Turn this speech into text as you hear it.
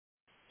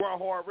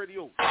GRINDHARD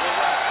Radio.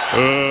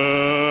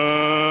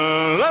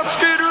 Let's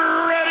get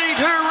ready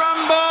to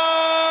rumble!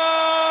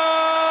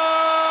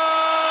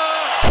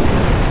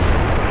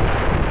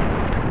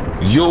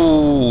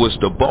 Yo, it's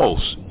the boss,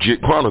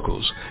 Jit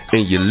Chronicles,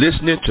 and you're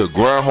listening to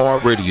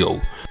GRINDHARD Radio.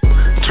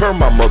 Turn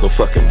my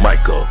motherfucking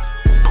mic up.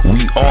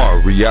 We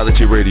are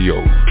reality radio,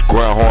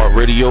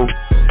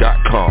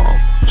 grindhardradio.com.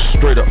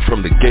 Straight up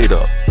from the gate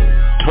up.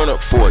 Turn up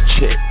for a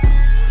check.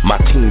 My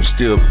team's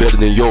still better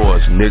than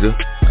yours, nigga.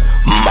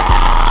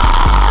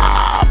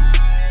 Mob!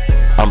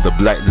 I'm the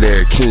Black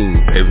Larry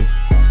King, baby.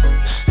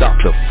 Stop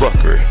the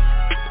fuckery.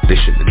 They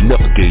should have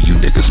never gave you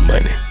niggas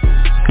money.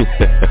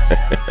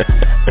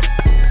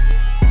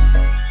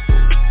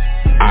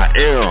 I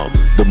am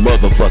the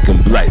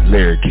motherfucking Black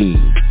Larry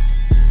King.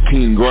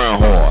 King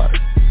GRINDHARD.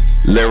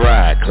 Let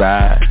ride,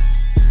 Clyde.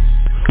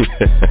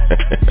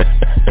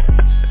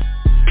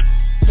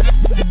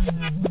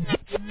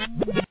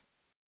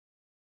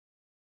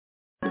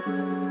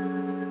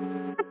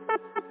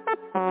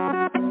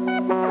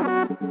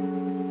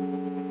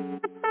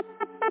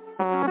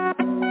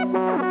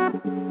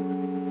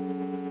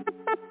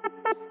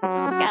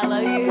 I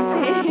love you.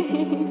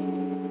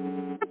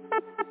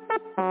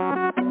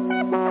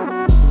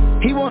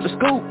 He want the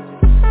scoop,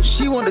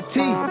 she want the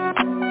tea,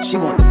 she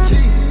want the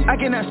tea. I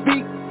cannot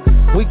speak,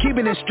 we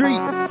keeping it street,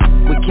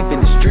 we keeping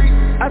it street.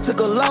 I took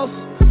a loss,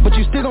 but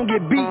you still gon'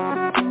 get beat,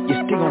 you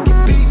still gon'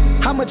 get beat.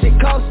 How much it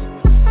cost?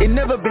 It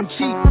never been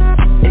cheap,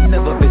 it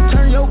never been.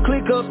 Turn your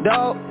click up,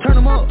 dawg, turn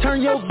them up.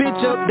 Turn your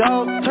bitch up,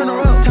 dawg, turn her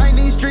up.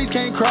 Tiny streets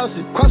can't cross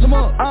it, cross them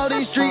up. All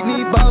these streets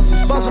need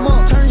bosses, boss them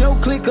up. Turn your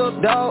click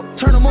up, dawg,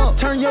 turn them up.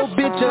 Turn your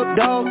bitch up,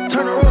 dawg,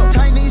 turn her up.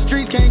 Tiny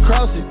streets can't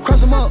cross it, cross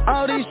them up.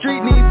 All these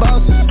streets need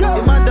bosses.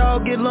 If my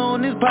dog get low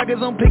in his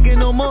pockets, I'm picking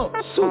them up.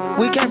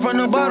 We came from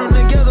the bottom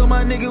together,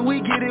 my nigga,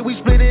 we get it, we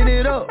splitting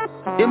it up.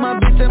 If my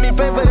bitch tell me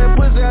pay for that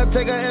pussy, I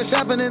take her ass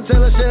shopping and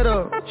tell her shut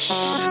up.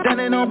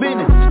 Standing on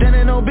business,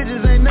 standing on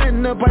bitches ain't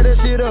nothing to pipe that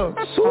shit up.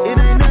 It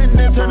ain't nothing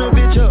to turn a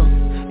bitch up.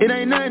 It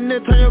ain't nothing to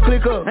turn your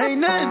click up. Ain't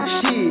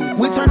nothing, shit.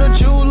 We turn the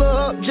jeweler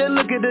up, just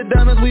look at the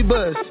diamonds we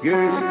bust.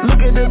 Yeah. Look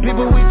at the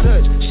people we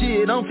touch.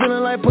 Shit, I'm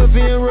feeling like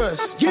Puffy and Russ.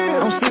 Yeah.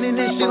 I'm sitting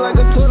this shit like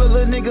a toilet,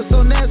 little nigga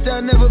so nasty,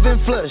 I never been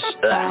flushed.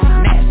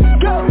 Nasty.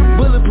 Go.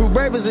 Bulletproof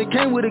rappers, it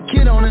came with a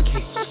kid on it. The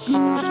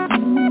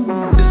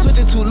switch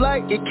it too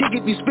light, it kick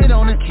if you spit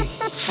on it.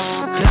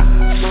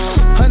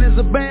 Hundreds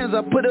of bands,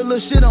 I put a little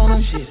shit on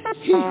them.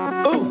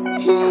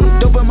 Ooh.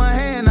 Dope in my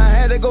hand, I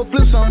had to go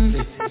flip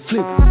something.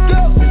 Flip.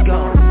 Go. It's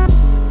gone.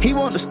 He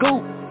want the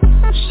scoop,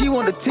 she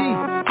want the tea,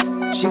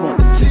 she want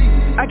the tea.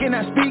 I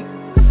cannot speak,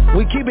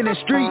 we keeping it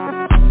street,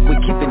 we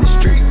keeping it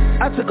street.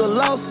 I took a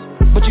loss,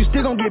 but you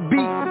still gon' get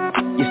beat,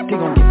 you still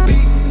gon' get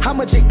beat. How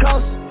much it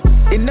cost?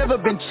 It never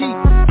been cheap,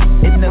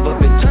 it never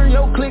been. Turn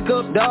your click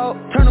up, dawg,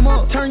 turn them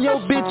up. Turn your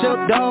bitch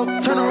up, dawg,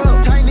 turn her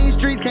up. Tiny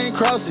streets can't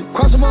cross it,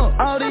 cross them up.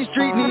 All these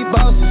streets need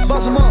bosses,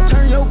 boss them up.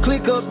 Turn your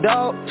click up,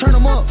 dawg, turn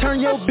them up.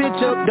 Turn your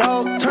bitch up,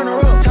 dawg, turn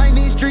her up.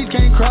 Tiny streets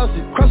can't cross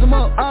it, cross them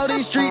up. All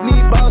these streets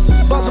need bosses,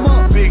 boss them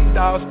up. Big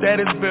dog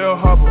status, Bill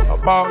Hubble. A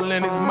ball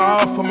in his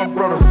mouth for my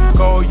brother.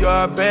 Go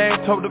yard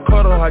bag, tote the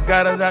cutter. I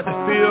got it out the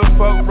field,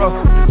 fuck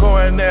Russell.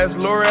 Going as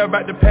L'Oreal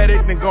about the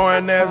paddock, then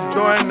going as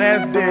Jordan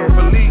as dead.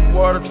 Elite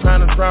water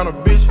trying to drown a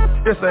bitch.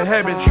 It's a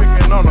habit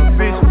tricking on a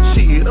bitch.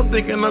 Shit, I'm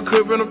thinking I'm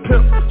cooking a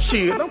pimp.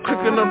 Shit, I'm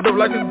cooking up dope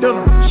like it's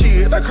dinner.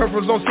 Shit, that come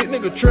from some sick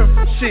nigga trim.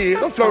 Shit,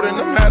 I'm floating,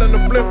 I'm out in the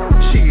blimp.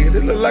 Shit,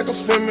 it look like I'm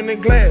swimming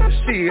in glass.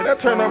 Shit, I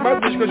turn on my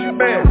bitch cause you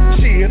bad.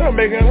 Shit, I'm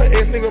making her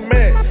ex nigga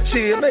mad.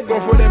 Shit, they go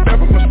for that back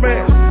from a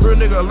smash. Real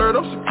nigga alert,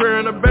 I'm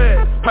securing a bag.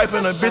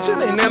 Piping a bitch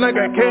and ain't then I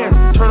got cash.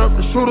 Turn up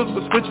the shooters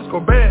but switches go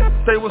bad.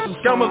 Stay with some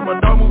scammers,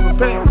 my dog moving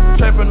fast.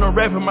 Trapping no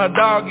rapping, my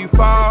dog, you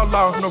fall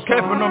off. No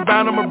capping, I'm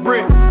bound on my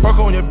brick. Fuck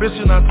on your bitch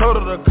and I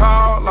told her to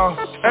call off.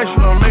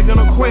 Action, I'm making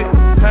her quit.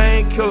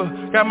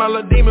 Painkiller, got my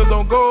little demons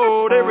on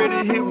gold. They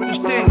ready to hit with the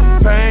stick.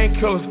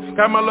 Painkillers,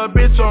 got my little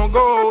bitch on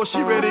gold. She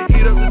ready to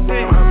eat up the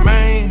dick. My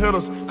main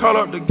hitters, call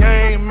up the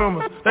gang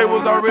members. They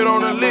was already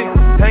on the lick.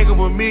 Hanging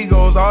with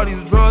Migos, all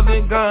these drugs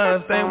and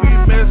guns. Think we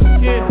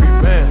Mexican,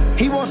 man.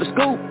 He want the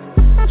scoop,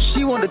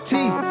 she want the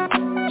tea,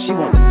 she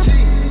want the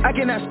tea. I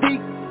cannot speak,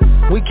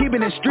 we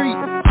keeping it street,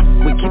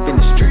 we keeping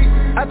it street.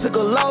 I took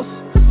a loss,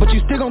 but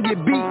you still gon'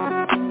 get beat,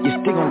 you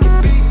still gon'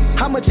 get beat.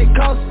 How much it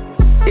cost?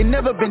 It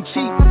never been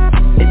cheap,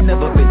 it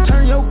never been.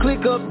 Turn your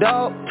click up,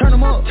 dawg, turn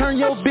them up. Turn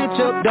your bitch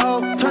up,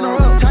 dawg, turn her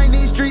up.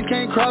 Tiny streets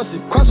can't cross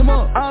it, cross them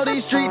up. All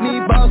these streets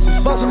need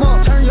bosses, boss them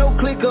up. Turn your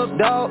click up,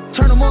 dawg,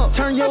 turn them up.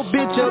 Turn your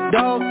bitch up,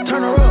 dawg,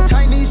 turn her up.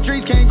 Tiny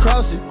streets can't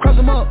cross it, cross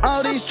them up.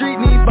 All these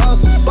streets need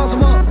bosses, boss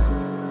them up.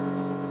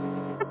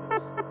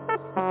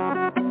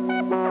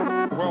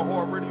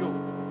 GRINDHARD Radio.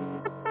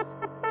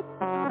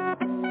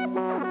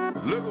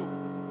 Legal.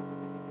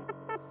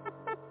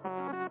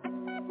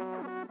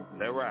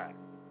 Let ride.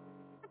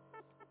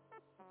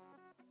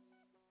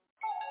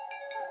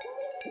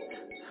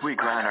 We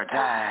grind or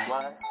die.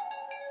 What?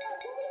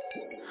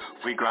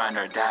 We grind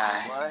or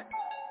die. What?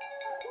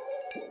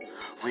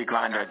 We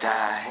grind or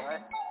die.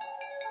 What?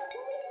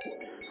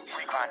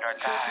 We grind or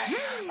die.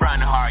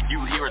 Grind hard,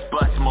 you hear us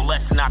bustin',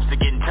 molesting ops to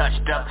getting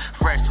touched up.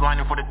 Fresh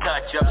lining for the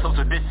touch-up,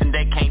 social distant,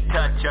 they can't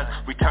touch us.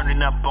 We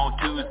turning up on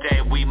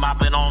Tuesday, we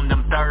mopping on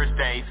them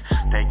Thursdays.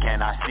 They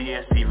cannot see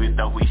us even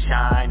though we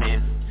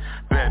shining.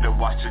 Better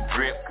watch the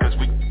drip, cause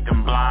we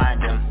them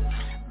blindin'.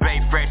 Bay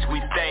fresh,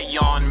 we stay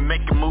on,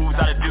 making moves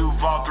out of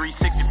Duval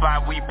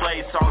 365, we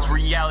play songs,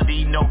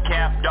 reality, no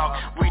cap, dog.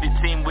 We the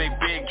team with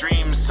big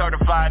dreams,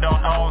 certified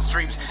on all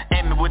streams.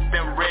 Aiming with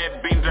them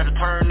red beams, better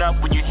turn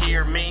up when you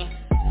hear me.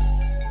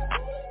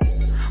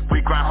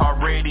 We grind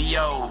hard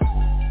radio.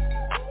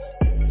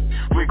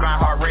 We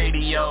grind hard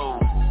radio.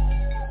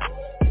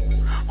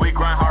 We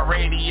grind hard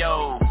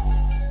radio.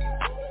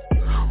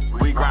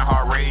 We grind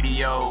hard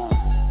radio.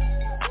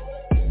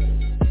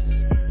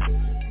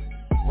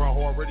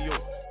 Grind hard radio.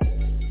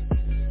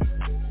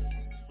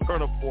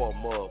 Turn up for a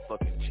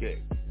motherfucking check.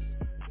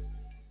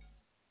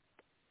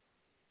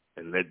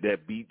 And let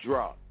that beat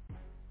drop.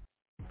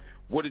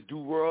 What it do,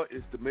 world?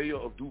 It's the mayor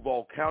of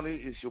Duval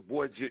County. It's your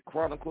boy, Jit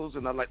Chronicles,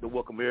 and I'd like to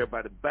welcome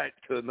everybody back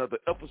to another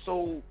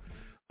episode,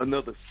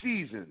 another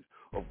season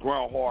of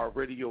Grind Hard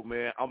Radio,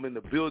 man. I'm in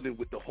the building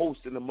with the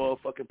host and the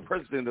motherfucking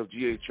president of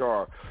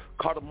GHR,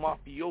 Cata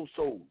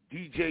Mafioso,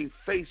 DJ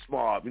Face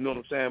Mob, you know what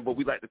I'm saying? But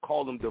we like to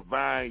call him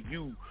Divine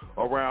You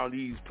around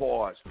these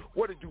parts.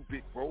 What it do,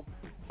 big bro?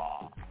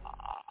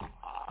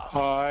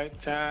 Hard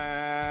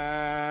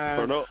time.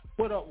 Turn up.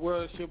 What up,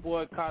 world? It's your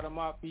boy Cata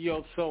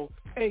Mafioso,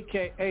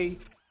 a.k.a.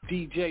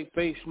 DJ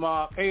Face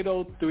Mob,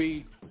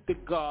 803, The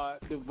God,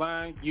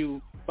 Divine You.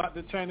 About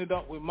to turn it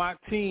up with my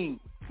team,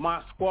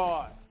 my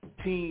squad,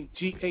 Team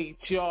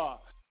GHR,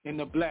 and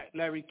the Black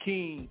Larry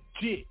King,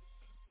 Jit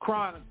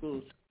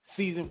Chronicles,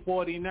 Season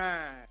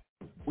 49.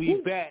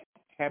 We back.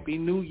 Happy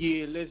New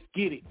Year. Let's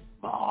get it.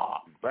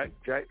 Back,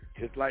 Jack,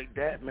 just like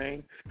that,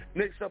 man.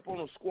 Next up on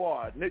the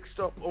squad, next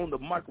up on the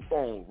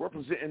microphone,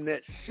 representing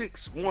that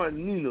 6'1"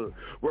 Nina,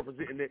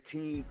 representing that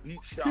Team Beat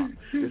Shop,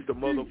 is the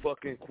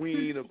motherfucking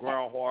queen of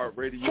Ground Hard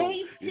Radio.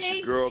 It's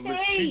your girl, Miss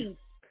T.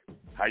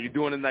 How you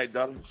doing tonight,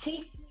 darling?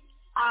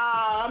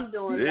 I'm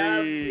doing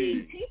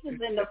lovely. Chief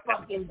is in the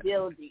fucking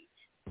building.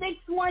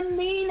 6'1"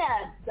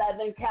 Nina,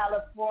 Southern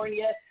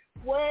California,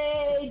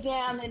 way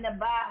down in the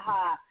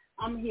Baja.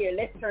 I'm here.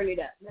 Let's turn it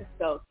up. Let's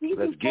go. Season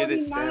let's get 49.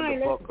 it.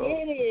 Stand the fuck Let's up.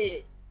 get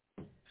it.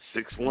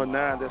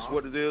 619. That's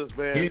what it is,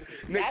 man.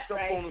 Next up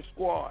right. on the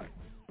squad.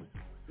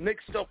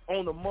 Next up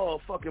on the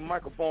motherfucking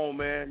microphone,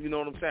 man. You know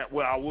what I'm saying?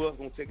 Well, I was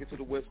gonna take it to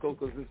the West Coast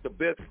because it's the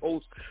best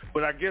host,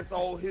 but I guess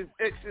all his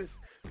exes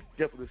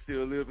definitely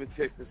still live in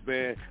Texas,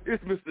 man.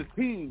 It's Mr.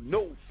 Team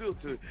No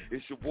Filter.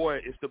 It's your boy.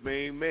 It's the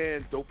main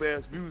man.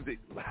 Dopeazzmuzik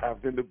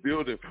live in the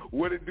building.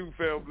 What it do,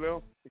 fam,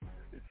 Blim?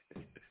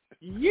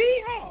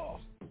 Yeehaw!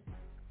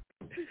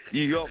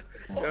 Yeehaw.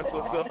 That's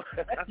what's up.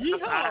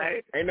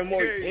 Yeehaw. Ain't no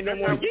more.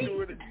 Yeehaw.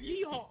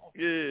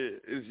 Yeah,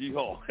 it's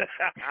yeehaw.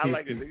 I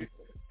like it, nigga.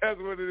 That's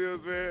what it is,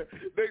 man.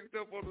 Next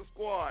up on the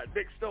squad.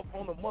 Next up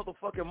on the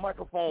motherfucking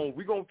microphone.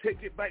 We gonna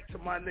take it back to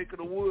my neck of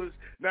the woods.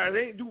 Now, it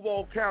ain't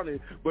Duval County,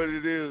 but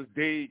it is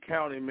Dade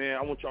County, man.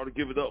 I want y'all to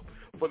give it up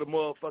for the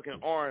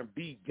motherfucking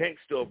R&B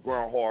gangster of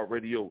Ground Hard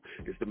Radio.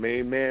 It's the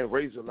main man,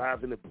 Razor,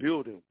 live in the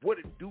building. What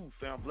it do,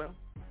 fam, Blam?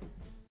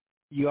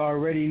 You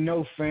already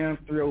know, fam.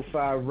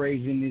 305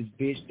 raising this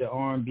bitch, the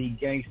R&B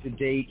gangster,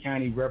 Dade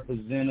County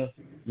representative.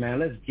 Man,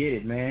 let's get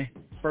it, man.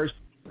 First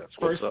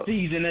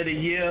season of the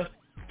year,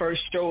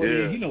 first show of the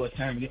year. You know what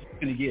time it is.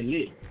 It's going to get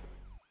lit.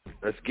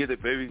 Let's get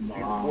it, baby.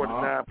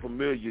 49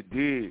 premiere, you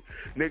did.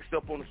 Next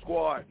up on the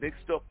squad,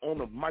 next up on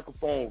the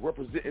microphone,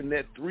 representing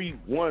that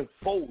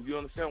 314. You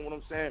understand what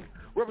I'm saying?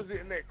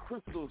 Representing that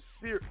Crystal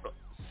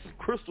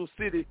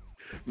City,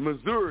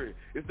 Missouri.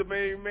 It's the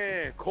main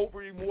man,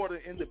 Cobra Immortal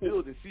in the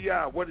building.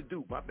 CI, what it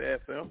do? My bad,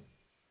 fam.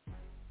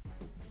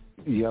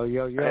 Yo,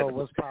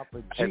 what's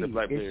poppin'?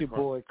 It's your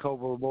boy,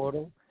 Cobra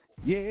Immortal.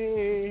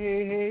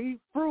 Yay,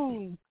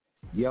 boom.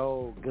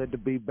 Yo, good to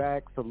be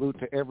back. Salute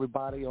to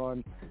everybody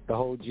on the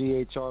whole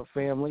GHR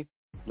family.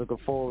 Looking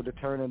forward to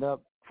turning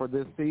up for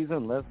this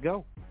season. Let's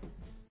go.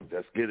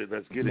 Let's get it.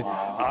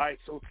 All right,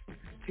 so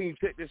team,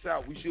 check this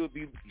out. We should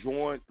be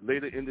joined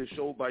later in the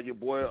show by your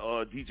boy,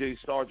 DJ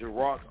Sgt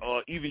Rock.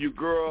 Even your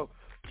girl,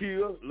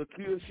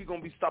 Lakia, she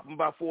going to be stopping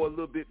by for a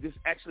little bit. This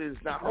actually is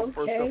not her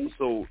first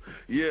episode.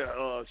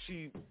 Yeah,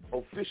 she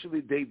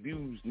officially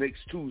debuts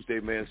next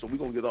Tuesday, man, so we're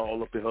going to get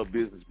all up in her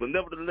business. But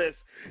nevertheless,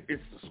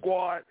 it's the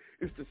squad.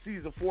 It's the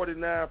season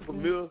 49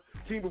 premiere.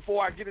 Team,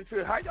 before I get into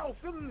it, how y'all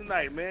feeling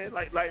tonight, man?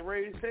 Like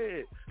Ray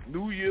said,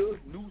 new year,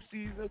 new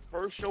season,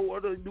 first show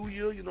of the new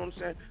year, you know what I'm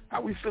saying?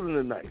 How we feeling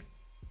tonight?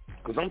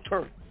 Because I'm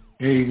turned.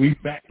 Hey, we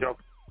back. Yo.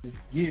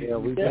 Yeah,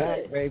 we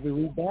back, baby.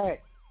 We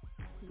back.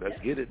 Let's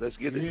get it.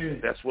 Yeah.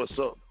 That's what's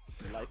up.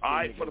 All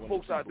right, for the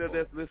folks out there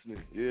that's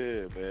listening.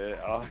 Yeah,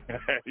 man.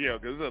 Yeah,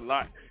 because there's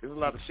a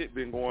lot of shit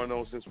been going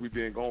on since we've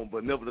been gone.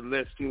 But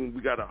nevertheless, team,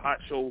 we got a hot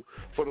show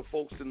for the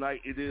folks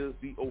tonight. It is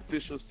the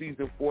official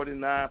season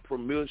 49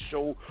 premiere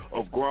show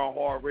of Ground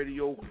Hard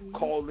Radio.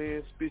 Call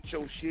in, spit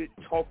your shit,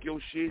 talk your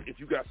shit. If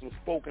you got some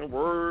spoken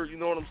word, you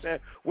know what I'm saying?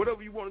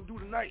 Whatever you want to do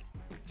tonight,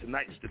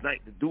 tonight's the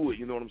night to do it,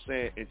 you know what I'm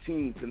saying? And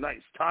team,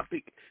 tonight's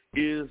topic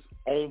is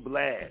on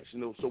blast, you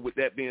know. So with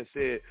that being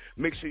said,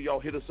 make sure y'all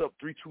hit us up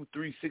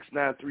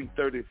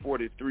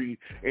 323-693-3043.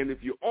 And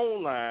if you're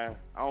online,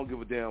 I don't give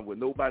a damn what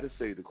nobody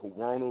say. The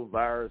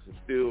coronavirus is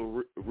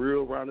still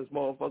real around this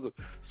motherfucker,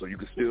 so you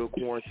can still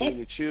quarantine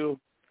and chill.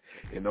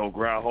 And on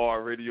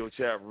GRINDHARD Radio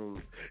chat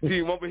room.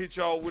 Team, I'm going to hit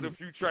y'all with a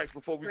few tracks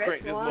before we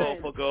crank this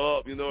motherfucker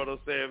up. You know what I'm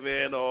saying,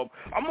 man? I'm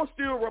going to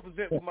still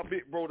represent for my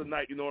big bro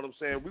tonight. You know what I'm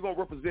saying? We're going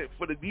to represent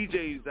for the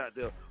DJs out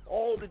there.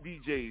 All the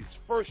DJs.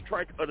 First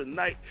track of the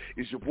night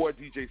is your boy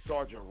DJ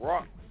Sgt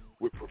Rock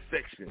with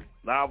Perfection.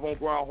 Live on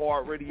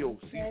GRINDHARD Radio,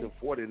 season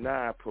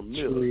 49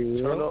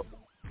 premiere. Turn up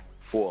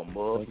for a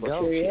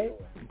motherfucker.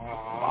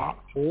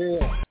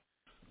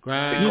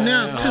 You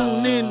now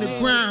tune in to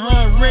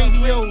GRINDHARD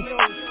Radio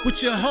with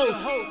your host,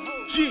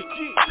 Jit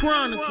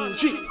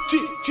Chronicles,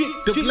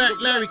 the Black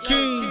Larry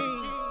King,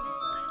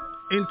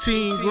 and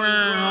Team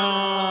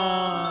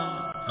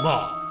GRINDHARD.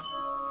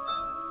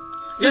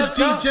 It's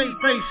DJ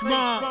Face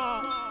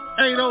Mob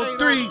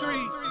 803,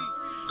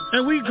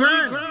 and we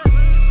grind.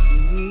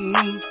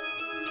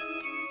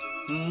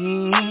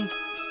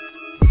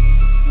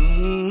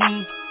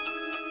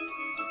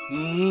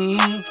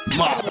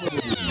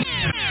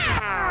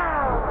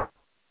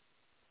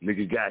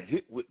 Nigga got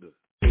hit with the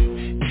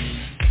 2,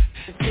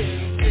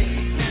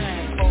 3,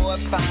 9, 4,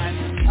 5.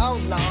 Oh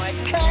Lord,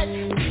 cut.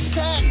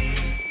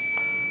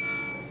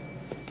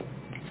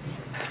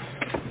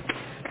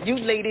 You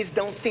ladies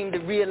don't seem to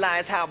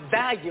realize how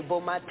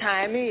valuable my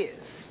time is.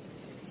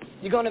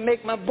 You're gonna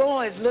make my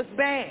boys look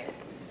bad.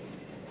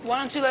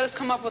 Why don't you let us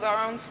come up with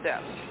our own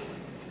stuff?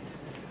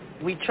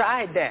 We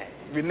tried that,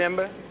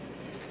 remember?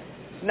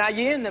 Now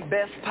you're in the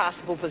best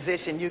possible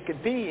position you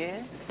could be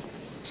in.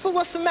 So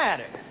what's the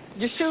matter?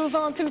 Your shoes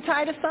on too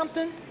tight or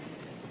something?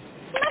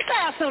 Let's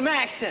have some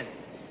action.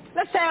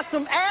 Let's have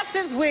some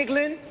asses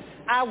wiggling.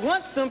 I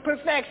want some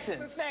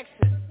perfection.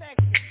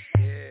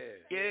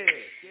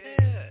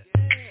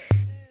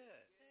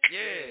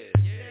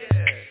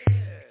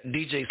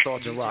 DJ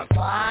Sgt Rock.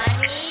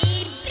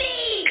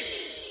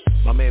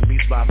 My man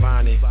Beats by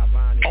Bonnie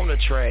on the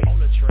track.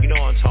 You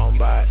know what I'm talking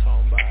about.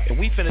 And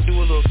we finna do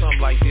a little something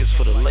like this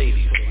for the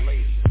ladies.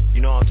 You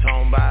know what I'm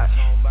talking about.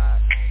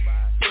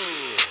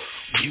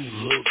 You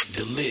look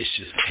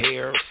delicious,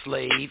 hair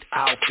slayed,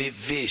 outfit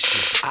vicious,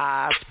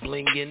 eyes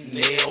blinging,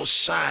 nails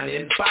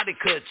shining, body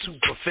cut to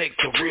perfect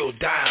a real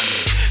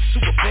diamond.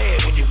 Super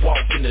bad when you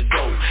walk in the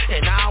door,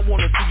 and I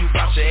wanna see you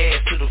bounce your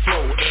ass to the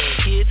floor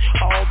and hit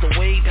all the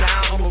way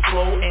down on the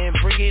floor and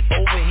bring it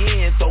over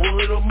here and throw a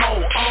little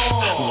more.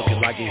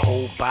 Looking like your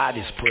whole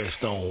body's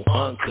pressed on,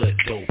 uncut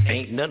dope,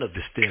 ain't none of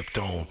it stepped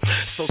on.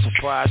 So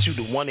surprised you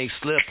the one they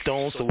slept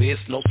on, so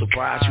it's no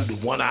surprise you the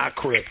one I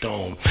crept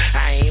on.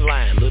 I ain't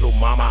lying, little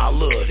mama, I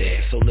love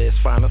that. So let's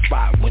find a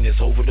spot when it's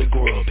over the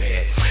grub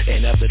at.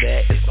 And after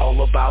that, it's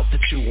all about the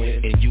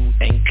chewing, and you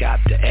ain't got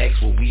to ask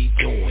what we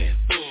doing.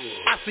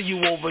 I see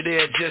you over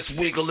there just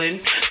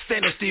wiggling,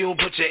 standing still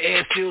but your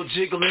ass still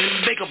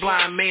jiggling. Make a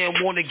blind man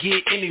wanna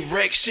get an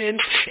erection.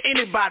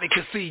 Anybody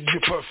can see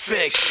your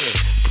perfection.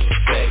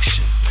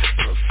 Perfection,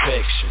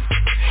 perfection.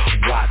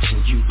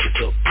 Watching you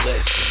is a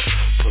blessing.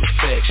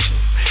 Perfection,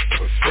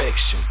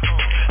 perfection.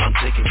 I'm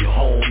taking you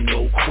home,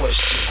 no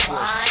question.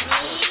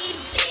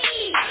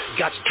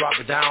 Got you drop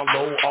it down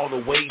low all the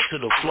way to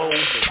the floor.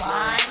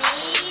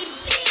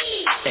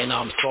 And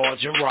I'm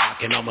Sgt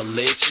Rock, and I'ma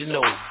let you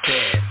know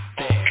that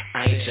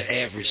I ain't your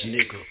average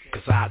nigga,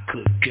 cause I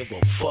could give a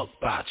fuck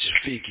about your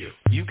figure.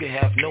 You can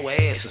have no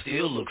ass and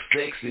still look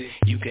sexy.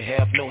 You can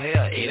have no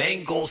hair, it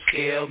ain't gon'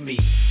 scare me.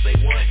 Say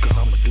what? Cause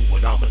I'ma do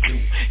what I'ma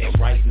do. And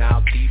right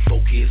now the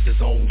focus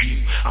is on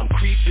you. I'm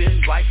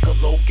creeping like a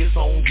locust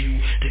on you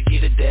to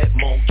get at that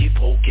monkey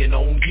poking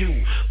on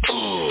you.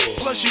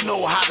 Plus you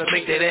know how to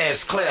make that ass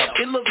clap.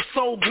 It looks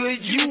so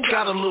good, you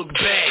gotta look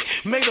back.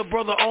 Made a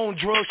brother on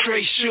drugs,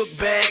 straight shook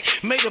back.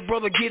 Made a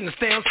brother get in the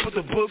stamps, put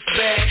the books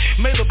back.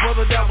 Made a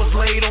brother that was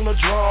laid on the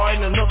drawer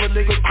and another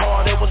nigga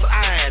car that was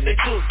iron. They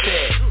took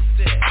that.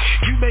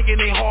 You making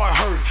it hard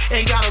hurt.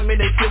 Ain't got them in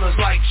their feelings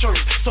like church.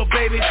 So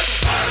baby,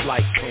 I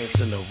like Prince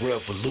in the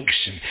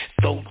revolution.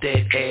 Throw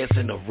that ass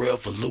in the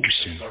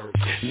revolution.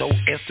 No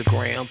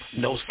Instagram,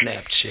 no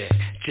Snapchat.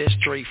 Just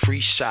straight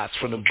free shots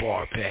from the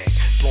bar pack.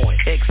 Blowing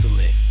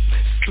excellent,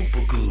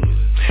 super good.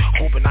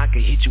 Hoping I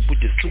can hit you with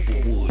the super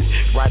wood.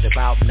 Right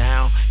about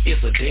now,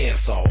 it's a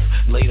dance off.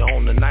 Later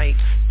on the night,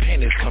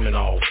 panties coming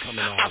off.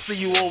 I see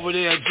you over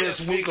there just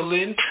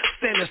wiggling,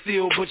 standing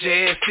still but your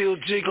ass still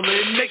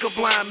jiggling. Make a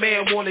blind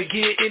man wanna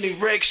get an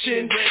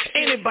erection.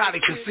 Anybody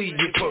can see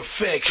your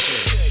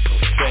perfection.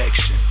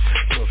 Perfection,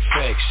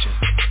 perfection.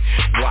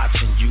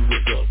 Watching you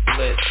with a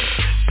blessing.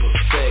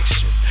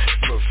 Perfection,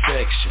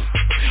 perfection.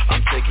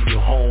 I'm taking you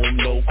home,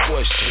 no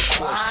question.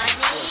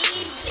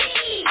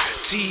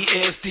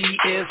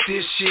 TSDS,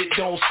 this shit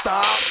don't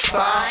stop.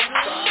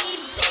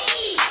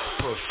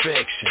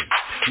 Perfection,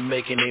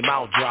 making their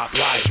mouth drop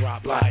like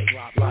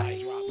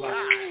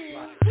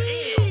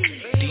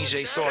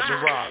DJ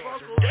Sgt Rock.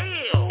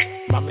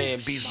 My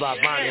man Beats by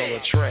Bonnie on the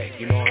track,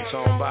 you know what I'm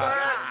talking about?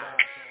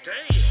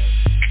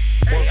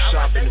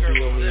 Workshop in the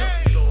building.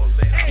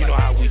 You know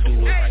how we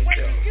do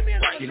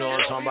it. You know what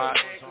I'm talking about?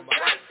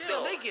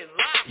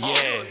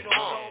 Yeah.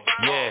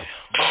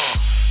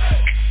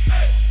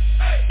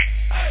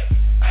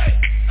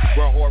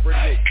 GRINDHARD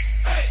Radio.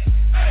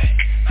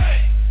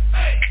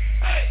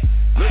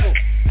 Little.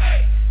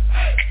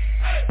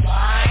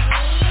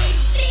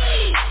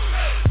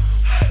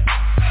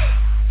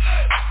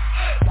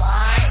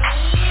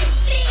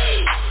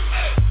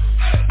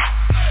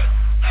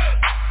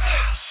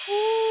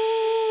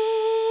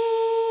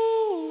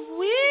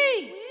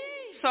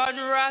 Sgt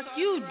Rock,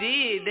 you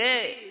did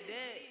that.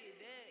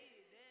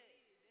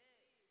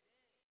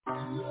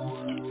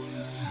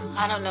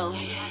 I don't know.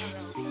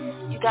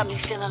 You got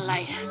me feeling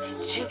like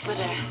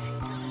Jupiter.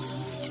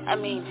 I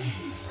mean,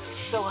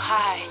 so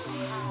high.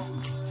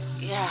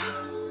 Yeah.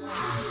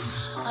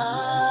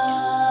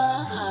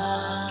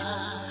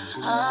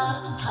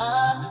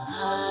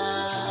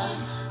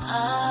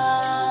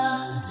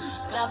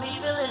 Got me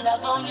feeling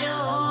up on you.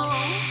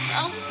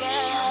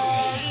 Okay.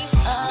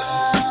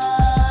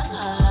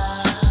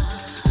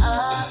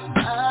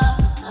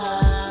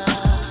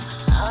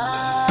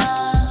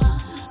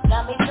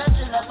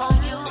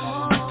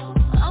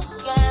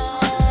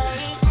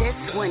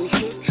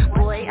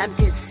 I'm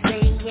just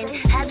saying,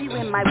 have you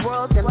in my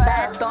world and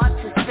bad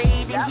thoughts is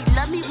fading. He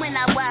love me when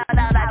I wild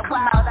out, I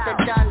come out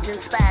the dungeon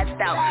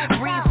spazzed out.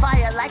 Breathe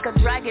fire like a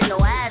dragon, no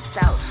ass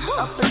out.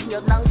 Up in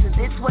your lungs, is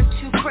this what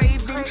you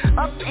craving?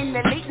 Up in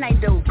the late night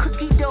dough,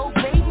 cookie dough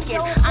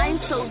bacon. I'm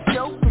so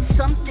dope with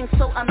something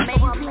so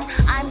amazing.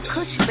 I'm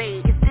Kush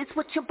babe, is this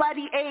what your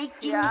body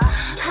aching?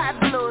 I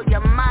blow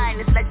your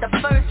mind, it's like the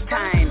first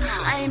time.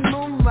 I'm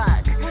moon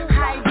rock,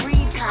 high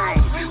breed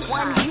kind.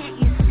 One hit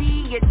you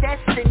see your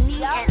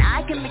destiny, and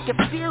I can make you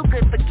feel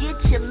good,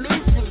 forget your misery.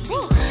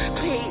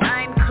 Hey,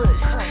 I'm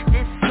Kush,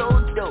 this so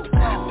dope.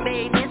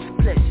 Babe, this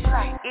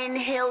plush,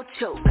 inhale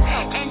choke.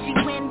 Angie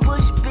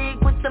Winbush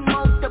big with the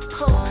multiple.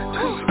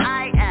 Kush,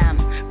 I am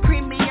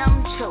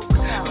premium choke.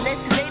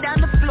 Let's lay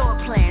down the floor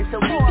plan so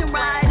we can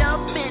ride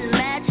up in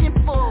matching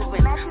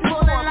foreign.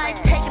 Falling like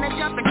taking a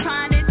jump and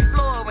trying to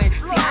exploring.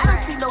 See, I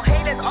don't see no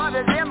haters, all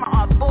of them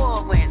are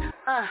boring.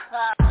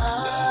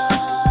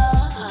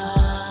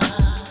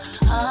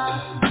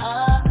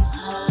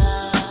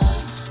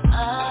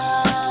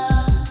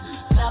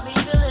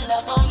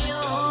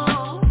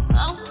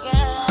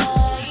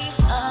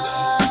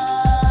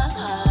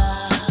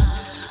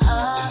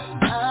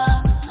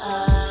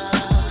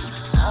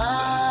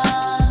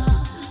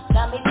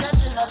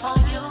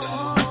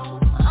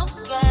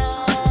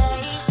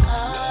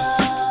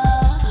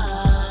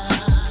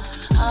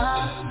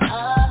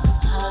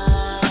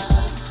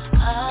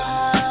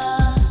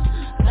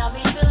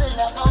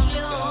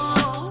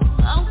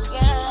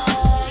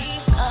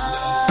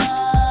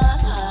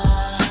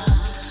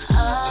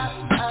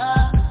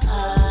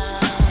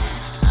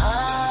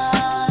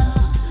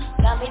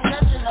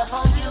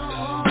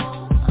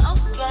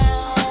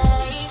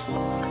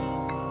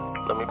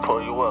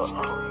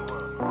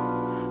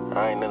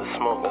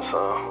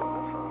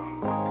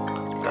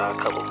 Got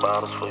a couple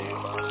bottles for you.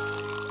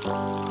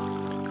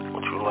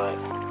 What you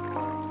like?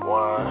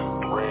 Wine,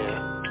 red,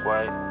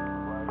 white,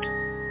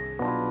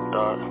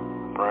 dark,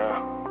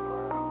 brown.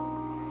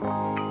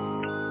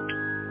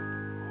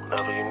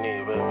 Whatever you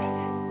need, baby.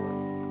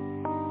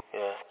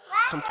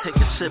 Come take a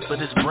sip of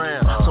this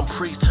brown. Some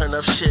pre-turn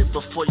up shit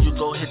before you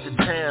go hit the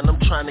town. I'm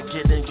trying to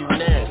get in you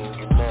now.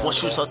 Once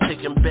you start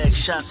taking back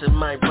shots, it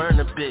might burn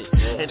a bit.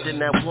 And then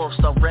that warmth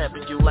start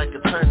wrapping you like a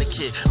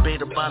tourniquet.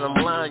 Beta bottom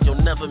line,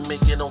 you'll never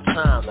make it on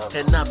time.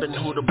 And I've been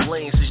who the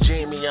blame since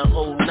Jamie on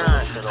 09.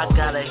 I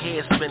got a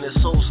head spinning,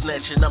 soul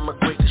snatching, I'm a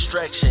great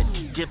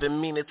distraction. Giving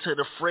meaning to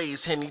the phrase,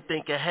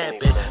 anything can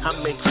happen. I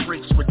make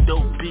freaks with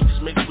dope beats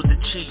mixed with the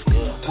cheap.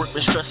 Work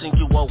been stressing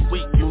you all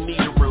week, you need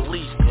a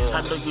relief.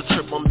 I know you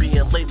trip on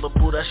being late, but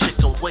boo, that shit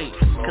can wait.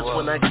 Cause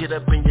when I get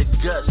up in your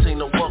guts, ain't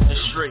no walking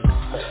straight.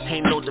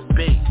 Ain't no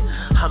debate,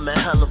 I'm a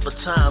hell of a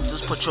time.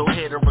 Just put your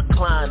head and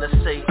recline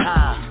and say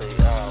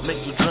I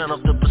make you drown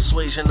off the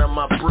persuasion of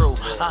my brew.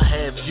 I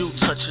have you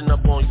touching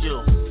up on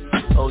you.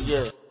 Oh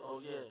yeah.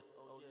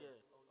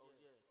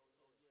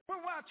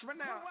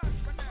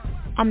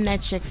 I'm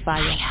that chick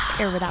fire.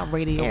 Air It Out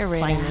Radio. Air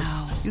It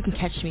Out. You can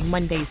catch me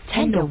Mondays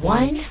 10 to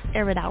 1.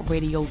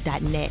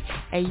 AirItOutRadio.net.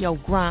 Hey yo,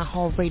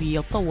 GRINDHARD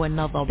Radio. Throw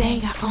another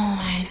banger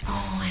on.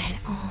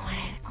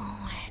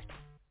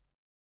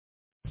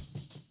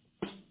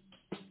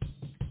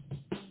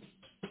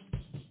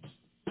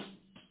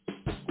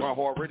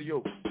 GRINDHARD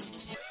Radio.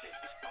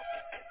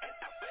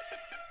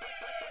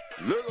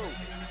 Little.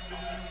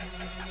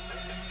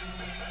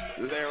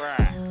 Let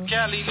ride.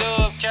 Cali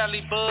love,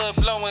 Cali bud,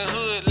 blowing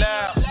hood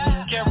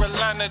loud.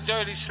 Carolina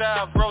dirty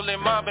south, rolling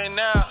mobbing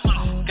out.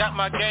 Got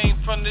my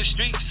game from the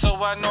streets, so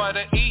I know how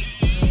to eat.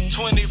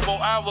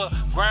 24-hour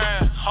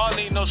grind,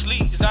 hardly no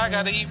sleep. I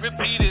gotta eat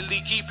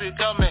repeatedly, keep it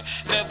coming,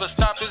 never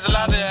stop. There's a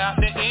lot of out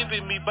there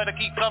envy me, but I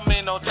keep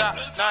coming on top.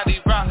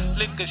 Naughty rock,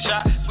 lick a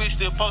shot, we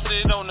still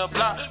posted on the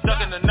block.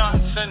 Ducking the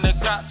knots and the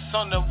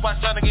on the watch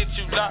trying to get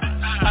you locked.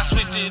 I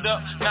switched it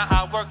up, now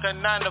I work a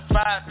 9 to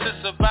 5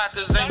 to survive,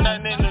 cause ain't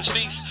nothing in the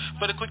streets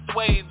but a quick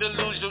way to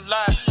lose your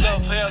life.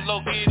 Love, hell, low,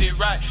 get it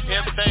right,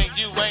 everything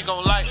you ain't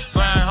gon' like.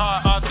 Grind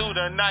hard all through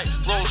the night,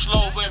 roll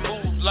slow and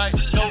move light.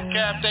 No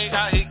cap, they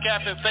out here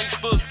capping.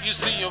 Facebook, you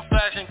see them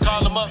flashing,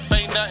 call them up,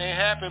 ain't nothing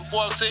happen.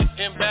 Boy,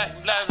 sitting back,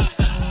 blasting,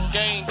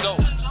 game go.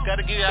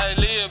 Gotta get how to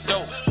live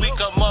though. We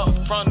come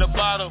up from the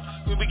bottom,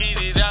 we get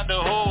it out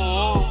the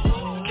hole.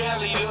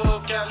 Cali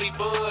up, Cali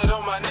bud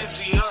on my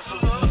Nipsey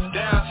hustle.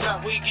 Down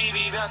south, we get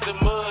it out the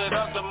mud,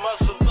 out the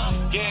muscle.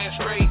 Gas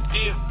straight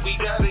dip, we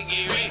gotta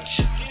get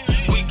rich.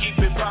 We keep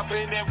it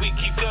poppin' and we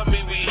keep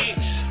coming with hits.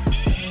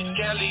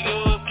 Cali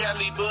up,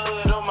 Cali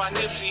bud on my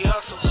Nipsey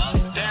hustle.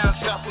 Down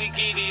south, we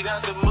get it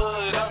out the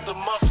mud, out the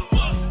muscle.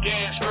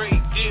 Gas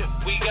straight dip,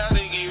 we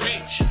gotta get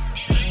rich.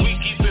 We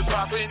keep it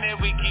poppin' and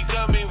we keep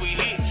coming with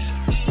hits.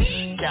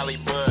 Cali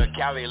bud,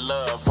 Cali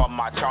love from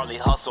my Charlie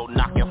hustle,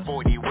 knocking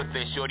 40 with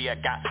this shorty. I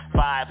got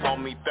 5,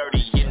 homie,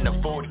 30 in the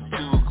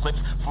 42 clips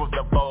for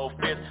the bowl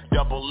fifth.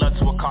 Double Lux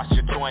will cost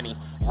you 20.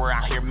 We're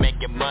out here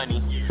making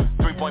money.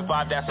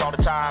 3.5, that's all the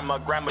time. A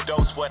gram of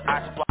dose, what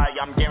I supply.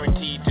 I'm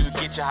guaranteed to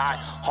get you high.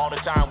 All the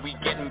time we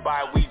getting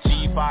by. We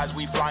G5s,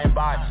 we flying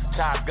by.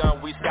 Top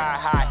gun, we sky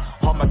high.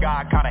 Oh my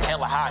God, kinda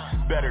hella high.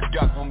 Better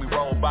duck when we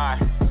roll by.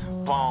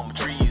 Palm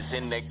trees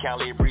in the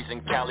Cali breeze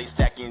in Cali,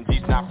 stacking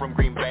G's. Not from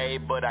Green Bay,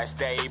 but I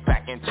stay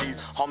packing cheese.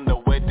 Home the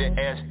with the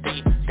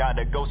SD,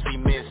 gotta go see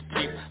Miss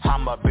Chief.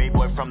 I'm a big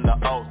boy from the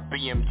O,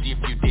 BMG if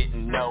you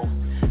didn't know.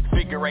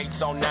 Figure 8s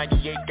on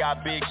 98,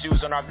 got big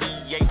shoes on our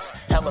V8s.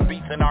 Hella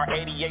beats in our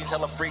 88s,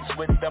 hella freaks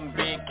with them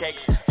big cakes.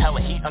 Hella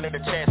heat under the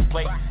chest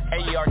plate,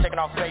 AER taking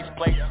off face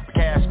plate.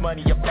 Cash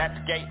money up at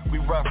the gate, we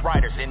rough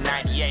riders in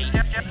 98.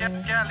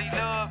 Cali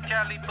love,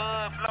 Cali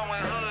bud,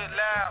 blowing hood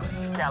loud.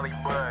 Cali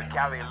bud,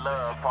 Cali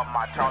love from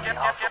my Charlie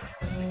hustle.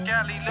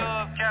 Cali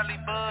love, Cali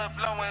bud,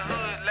 blowing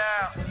hood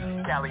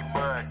loud. Cali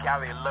bud,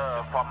 Cali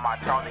love from my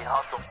Charlie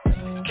hustle.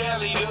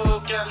 Cali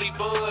love, Cali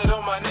bud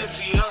on my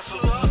Nipsey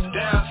hustle.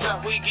 Down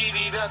south, we get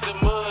it out the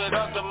mud,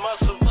 out the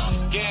muscle.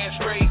 Gas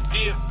straight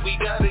dip, we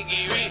gotta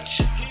get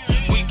rich.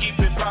 We keep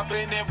it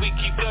poppin' and we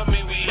keep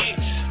coming with hits.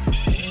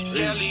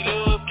 Cali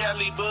love,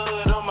 Cali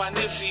bud on my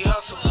Nipsey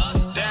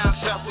hustle. Down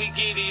south, we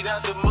get it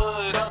out the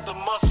mud, out the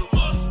muscle.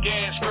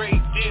 Gas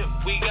straight dip,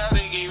 we gotta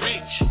get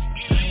rich.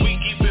 We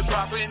keep it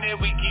poppin' and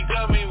we keep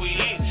coming with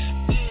hits.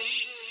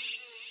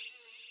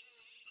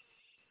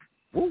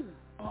 Woo.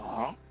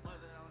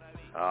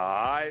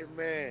 Alright,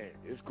 man.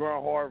 It's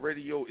GRINDHARD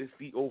Radio. It's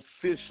the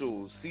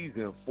official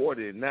season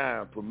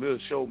 49 premiere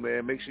show,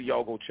 man. Make sure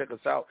y'all go check us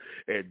out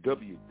at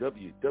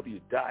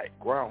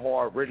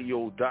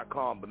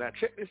www.grindhardradio.com. But now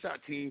check this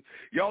out, team.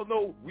 Y'all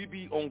know we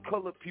be on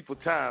Colored People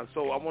Time,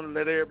 so I want to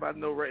let everybody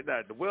know right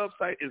now. The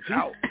website is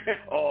out.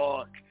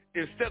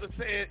 Instead of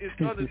saying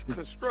it's under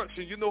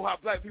construction, you know how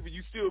black people,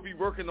 you still be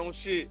working on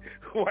shit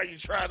while you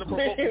trying to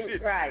promote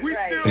shit. We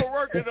still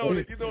working on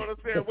it, you know what I'm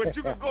saying? But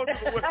you can go to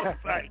the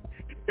website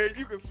and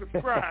you can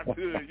subscribe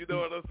to it, you know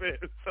what I'm saying?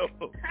 So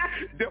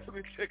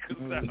definitely check us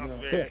out,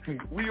 man.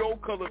 We on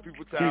Colored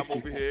People Time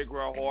over here at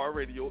GRINDHARD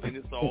Radio, and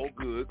it's all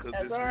good because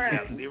it's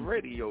reality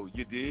radio,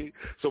 you dig?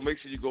 So make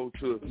sure you go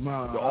to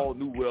the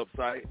all-new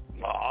website,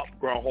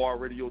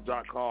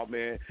 grindhardradio.com,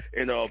 man,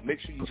 and make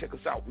sure you check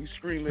us out. We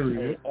streaming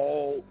on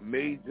all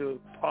major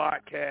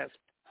podcast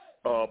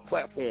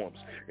platforms,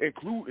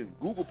 including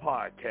Google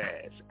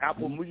Podcasts,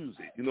 Apple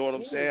Music, you know what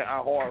I'm saying,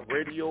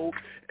 iHeartRadio,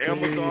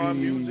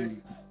 Amazon Music,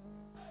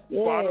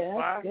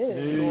 Spotify,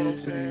 you know what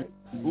I'm saying,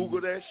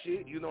 Google that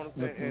shit, you know what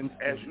I'm saying, and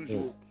as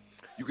usual,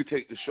 you can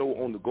take the show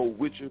on the go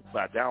with you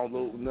by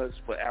downloading us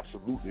for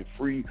absolutely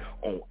free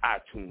on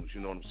iTunes,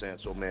 you know what I'm saying,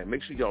 so man,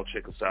 make sure y'all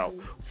check us out.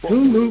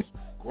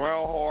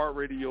 GRINDHARD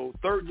Radio,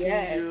 13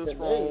 years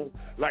strong,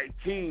 like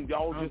team,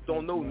 y'all just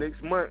don't know,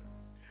 next month,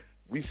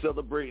 we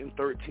celebrating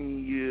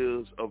 13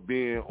 years of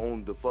being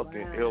on the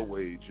fucking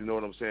airwaves, you know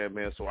what I'm saying,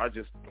 man? So I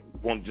just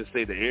want to just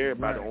say to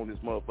everybody on this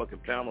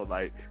motherfucking panel,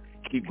 like,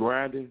 keep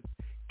grinding,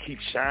 keep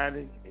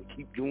shining, and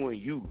keep doing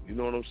you, you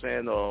know what I'm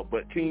saying?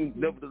 But team,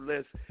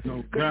 nevertheless,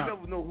 because you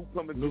never know who's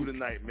coming through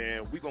tonight,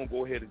 man. We're going to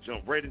go ahead and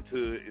jump right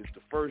into it. It's the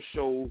first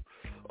show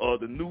of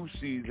the new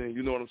season,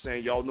 you know what I'm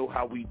saying? Y'all know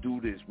how we do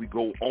this. We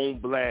go on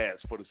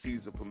blast for the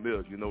season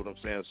premiere, you know what I'm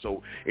saying?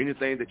 So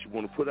anything that you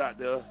want to put out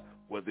there,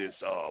 whether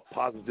it's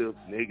positive,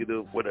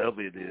 negative,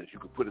 whatever it is, you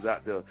can put it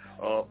out there.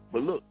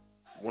 But look,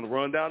 I want to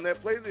run down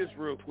that playlist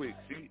real quick.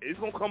 See, it's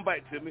going to come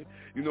back to me.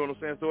 You know what I'm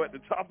saying? So at the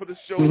top of the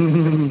show,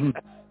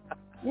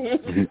 the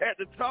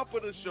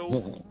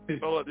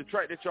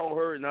track that y'all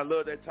heard, and I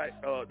love that track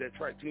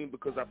team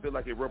because I feel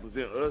like it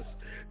represents us.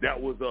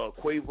 That was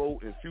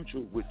Quavo and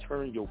Future with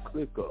Turn Your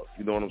Click Up.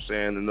 You know what I'm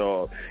saying? And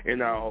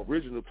in our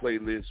original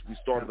playlist, we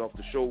started off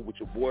the show with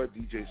your boy,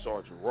 DJ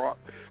Sgt Rock,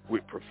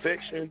 with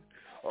Perfection.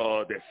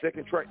 That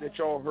second track that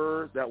y'all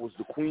heard, that was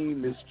The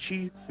Queen, Miss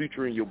Chief,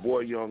 featuring your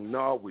boy Young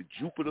Nah with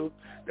Jupiter.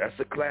 That's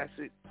a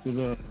classic.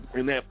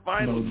 And that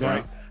final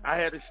track,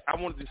 I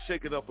wanted to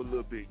shake it up a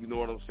little bit. You know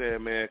what I'm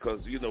saying, man? Because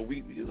we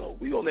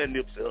on that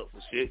Nipsey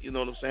Hussle shit. You know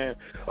what I'm saying?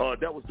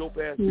 That was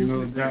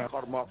Dopeazzmuzik,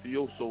 Cata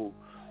Mafioso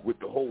with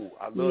The Hole.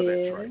 I love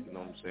that track. You know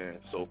what I'm saying?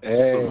 So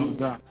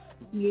salute.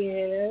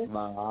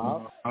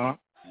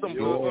 Some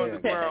good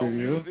underground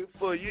music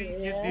for you.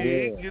 You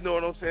dig? You know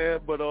what I'm saying?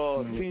 But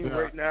team,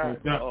 right now,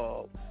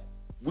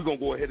 we're gonna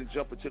go ahead and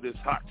jump into this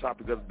hot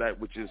topic of the night,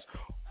 which is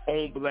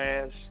On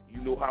Blast.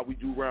 You know how we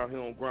do around here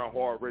on Grind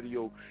Hard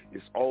Radio.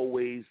 It's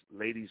always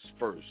ladies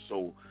first.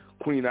 So,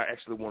 Queen, I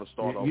actually want to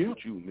start off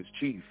with you, Miss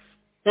Chief.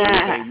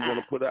 Anything you want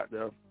to put out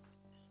there?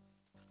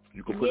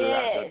 You can put it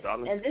out there,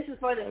 darling. And this is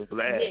for the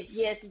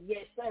yes,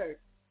 sir.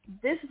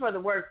 This is for the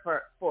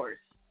workforce.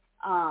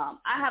 I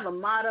have a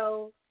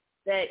motto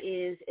that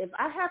is, if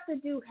I have to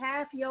do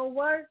half your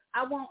work,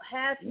 I want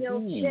half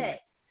your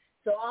check.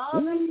 So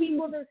all them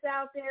people that's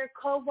out there,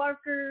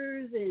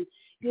 co-workers, and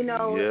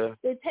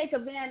they take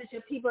advantage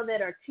of people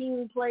that are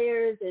team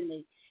players, and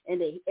they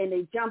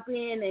jump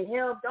in and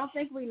help. Don't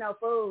think we no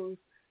fools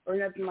or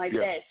nothing like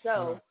that.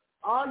 So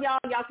all y'all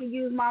can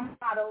use my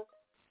motto.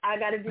 I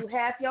got to do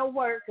half your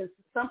work, because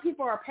some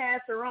people are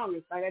passer wrong.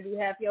 If I got to do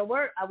half your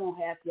work, I want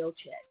half your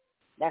check.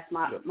 That's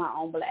my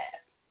own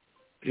blast.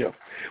 Yeah,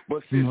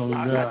 but sis,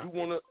 I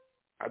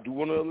do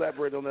want to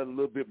elaborate on that a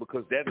little bit,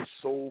 because that is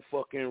so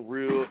fucking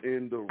real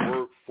in the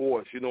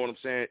workforce. You know what I'm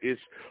saying?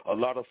 It's a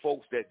lot of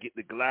folks that get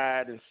to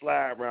glide and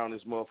slide around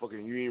this motherfucker,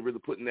 and you ain't really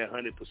putting that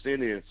 100%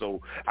 in. So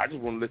I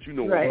just want to let you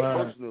know, on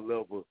a personal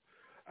level,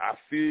 I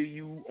feel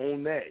you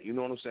on that. You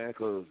know what I'm saying?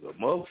 Because a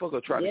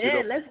motherfucker try to get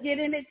up let's get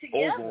in it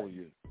together. Over on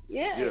you.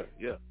 Yeah, let's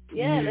get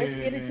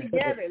it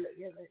together.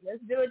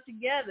 Let's do it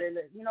together.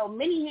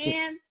 Many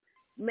hands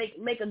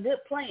make a good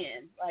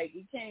plan. Like,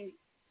 you can't,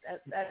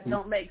 that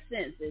don't make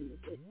sense, and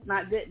it's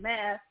not good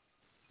math.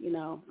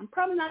 I'm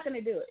probably not going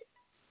to do it.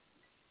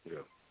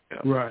 Yeah.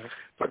 Right.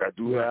 Like, I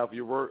do half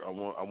your work, I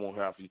want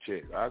half your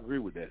check. I agree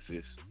with that,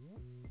 sis.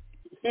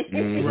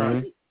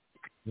 Right.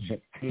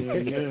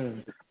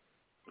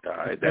 All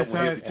right,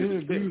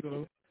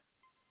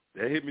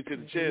 that hit me to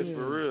the chest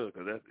for real,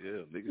 because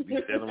niggas be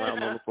standing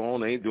around on the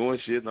phone, they ain't doing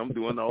shit, and I'm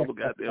doing all the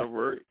goddamn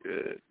work.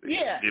 Taking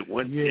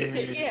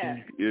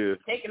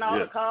all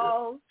the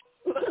calls.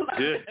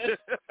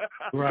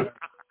 Right.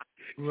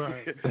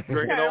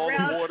 Drinking all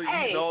the water,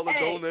 eating all the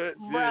donuts.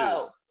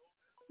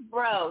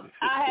 Bro,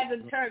 I had to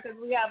turn, because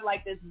we have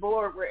like this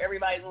board where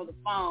everybody's on the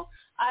phone.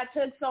 I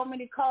took so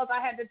many calls, I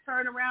had to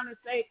turn around and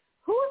say,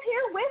 who's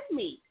here with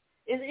me?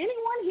 Is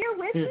anyone here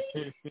with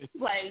me?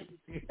 Like,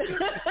 this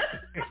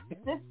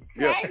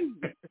crazy.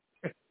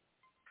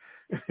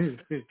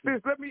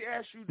 Let me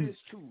ask you this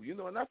too,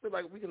 and I feel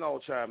like we can all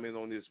chime in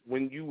on this.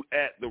 When you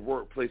at the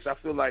workplace, I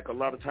feel like a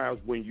lot of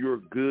times when you're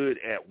good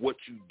at what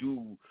you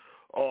do,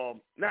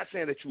 not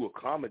saying that you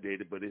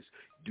accommodate it, but it's,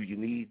 do you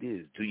need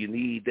this? Do you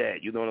need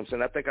that? You know what I'm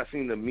saying? I think I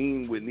seen the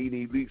meme with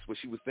Nene Leakes where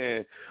she was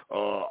saying,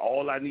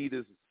 all I need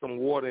is some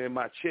water in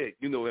my check.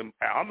 And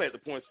I'm at the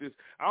point, sis,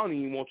 I don't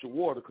even want your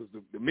water, because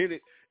the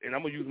minute, and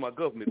I'm going to use my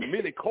government, the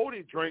minute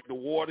Cody drank the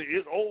water,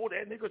 it's,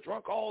 that nigga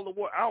drunk all the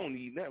water. I don't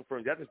need nothing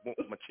from you. I just want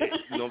my check.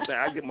 You know what I'm saying?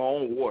 I get my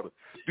own water.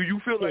 Do you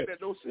feel like that,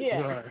 though, sis?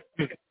 Yeah.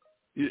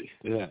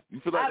 Yeah. You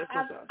feel like that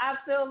sometimes? I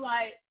feel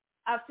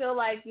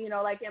like,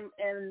 like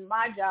in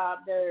my job,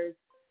 there's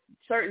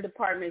certain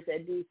departments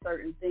that do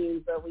certain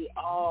things, but we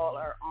all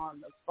are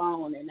on the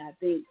phone, and I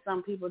think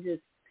some people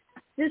just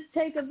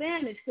take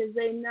advantage, because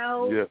they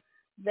know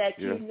that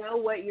you know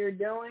what you're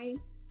doing,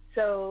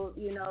 so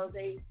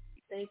they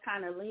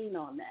kind of lean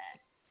on that,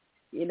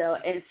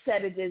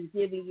 instead of just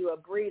giving you a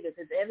breather,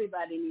 because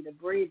everybody needs a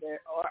breather.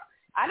 Or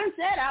I done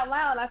said out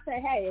loud, I say,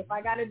 hey, if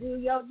I got to do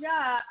your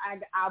job,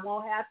 I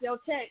won't have your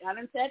check. I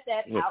done said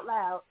that out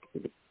loud.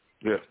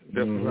 Yeah,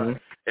 definitely.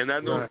 Right. And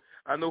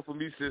I know for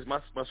me, sis, my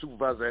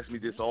supervisor asks me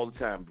this all the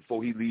time.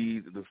 Before he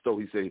leaves the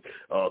store, he say,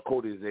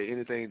 Cody, is there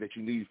anything that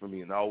you need from me?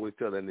 And I always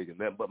tell that nigga,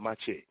 nothing but my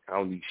check. I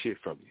don't need shit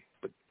from you.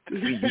 But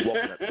to see you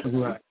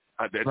walking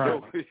out that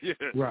door.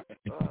 Right.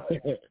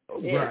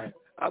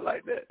 I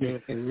like that. Yeah,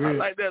 I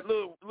like that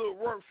little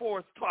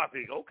workforce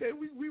topic. Okay,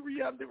 we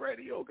reality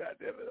radio,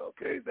 goddammit.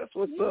 Okay, that's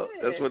what's up.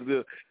 That's what it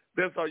is.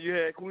 That's all you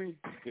had, Queen?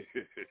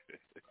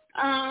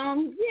 I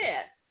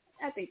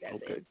think that's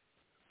it.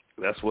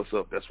 That's what's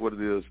up. That's what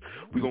it is.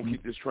 We're going to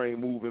keep this train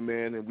moving,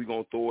 man, and we're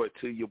going to throw it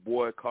to your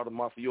boy, Cata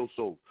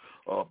Mafioso.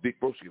 Big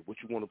Broski, what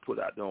you want to put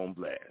out there on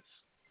blast?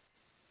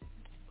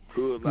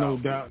 Good. No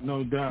doubt.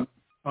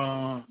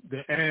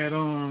 To add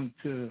on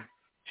to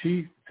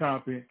Chief's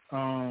topic,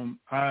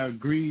 I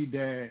agree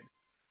that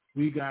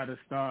we got to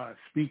start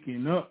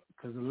speaking up,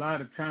 because a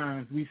lot of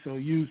times we so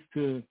used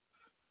to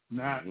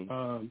not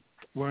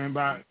worrying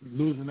about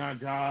losing our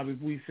job if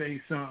we say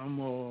something,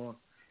 or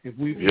if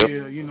we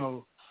feel,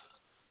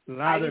 a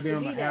lot of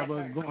them have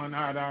us going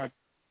out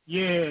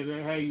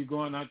they have you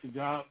going out the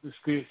job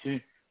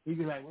description. You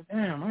be like, well,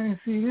 damn, I didn't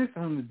see this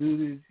on to do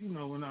this,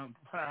 when I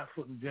applied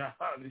for the job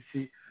and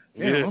shit.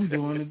 damn, I'm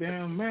doing the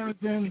damn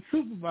manager and the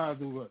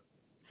supervisor work.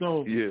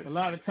 So a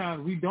lot of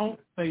times we don't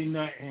say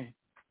nothing,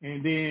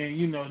 and then,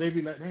 you know, they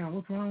be like, damn,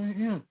 what's wrong with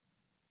him?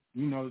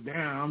 You know,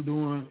 damn, I'm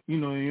doing, you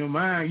know, in your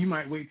mind, you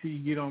might wait till you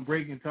get on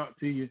break and talk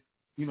to you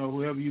know,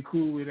 whoever you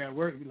cool with at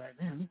work, be like,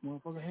 damn, this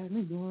motherfucker had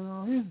me doing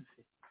all this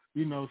shit.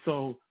 You know,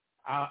 so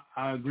I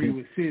agree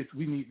with Sis.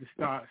 We need to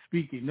start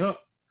speaking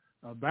up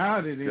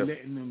about it and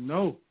letting them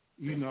know,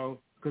 you know,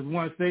 because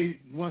once they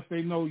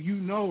know, you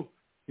know,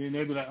 then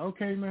they be like,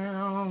 okay,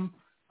 man,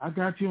 I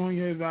got you on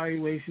your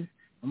evaluation.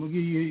 I'm gonna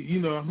give you, you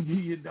know, I'm gonna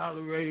give you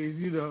 $1 raise,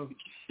 you know.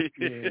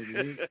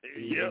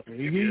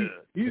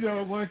 You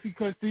know,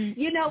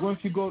 once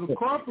you go to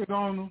corporate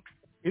on them,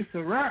 it's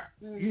a wrap,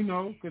 you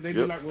know, because they be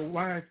like, well,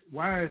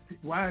 why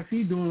is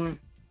he doing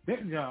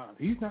that job?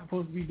 He's not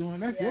supposed to be doing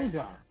that. Your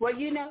job. Well,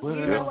 you know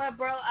what,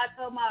 bro?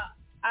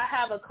 I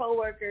have a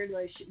coworker.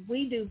 Like,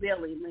 we do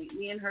billing. Like,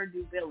 me and her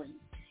do billing,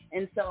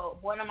 and so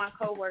one of my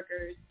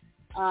coworkers,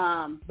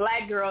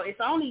 black girl.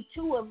 It's only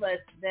 2 of us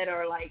that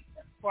are like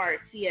as far as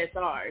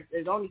CSRs.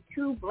 There's only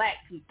 2 black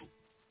people.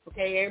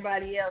 Okay,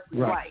 everybody else is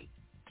white.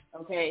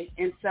 Okay,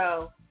 and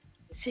so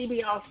she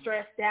be all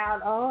stressed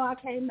out. Oh, I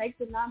can't make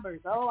the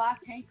numbers. Oh, I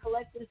can't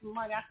collect this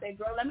money. I say,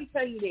 girl, let me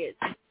tell you this.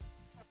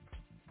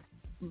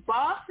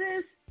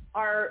 Bosses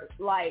are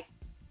like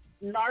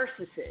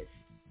narcissists,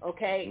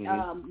 okay?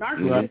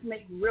 Narcissists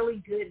make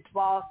really good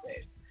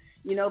bosses,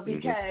 you know,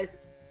 because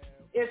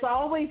there's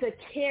always a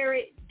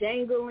carrot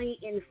dangling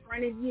in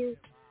front of you.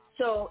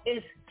 So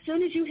as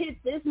soon as you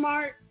hit this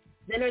mark,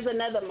 then there's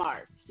another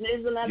mark.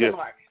 There's another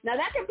mark. Now,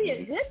 that can be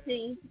a good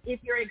thing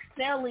if you're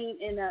excelling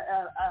in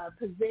a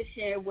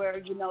position where,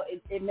 you know,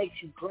 it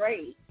makes you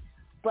great.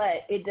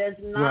 But it does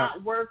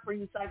not work for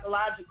you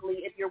psychologically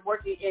if you're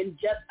working in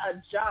just a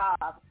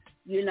job,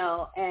 you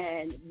know,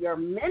 and your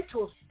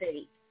mental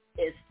state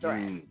is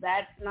stressed.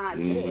 That's not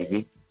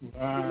good. You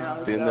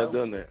know, been there,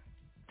 done that.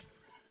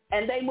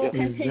 And they will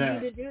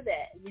continue to do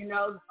that. You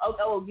know,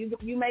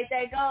 you made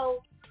that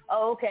goal.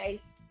 Oh,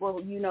 okay.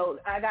 Well, you know,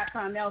 I got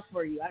something else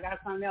for you. And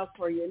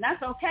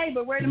that's okay,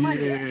 but where the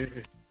money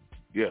at?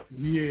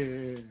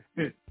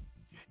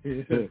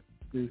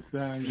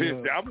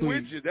 I'm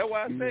with you. That's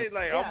why I say,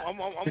 like,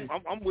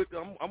 I'm with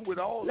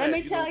all that. Let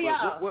me tell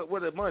y'all.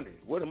 Where the money?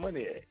 Where the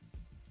money at?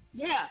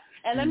 Yeah,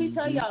 and let me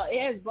tell y'all, it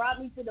has brought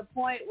me to the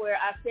point where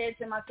I said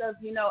to myself,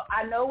 you know,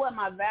 I know what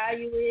my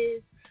value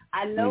is.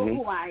 I know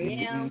who I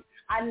am.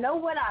 I know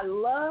what I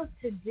love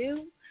to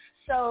do.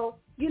 So,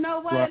 you know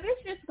what?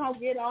 It's just gonna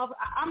get off.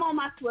 I'm on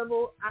my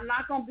swivel. I'm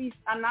not gonna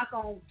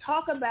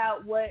talk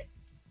about what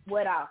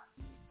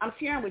I'm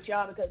sharing with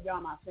y'all because y'all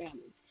my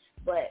family.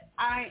 But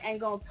I ain't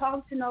gonna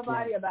talk to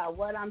nobody about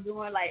what I'm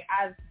doing. Like,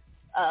 I've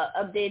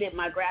updated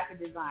my graphic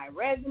design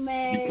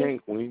resume. You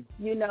can't, Queen.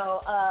 You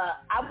know,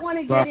 I want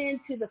to get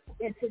into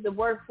the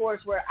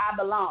workforce where I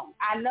belong.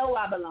 I know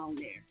I belong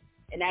there,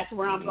 and that's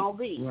where I'm gonna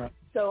be.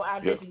 So I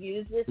just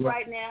use this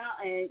right now,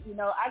 and you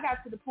know, I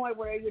got to the point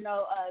where, you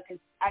know,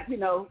 you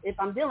know, if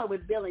I'm dealing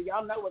with billing,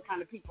 y'all know what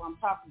kind of people I'm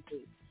talking to.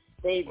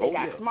 They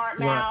got smart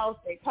mouths.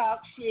 They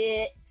talk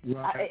shit.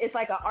 It's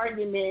like an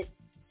argument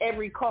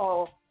every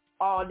call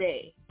all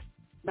day.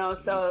 You know,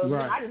 so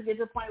I just get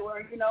to the point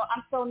where, you know,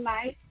 I'm so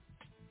nice.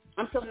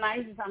 And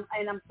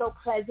I'm so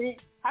pleasant.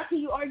 How can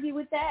you argue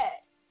with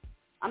that?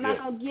 I'm not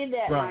gonna give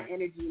that my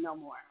energy no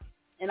more,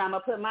 and I'm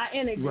gonna put my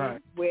energy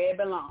where it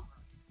belongs.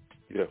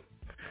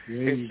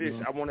 And sis,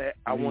 I want to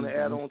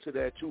add on to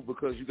that too,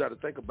 because you got to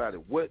think about it.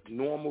 What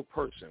normal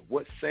person,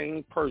 what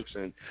sane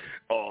person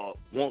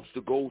wants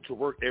to go to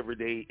work every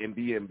day and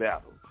be in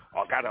battle?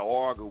 I got to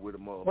argue with a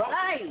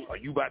motherfucker. Are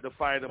you about to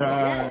fight a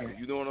motherfucker?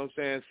 You know what I'm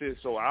saying, sis?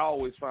 So I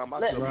always find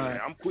myself, man,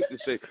 I'm quick to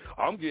say,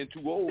 I'm getting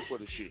too old for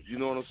the shit. You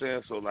know what I'm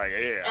saying? So, like,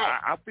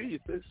 I feel you,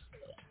 sis.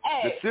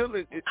 Hey,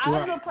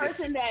 I'm the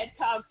person that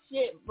talks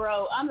shit,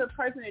 bro. I'm the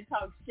person that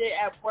talks shit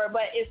at work,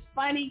 but it's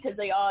funny because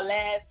they all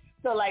laugh.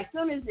 So, like,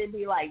 soon as it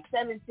be like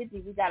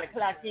 7:50, we got to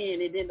clock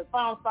in, and then the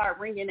phone start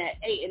ringing at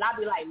 8, and I'll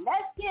be like,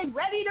 let's get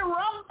ready to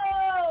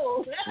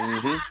rumble.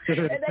 And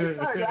they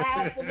start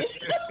laughing.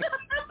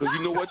 Because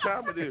you know what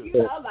time it is. You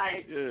know,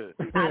 like,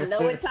 I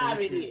know what time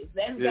it is.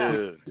 Let's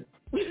go.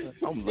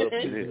 I'm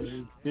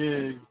loving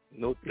this.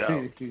 No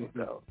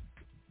doubt.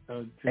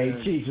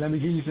 Hey, Chief, let me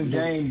give you some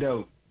game,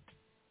 though.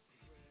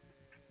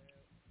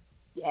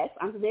 Yes,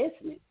 I'm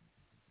listening.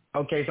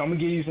 Okay, so I'm going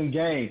to give you some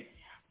game.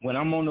 When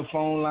I'm on the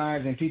phone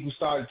lines and people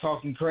start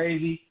talking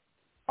crazy,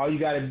 all you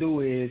got to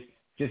do is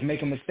just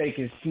make a mistake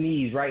and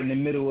sneeze right in the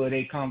middle of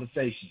their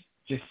conversation.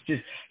 Just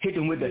hit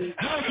them with the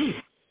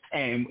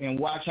and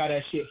watch how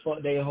that shit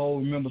fuck their whole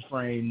remember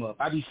frame up.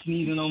 I be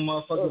sneezing on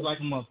motherfuckers like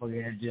a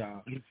motherfucker at a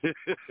job.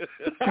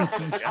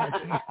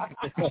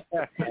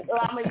 Well,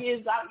 I'm gonna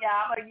use that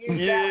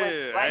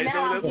one. Right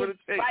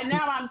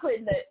now I'm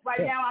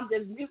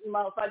just muting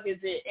motherfuckers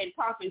and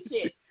talking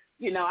shit.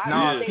 You know,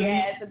 I hit their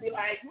ass and be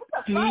like, what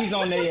the sneeze fuck?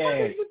 on their ass.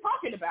 What are you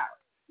talking about?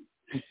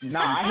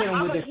 I hit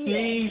them with the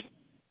sneeze,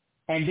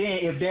 and then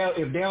if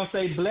they don't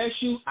say bless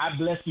you, I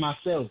bless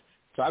myself.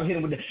 So I hit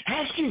them with the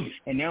ask you,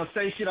 and they don't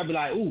say shit, I'll be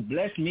like, ooh,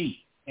 bless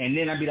me. and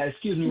then I'd be like,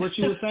 excuse me, what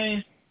you were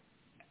saying?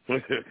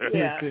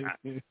 Yeah.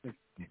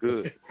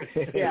 Good.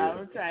 Yeah, I'm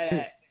gonna try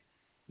that.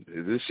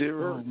 Is this shit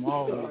right?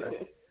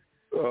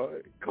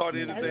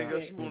 Cardi, anything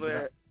else you want to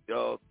add?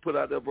 Put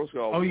out there, bro.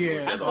 Oh,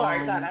 yeah. I'm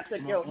sorry, God. I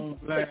took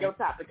your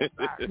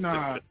topic.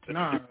 Nah,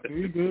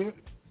 we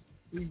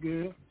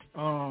good.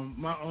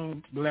 My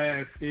own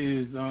blast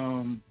is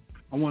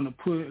I want to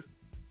put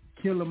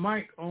Killer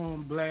Mike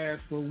on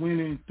blast for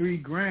winning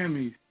 3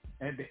 Grammys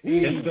at the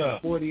age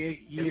of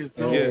 48 years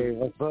old. Yeah,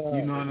 what's up?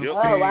 You know what I'm saying?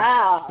 Oh,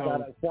 wow.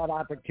 So, shout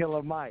out to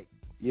Killer Mike.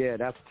 Yeah,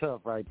 that's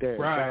tough right there.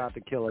 Right. Shout out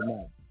to Killer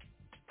Mike.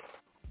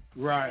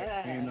 Right,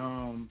 Yeah.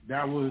 and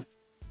that was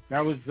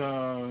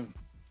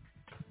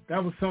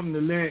something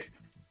to let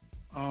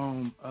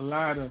a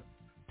lot of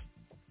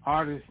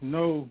artists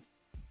know,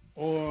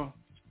 or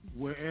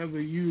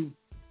wherever you,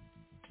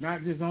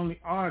 not just only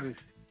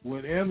artists,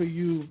 whatever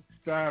you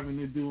striving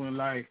to do in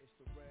life,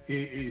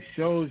 it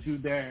shows you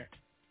that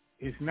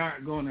it's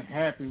not going to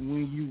happen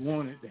when you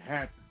want it to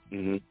happen.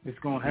 Mm-hmm. It's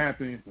going to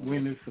happen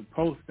when it's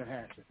supposed to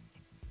happen.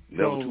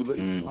 Never too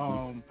late.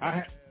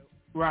 I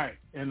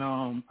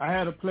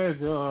had a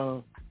pleasure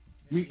of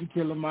meeting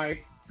Killer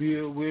Mike,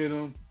 being with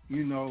him,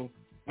 you know,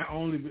 not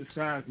only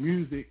besides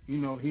music, you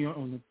know, he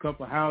owns a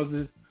couple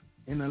houses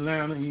in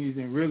Atlanta. He's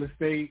in real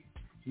estate.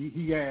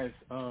 He has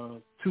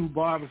 2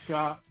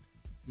 barbershops,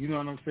 you know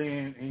what I'm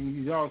saying, and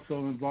he's also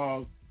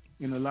involved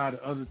in a lot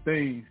of other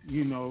things,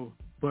 you know,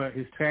 but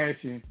his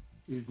passion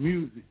is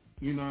music,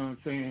 you know what I'm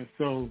saying.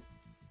 So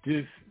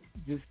just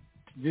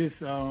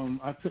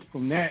I took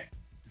from that,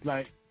 it's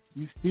like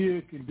you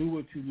still can do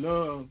what you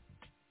love,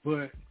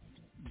 but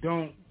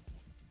don't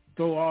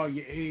throw all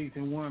your eggs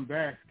in one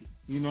basket,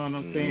 you know what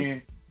I'm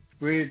saying.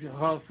 Spread your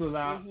hustle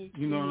out,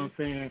 you know what I'm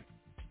saying.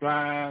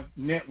 Strive,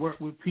 network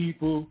with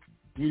people,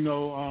 you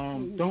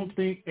know, don't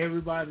think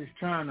everybody's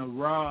trying to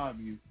rob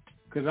you.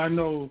 Because I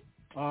know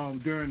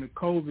during the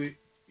COVID,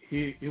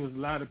 it was a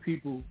lot of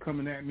people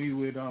coming at me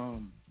with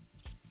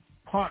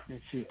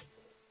partnerships.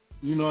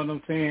 You know what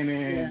I'm saying?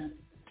 And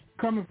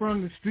coming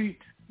from the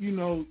streets, you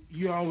know,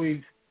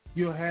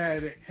 you'll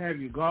have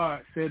your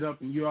guard set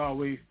up, and you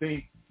always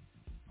think,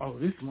 oh,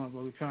 this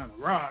motherfucker trying to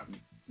rob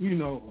me, you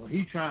know, or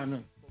he trying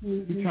to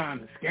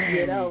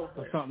scam me or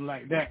something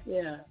like that.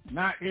 Yeah.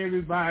 Not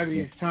everybody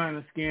is trying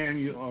to scam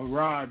you or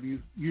rob you,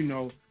 you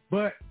know,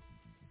 but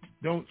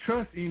don't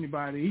trust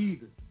anybody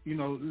either. You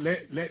know,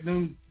 let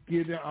them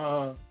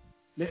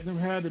let them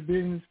have the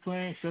business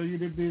plan, show you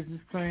the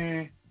business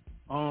plan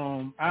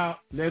out.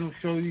 Let them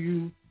show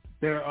you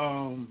their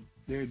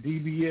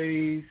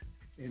DBAs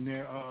and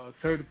their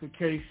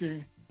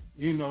certification.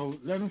 You know,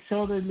 let them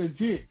show they're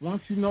legit.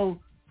 Once you know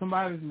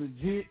somebody's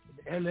legit,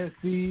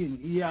 LSC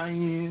and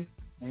EIN,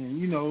 and,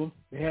 you know,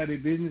 they have their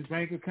business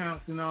bank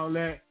accounts and all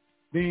that,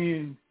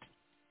 then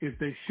if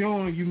they're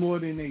showing you more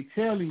than they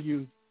telling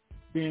you,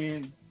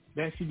 then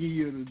that should give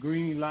you the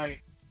green light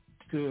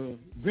to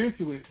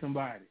venture with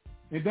somebody.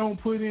 And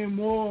don't put in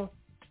more,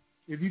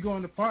 if you go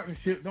into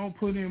partnership, don't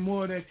put in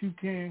more that you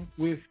can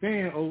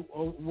withstand or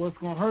what's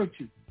going to hurt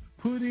you.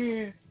 Put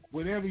in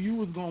whatever you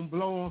was going to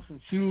blow on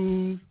some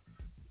shoes,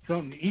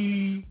 something to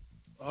eat,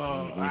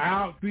 an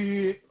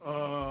outfit,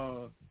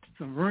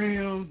 some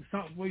rims,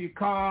 something for your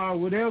car,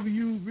 whatever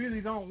you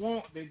really don't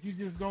want that you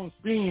just don't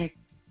spend,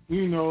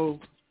 you know,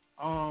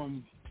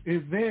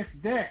 invest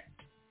that,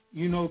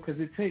 you know,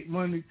 because it takes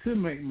money to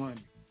make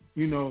money,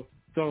 you know.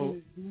 So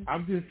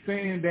I'm just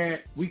saying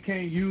that we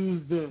can't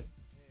use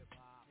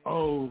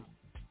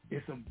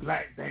it's a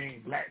black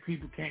thing, black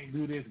people can't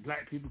do this,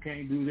 black people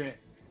can't do that.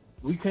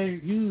 We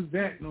can't use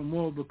that no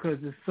more because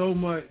there's so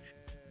much,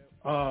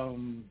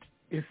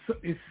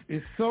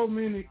 it's so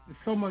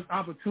much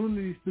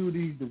opportunities through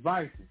these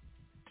devices,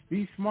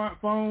 these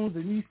smartphones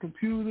and these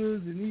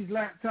computers and these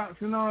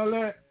laptops and all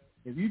that.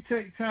 If you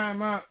take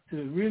time out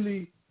to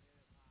really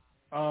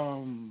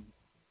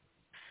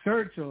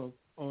search or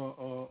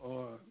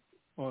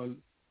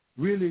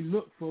really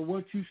look for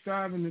what you're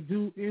striving to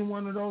do in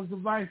one of those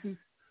devices,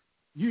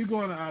 you're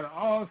going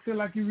to feel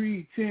like you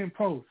read 10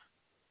 posts.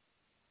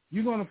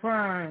 You're going to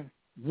find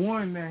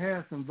one that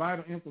has some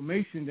vital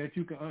information that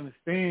you can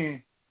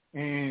understand,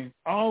 and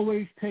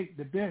always take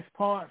the best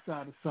parts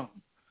out of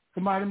something.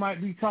 Somebody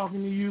might be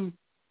talking to you,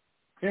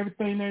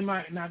 everything they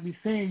might not be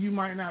saying, you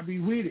might not be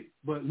with it,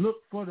 but look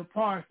for the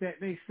parts that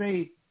they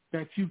say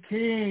that you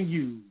can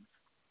use.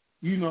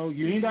 You know,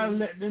 you ain't got to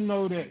let them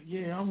know that,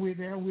 yeah, I'm with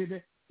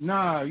that.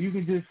 Nah, you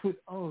can just put,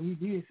 oh, he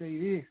did say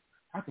this.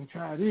 I can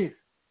try this.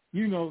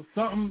 You know,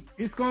 something,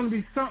 it's going to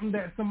be something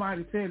that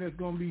somebody said that's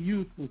going to be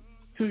useful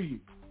to you.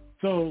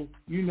 So,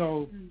 you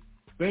know,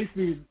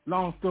 basically,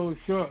 long story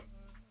short,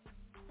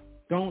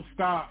 don't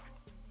stop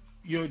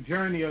your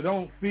journey or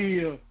don't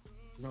feel,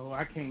 no,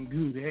 I can't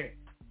do that.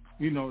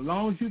 You know, as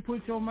long as you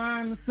put your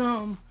mind to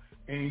something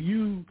and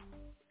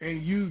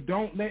you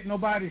don't let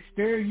nobody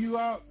stare you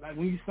out, like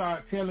when you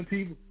start telling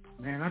people,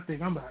 man, I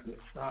think I'm about to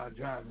start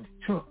driving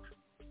trucks.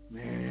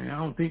 Man, I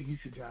don't think you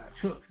should drive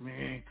trucks,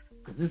 man,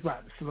 because it's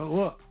about to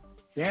slow up.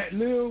 That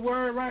little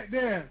word right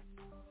there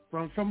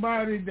from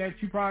somebody that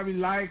you probably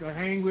like or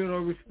hang with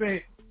or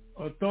respect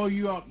or throw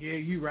you up, yeah,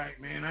 you right,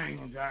 man, I ain't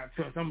going to drive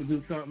trucks, I'm going to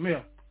do something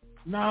else.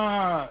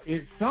 Nah,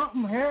 if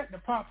something had to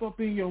pop up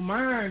in your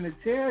mind to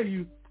tell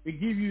you, to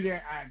give you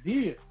that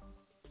idea,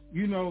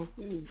 you know,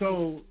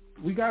 so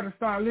we got to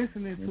start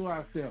listening to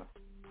ourselves.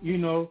 You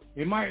know,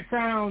 it might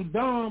sound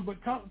dumb,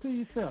 but talk to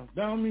yourself.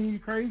 Don't mean you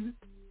crazy.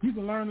 You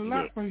can learn a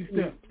lot from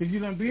yourself because you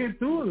done been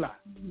through a lot.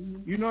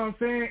 You know what I'm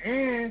saying?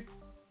 And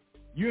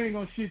you ain't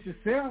going to shit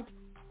yourself.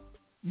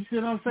 You see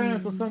what I'm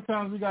saying? So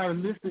sometimes we got to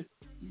listen,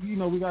 you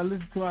know, we got to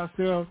listen to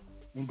ourselves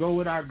and go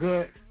with our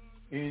guts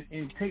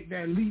and take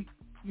that leap,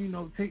 you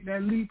know, take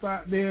that leap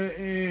out there.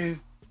 And,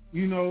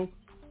 you know,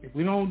 if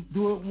we don't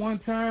do it one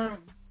time,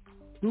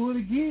 do it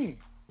again.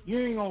 You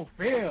ain't going to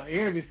fail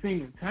every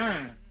single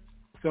time.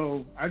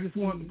 So I just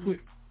wanted to put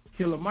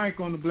Killer Mike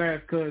on the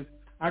blast because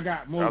I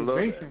got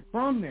motivation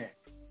from that.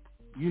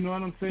 You know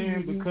what I'm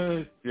saying?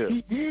 Because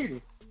he did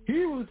it.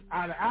 He was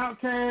out of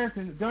Outkast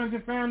and the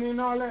Dungeon Family and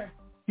all that.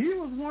 He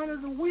was one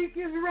of the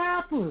weakest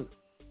rappers.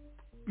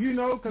 You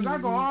know, because I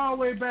go all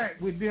the way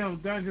back with them,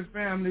 Dungeon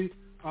Family,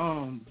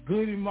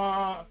 Goody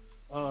Mob,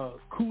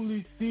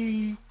 Cooley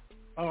C,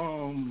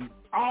 all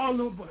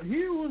of them.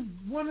 He was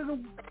one of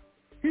the,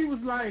 he was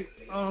like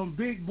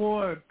Big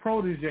Boy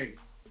protege.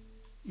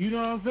 You know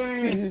what I'm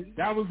saying?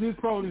 That was his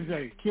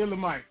protege, Killer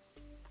Mike.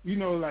 You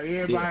know, like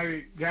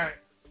everybody got,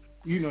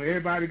 you know,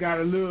 everybody got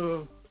a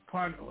little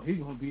partner. Oh, he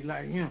gonna be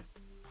like him.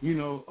 You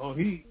know, or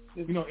he,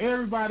 you know,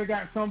 everybody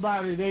got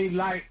somebody they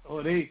like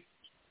or they,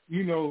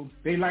 you know,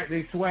 they like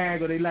their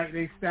swag or they like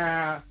their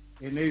style,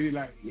 and they be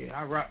like, yeah,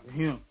 I rock with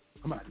him.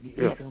 I'm about to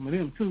get some of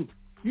them too.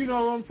 You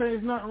know what I'm saying?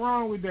 There's nothing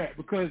wrong with that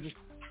because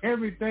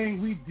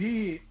everything we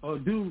did or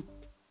do,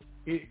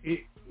 it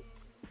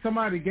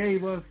somebody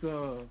gave us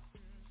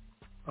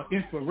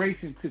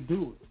inspiration to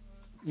do it.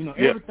 You know,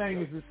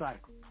 everything is a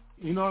cycle.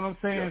 You know what I'm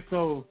saying?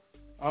 So,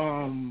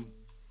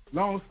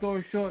 long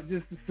story short,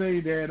 just to say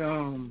that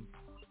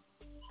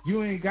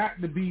you ain't got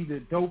to be the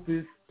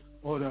dopest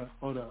or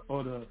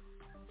the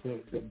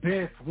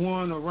best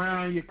one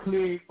around your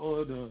clique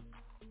or the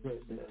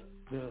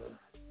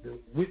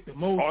with the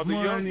most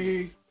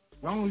money.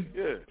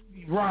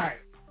 Right.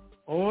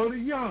 Or the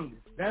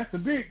youngest. That's a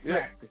big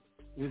factor.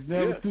 It's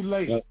never too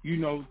late, you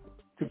know,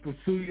 to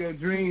pursue your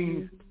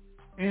dreams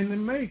and to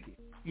make it.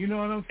 You know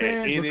what I'm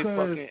saying? At any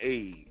fucking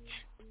age.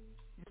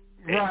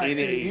 Right. At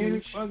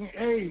any fucking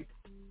age.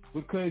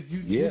 Because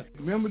you just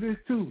remember this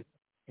too.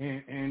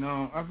 And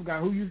I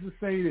forgot who used to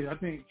say this. I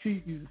think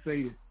Chief used to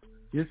say this.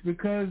 Just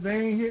because they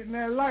ain't hitting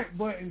that like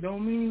button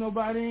don't mean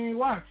nobody ain't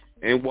watching.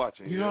 Ain't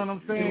watching. You know what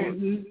I'm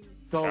saying?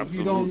 So if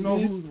you don't know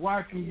who's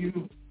watching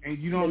you and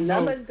you don't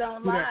know who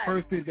that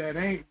person that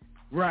ain't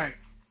right,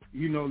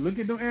 you know, look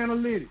at them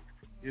analytics.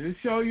 It'll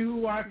show you who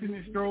watching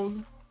and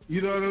strolling.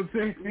 You know what I'm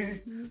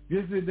saying?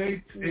 Just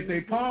if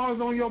they pause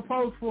on your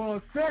post for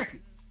a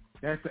second,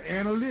 that's the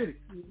analytics.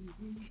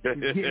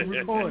 It's getting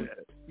recorded.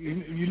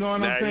 You know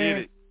what I'm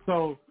saying?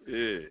 So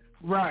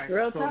right.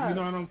 Real so time. You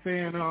know what I'm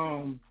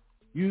saying?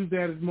 Use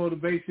that as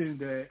motivation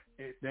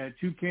that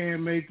you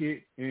can make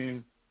it,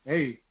 and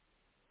hey,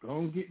 go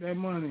and get that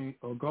money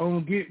or go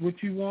and get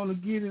what you want to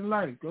get in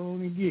life. Go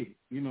on and get it.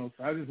 You know,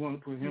 so I just want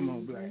to put him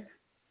on blast.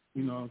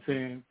 You know what I'm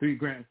saying? $3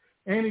 grand.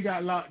 And he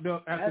got locked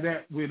up after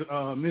that with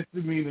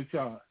misdemeanor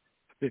charge.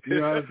 You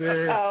know what I'm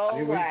saying?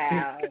 Oh,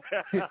 wow.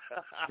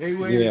 They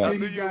waited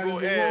until he got his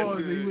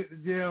awards and he went to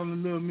jail on a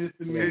little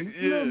misdemeanor.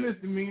 Little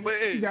misdemeanor. But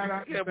hey, he got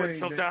out but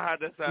sometimes how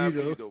that's how it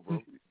be though, bro.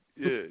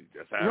 Yeah,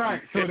 that's how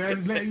right, so that's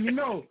letting you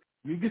know.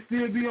 You can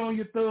still be on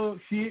your thug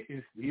shit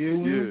and still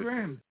win a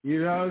Grammy.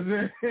 You know what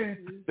I'm saying?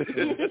 That's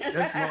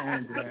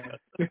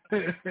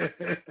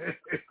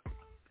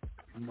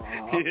my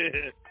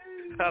own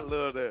I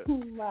love that.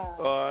 Wow.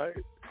 All right.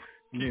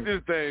 Keep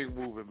this thing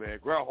moving, man.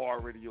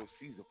 GRINDHARD Radio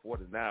Season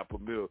 49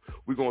 premiere.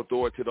 We're going to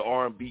throw it to the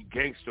R&B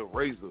gangster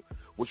Razor.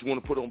 What you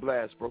want to put on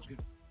blast, broski?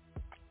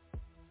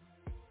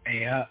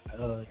 Hey,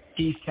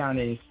 Keith kind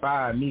of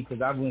inspired me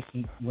because I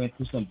went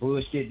through some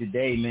bullshit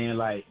today, man.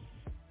 Like,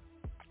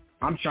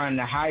 I'm trying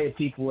to hire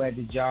people at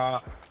the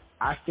job.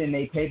 I send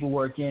their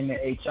paperwork in to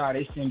HR.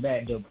 They send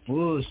back the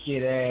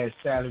bullshit-ass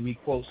salary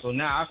quote. So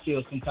now I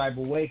feel some type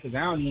of way because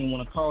I don't even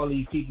want to call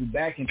these people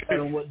back and tell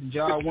them what the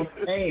job wants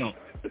to pay them.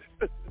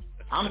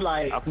 I'm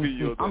like,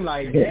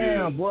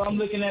 damn, boy. I'm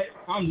looking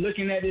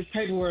at this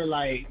paperwork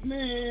like,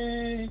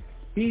 man,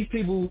 these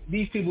people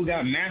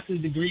got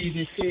master's degrees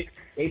and shit.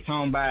 They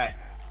talking about,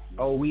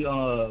 oh, we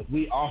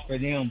offer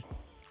them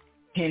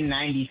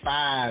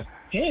 $10.95.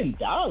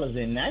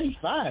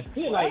 $10.95.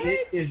 Feel like,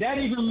 is that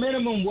even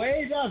minimum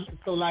wage?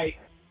 So like,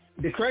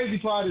 the crazy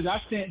part is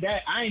I sent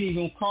that. I ain't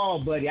even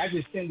call Buddy. I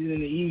just sent it in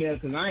the email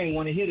because I ain't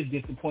want to hear the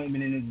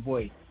disappointment in his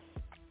voice.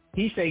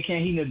 He say,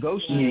 can he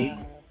negotiate?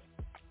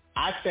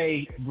 I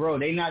say, bro,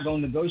 they not gonna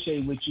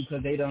negotiate with you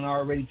because they done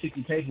already took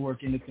your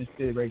paperwork into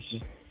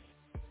consideration.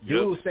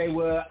 Dude say,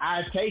 well,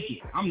 I take it.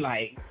 I'm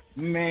like,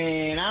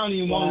 man, I don't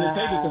even want him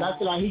to take it because I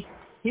feel like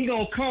he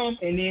gonna come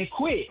and then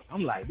quit.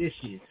 I'm like, this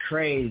shit's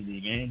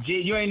crazy, man.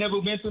 You ain't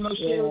never been through no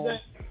shit with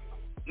that?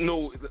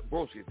 No,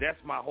 bro, that's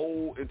my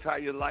whole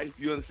entire life.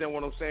 You understand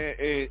what I'm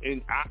saying?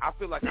 And I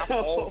feel like I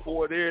fall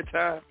for it every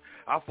time.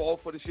 I fall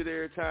for the shit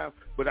every time.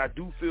 But I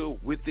do feel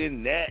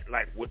within that,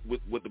 like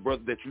with the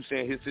brother that you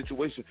saying, his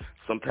situation,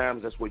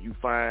 sometimes that's where you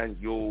find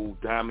your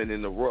diamond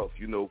in the rough,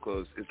 you know,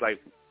 because it's like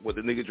what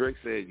the nigga Drake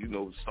said, you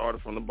know,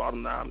 started from the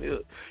bottom, now I'm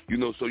here. You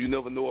know, so you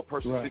never know a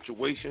person's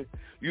situation.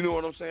 You know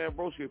what I'm saying,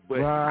 bro?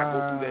 But I go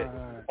through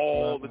that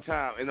all the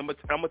time. And I'm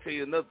gonna tell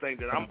you another thing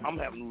that I'm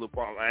having a little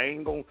problem. I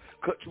ain't gonna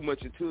cut too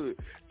much into it.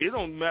 It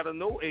don't matter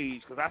no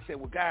age, because I said,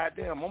 well,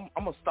 goddamn, I'm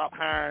gonna stop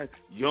hiring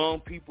young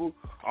people.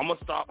 I'm gonna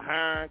stop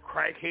hiring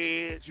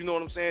crackheads. You know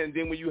what I'm saying? And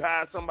then when you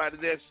hire somebody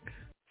that's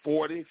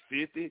 40,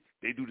 50,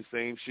 they do the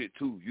same shit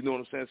too. You know what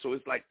I'm saying? So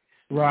it's like,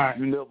 you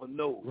never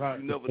know.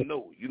 You never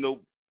know. You know.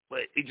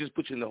 But it just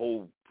puts you in the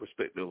whole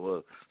perspective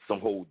of some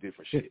whole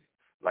different shit,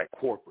 like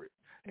corporate.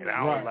 And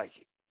I don't like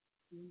it.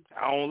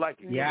 I don't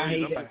like it. Yeah, I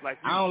hate that. Like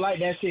I don't like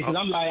that shit because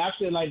I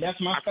feel like that's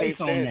my face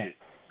on that. It.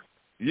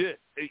 Yeah,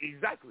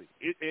 exactly.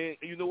 And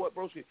you know what,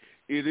 bro?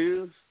 It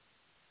is,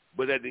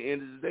 but at the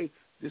end of the day,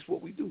 this is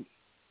what we do.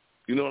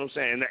 You know what I'm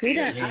saying? And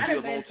it took me a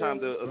long time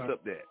to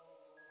accept that.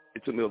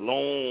 It took me a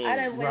long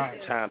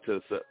time to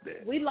accept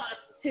that. We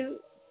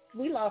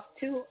lost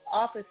two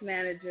office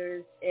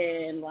managers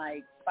and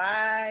like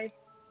 4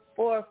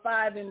 or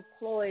 5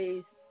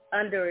 employees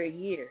under a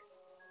year.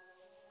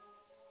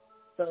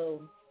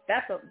 So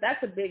that's a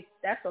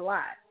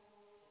lot.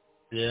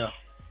 Yeah.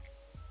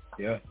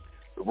 Yeah.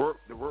 The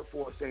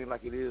workforce ain't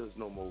like it is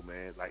no more,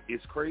 man. Like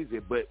it's crazy.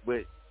 But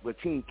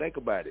team, think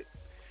about it.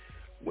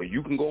 When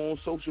you can go on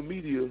social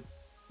media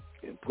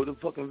and put a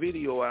fucking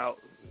video out,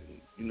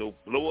 you know,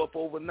 blow up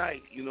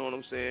overnight, you know what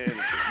I'm saying?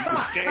 You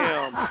can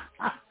scam.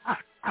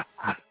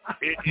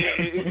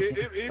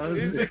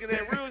 It's making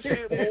that real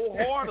shit more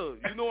harder.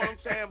 You know what I'm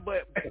saying?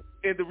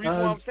 And the reason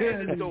why I'm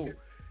saying this, though,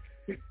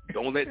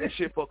 don't let that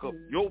shit fuck up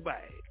your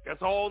bag.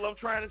 That's all I'm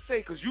trying to say,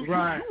 because you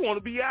want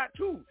to be out,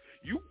 too.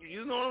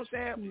 You know what I'm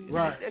saying?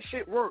 Right. That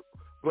shit work.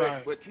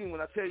 But team,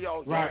 when I tell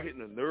y'all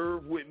hitting a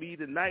nerve with me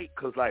tonight,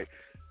 because, like,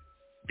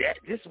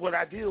 this is what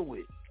I deal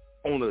with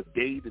on a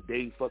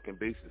day-to-day fucking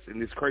basis,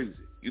 and it's crazy.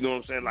 You know what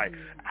I'm saying? Like,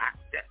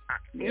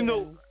 you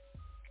know,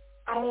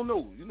 I don't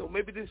know. You know,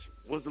 maybe this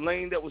was the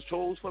lane that was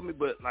chose for me,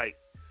 but, like,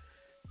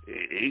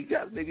 it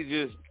got nigga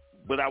just,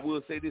 but I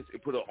will say this,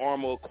 it put an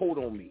armor coat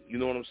on me. You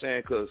know what I'm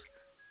saying? Because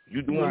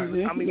you doing,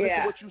 I mean,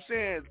 listen what you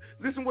saying.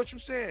 Listen what you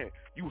saying.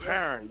 You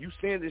hiring, you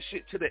saying this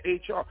shit to the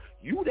HR.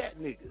 You that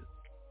nigga.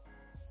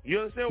 You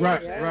understand what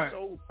I'm saying?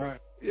 So,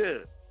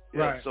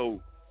 yeah. So,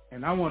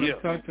 and I want to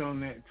touch on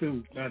that,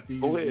 too.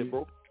 Go ahead,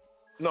 bro.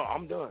 No,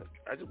 I'm done.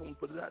 I just want to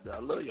put it out there. I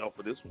love y'all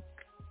for this one.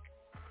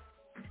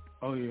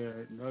 Oh, yeah.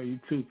 No, you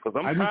too. Because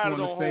I'm tired of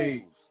the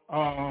hoes.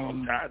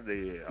 I'm tired of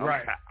it.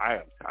 I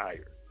am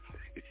tired.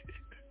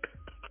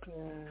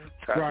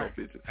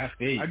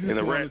 I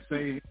just want to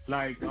say,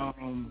 like, go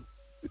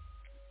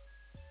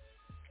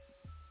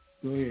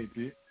ahead,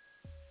 Jit.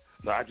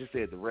 No, I just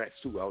said the rats,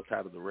 too. I was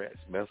tired of the rats.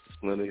 Master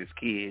Splinter, his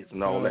kids,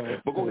 and all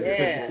that. But go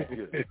ahead.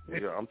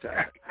 Yeah, I'm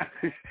tired.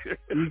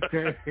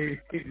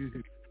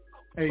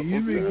 Hey,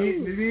 you've been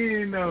getting it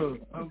in, though.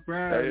 I'm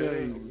proud of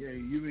you. Yeah,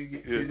 you've been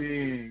getting it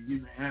in.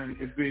 You've been handling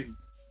your business.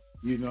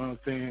 You know what I'm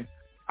saying?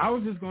 I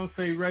was just going to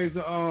say,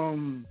 Razor,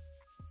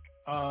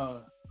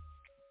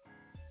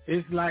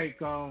 it's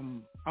like,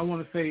 I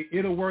want to say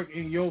it'll work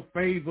in your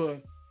favor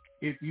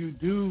if you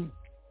do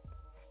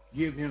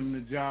give him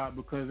the job,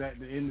 because at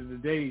the end of the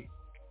day,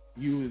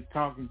 you was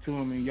talking to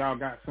him and y'all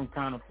got some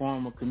kind of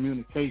form of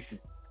communication.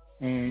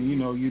 And, you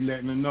know, you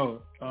letting him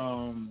know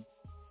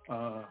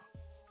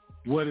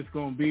what it's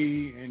going to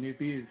be and if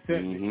he accepts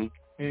it.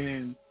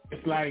 And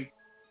it's like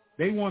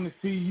they want to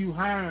see you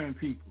hiring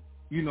people.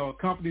 You know, a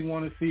company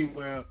want to see,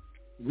 well,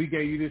 we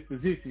gave you this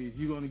position. Is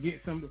you going to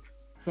get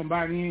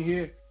somebody in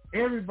here?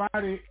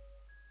 Everybody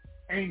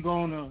ain't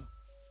going to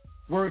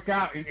work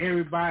out and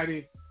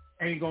everybody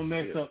ain't going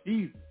to mess up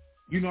either.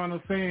 You know what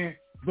I'm saying?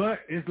 But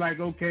it's like,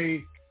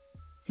 okay,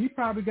 he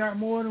probably got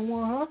more than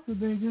one hustle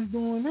than just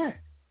doing that.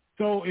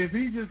 So if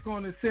he's just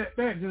going to accept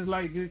that, just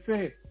like you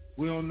said,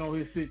 we don't know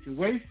his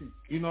situation.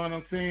 You know what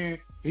I'm saying?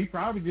 He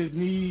probably just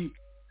need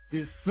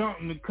just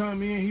something to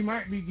come in. He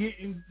might be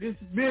getting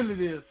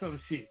disability or some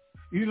shit.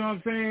 You know what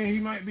I'm saying? He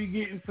might be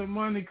getting some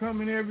money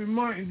coming every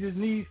month and just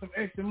need some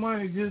extra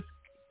money just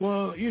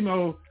for, you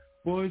know,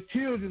 for his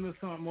children or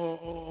something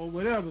or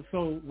whatever.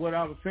 So what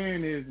I was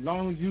saying is, as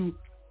long as you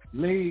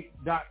laid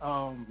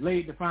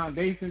the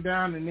foundation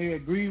down and they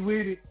agree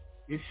with it,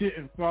 it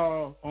shouldn't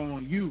fall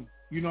on you.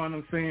 You know what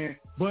I'm saying?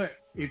 But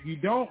if you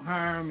don't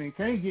hire them and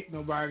can't get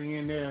nobody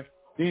in there,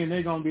 then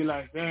they're going to be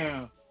like,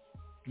 damn,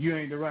 you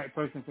ain't the right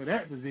person for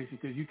that position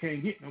because you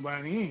can't get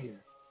nobody in here.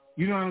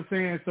 You know what I'm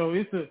saying? So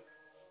it's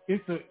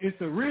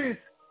a risk,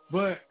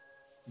 but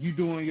you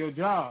doing your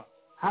job.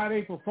 How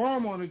they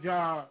perform on the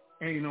job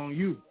ain't on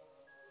you.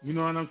 You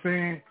know what I'm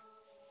saying?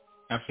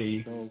 I feel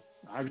you. So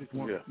I just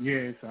wanted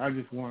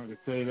to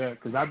say that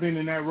because I've been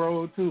in that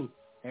role too.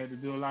 Had to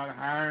do a lot of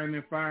hiring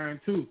and firing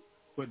too.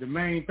 But the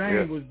main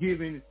thing was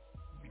giving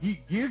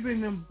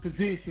giving them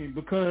position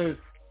because,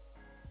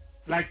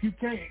 like, you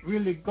can't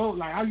really go.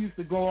 Like, I used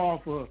to go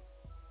off of,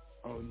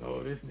 oh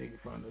no, this nigga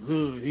from the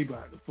hood, he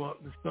about to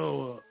fuck the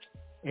store up,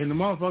 and the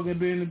motherfucker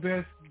being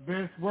the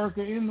best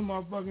worker in the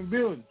motherfucking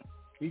building.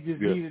 He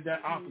just needed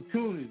that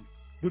opportunity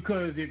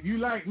because if you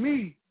like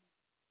me,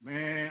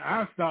 man,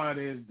 I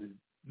started as the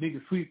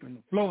nigga sweeping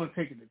the floor and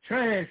taking the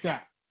trash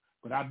out.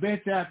 But I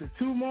bet you after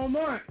 2 more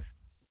months,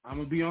 I'm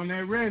gonna be on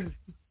that register.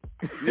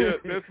 Yeah,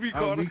 that's me.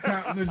 I'm gonna be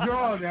counting the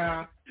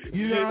drawdown.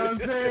 You know what I'm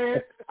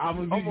saying? I'm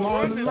gonna be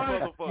going to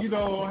lunch.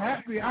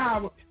 Happy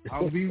hour.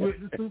 I'll be with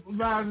the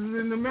supervisors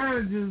and the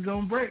managers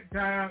on break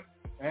time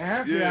at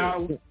happy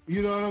hour.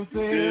 You know what I'm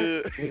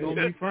saying? They're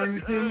gonna be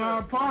furnishing my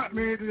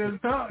apartment. You know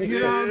what I'm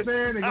saying?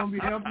 They're gonna be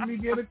helping me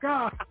get a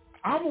car.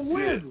 I'm a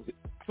wizard.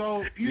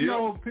 So you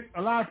know,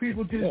 a lot of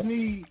people just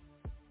need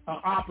an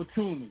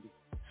opportunity.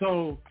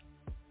 So,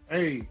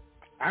 hey,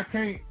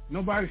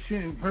 nobody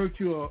shouldn't hurt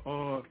you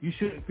or you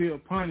shouldn't feel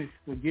punished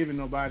for giving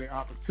nobody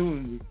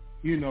opportunity,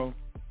 you know.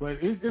 But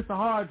it's a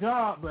hard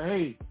job, but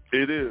hey.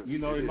 It is. You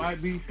know, it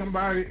might be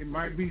somebody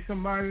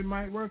that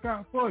might work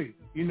out for you,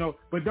 you know.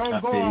 But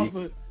don't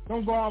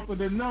go off of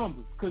the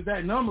numbers, because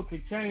that number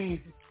can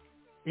change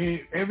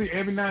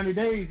every 90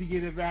 days you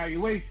get an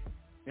evaluation.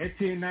 That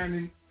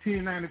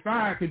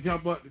 $10.95 could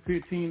jump up to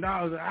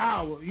 $15 an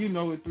hour, you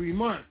know, in 3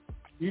 months.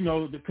 You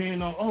know,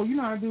 depending on, you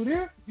know how to do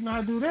this? You know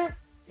how to do that?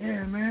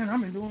 Yeah, man,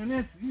 I've been doing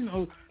this, you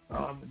know,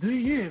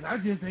 3 years. I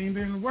just ain't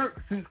been to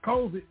work since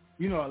COVID.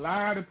 You know, a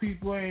lot of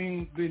people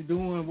ain't been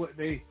doing what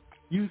they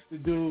used to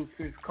do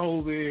since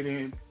COVID,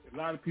 and a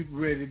lot of people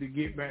ready to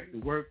get back to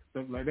work,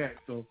 stuff like that.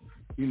 So,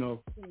 you know,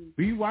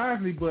 be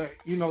wisely, but,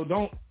 you know,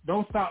 don't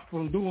stop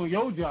from doing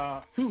your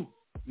job, too,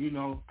 you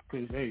know,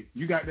 because, hey,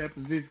 you got that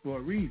position for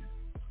a reason.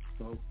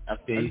 So I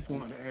just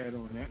wanted to add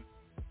on that.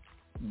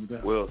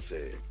 Well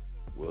said.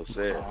 Well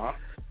said. All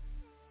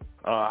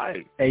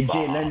right. Hey,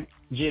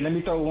 Jit, let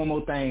me throw one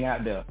more thing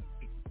out there.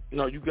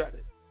 No, you got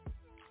it.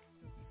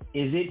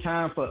 Is it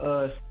time for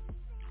us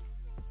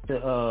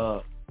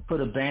to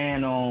put a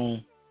ban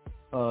on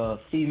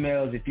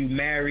females if you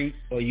married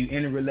or you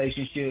in a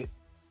relationship?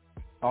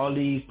 All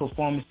these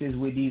performances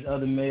with these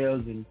other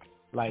males and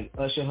like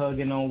Usher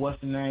hugging on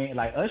what's the name?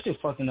 Like Usher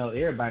fucking up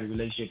everybody's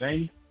relationship,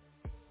 ain't he?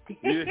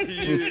 Yeah,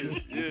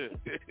 yeah.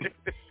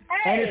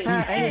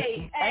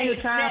 Ain't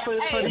it time for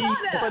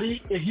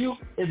these?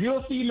 If you're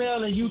a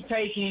female and you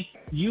taking,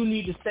 you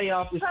need to stay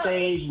off the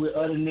stage with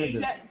other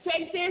niggas.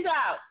 Check this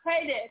out.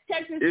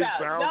 Check this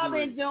out. Y'all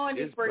been doing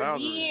this for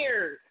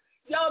years.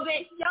 Y'all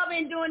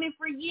been doing it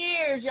for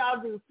years. Y'all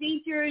do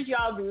features.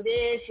 Y'all do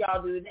this.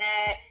 Y'all do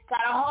that.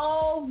 Got a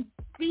whole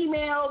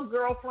female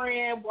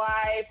girlfriend,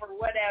 wife, or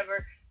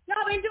whatever.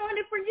 Y'all been doing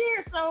it for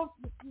years. So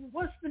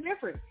what's the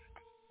difference?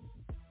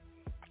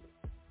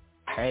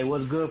 Hey,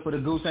 what's good for the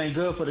goose ain't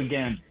good for the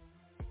gander.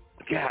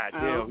 God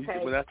damn.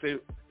 Okay. When I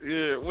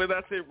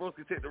say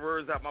Broski, take the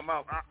words out my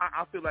mouth,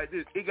 I feel like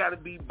this. It got to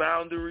be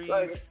boundaries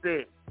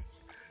set.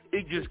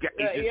 It just got.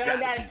 Y'all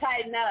got to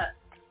tighten up.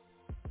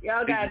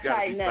 Y'all got to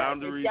tighten up.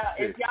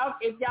 If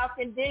y'all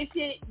can dish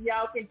it,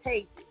 y'all can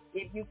take it.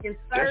 If you can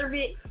serve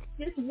it,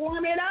 just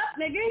warm it up,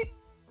 nigga.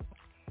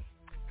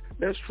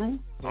 That's true.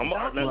 I'm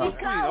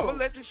gonna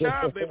let you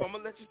shine, baby. I'm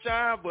gonna let you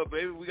shine, but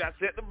baby, we gotta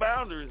set the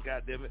boundaries.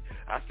 Goddamn it,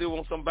 I still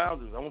want some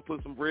boundaries. I'm gonna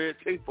put some red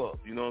tape up.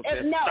 You know what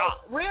I'm saying?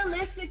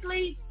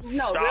 Realistically, I'm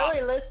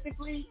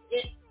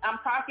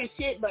talking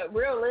shit, but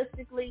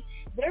realistically,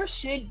 there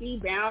should be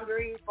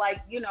boundaries.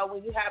 Like, you know,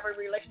 when you have a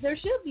relationship, there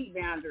should be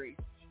boundaries.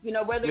 You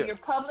know, whether you're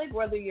public,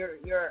 whether you're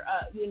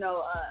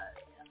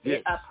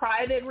a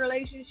private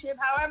relationship,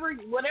 however,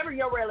 whatever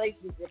your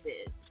relationship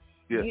is.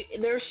 Yeah.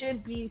 There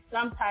should be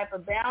some type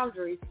of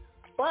boundaries,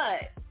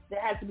 but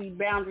there has to be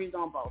boundaries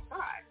on both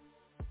sides.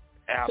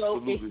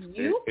 Absolutely. So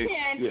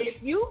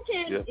if you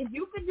can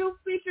do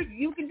features,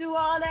 you can do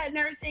all that and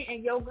everything,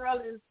 and your girl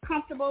is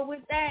comfortable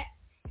with that,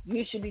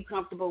 you should be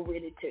comfortable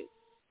with it too.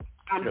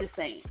 I'm just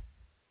saying.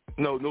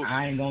 No.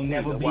 I ain't gonna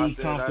never be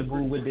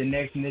comfortable with the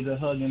next nigga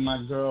hugging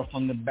my girl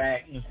from the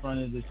back in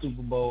front of the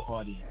Super Bowl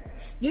audience.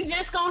 You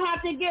just gonna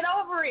have to get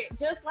over it,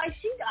 just like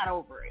she got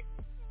over it.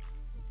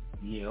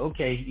 Yeah,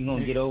 okay, you're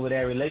going to get over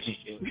that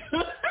relationship.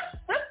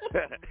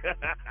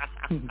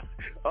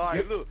 All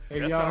right, look,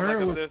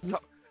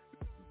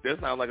 that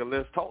sounds like a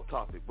let's talk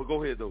topic, but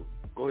go ahead, though.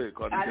 Go ahead,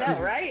 Cardi. I know,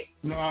 right?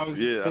 No, I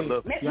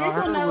love it. Y'all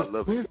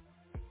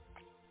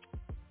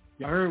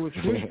heard what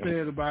Swiss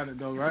said about it,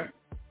 though, right?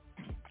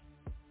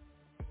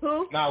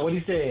 Who? Nah, what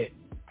he said?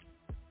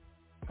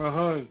 Her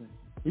husband.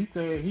 He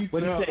said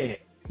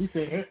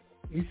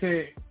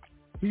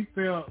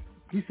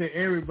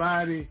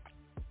everybody...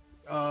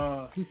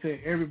 he said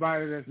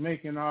everybody that's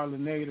making all the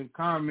negative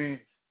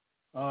comments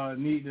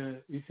need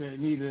to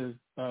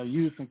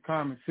use some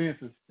common sense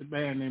to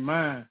bear in their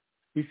mind.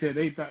 He said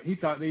he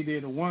thought they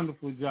did a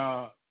wonderful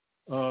job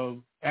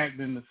of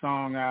acting the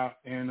song out,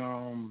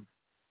 and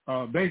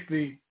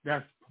basically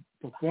that's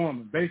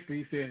performance. Basically,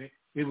 he said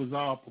it was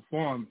all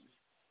performance,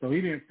 so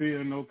he didn't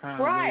feel no kind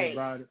of way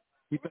about it.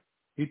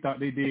 He thought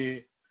they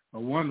did a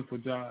wonderful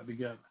job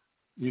together.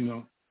 You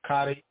know,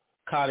 Cata,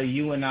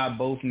 you and I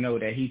both know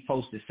that he's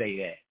supposed to say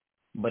that.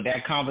 But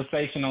that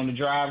conversation on the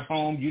drive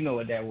home, you know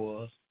what that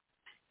was.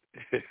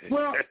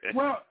 Well,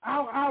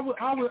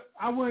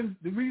 I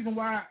wouldn't. The reason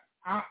why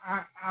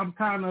I'm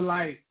kind of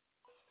like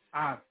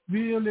I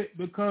feel it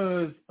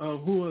because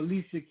of who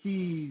Alicia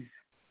Keys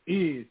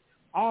is.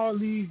 All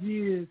these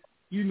years,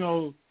 you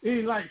know, it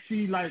ain't like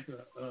she like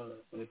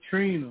a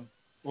Trina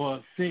or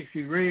a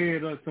Sexy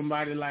Red or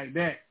somebody like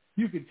that.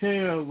 You could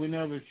tell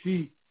whenever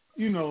she,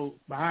 you know,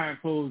 behind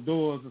closed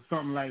doors or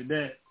something like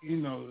that, you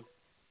know,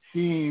 she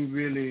ain't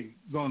really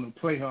gonna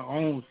play her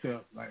own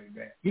self like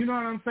that. You know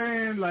what I'm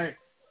saying? Like,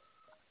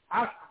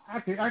 I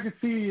can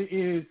see it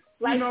is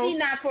like, you know, she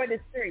not for the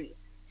street.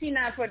 She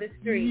not for the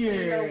street. Yeah,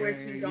 you know where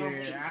she's gonna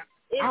be.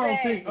 I don't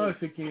think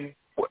Usher can.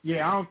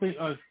 Yeah, I don't think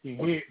Usher can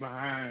hit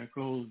behind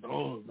closed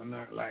doors or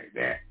nothing like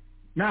that.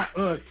 Not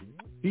Usher.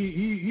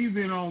 He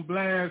been on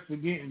blast for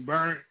getting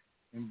burnt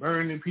and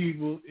burning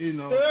people. You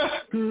know,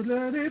 to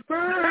let it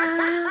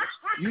burn.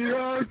 You know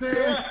what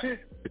I'm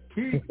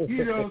saying?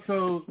 You know,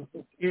 so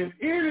if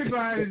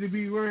anybody to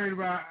be worried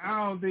about,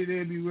 I don't think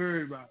they'd be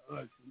worried about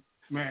Usher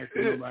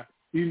smashing nobody.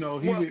 You know,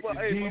 he with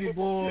the Giddy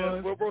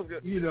Boys.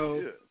 You know.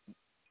 Yeah.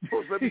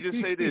 Bro, let me just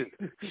say this.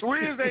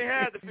 Swizz ain't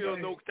had to feel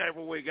no type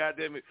of way,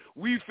 goddammit.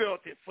 We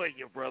felt it for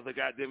you, brother,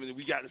 goddammit.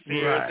 We got to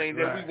say everything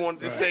that we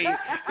wanted to say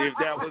if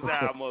that was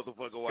our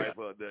motherfucking wife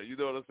out there. You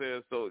know what I'm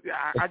saying? So,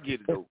 yeah, I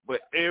get it, though.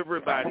 But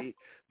everybody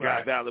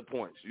got valid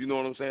points. You know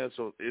what I'm saying?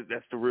 So,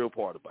 that's the real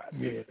part about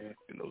it. Yeah.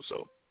 You know,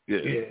 so, yeah.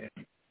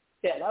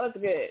 Yeah, that was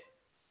good.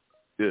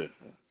 Yeah.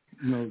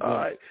 No, all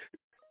right.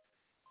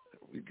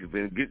 We just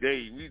been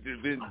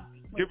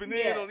giving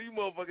in on these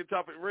motherfucking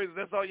topic raises.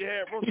 That's all you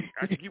had, bro.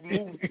 I can keep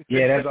moving.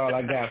 Yeah, that's all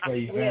I got for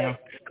you, man.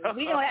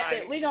 We gonna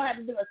have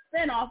to do a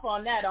spin-off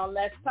on that on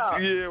Let's Talk.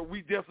 Yeah,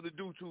 we definitely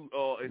do too.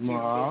 And we're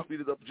gonna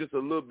speed it up just a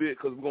little bit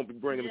because we're gonna be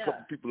bringing a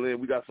couple people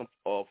in. We got some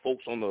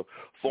folks on the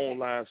phone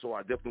line, so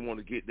I definitely want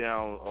to get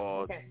down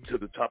to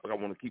the topic. I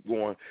want to keep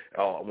going.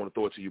 I want to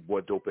throw it to your boy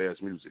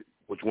Dopeazzmuzik.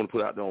 What you want to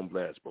put out there on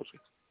blast, bro?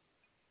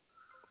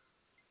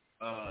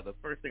 The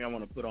first thing I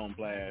want to put on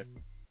blast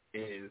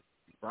is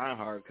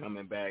GRINDHARD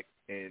coming back,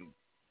 and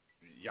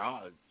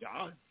y'all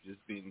just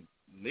been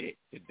lit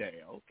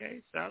today.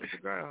 Okay, shout out to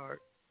GRINDHARD.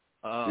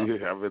 I've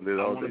been lit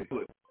all day.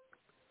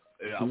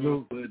 I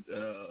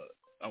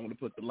want to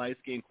put the light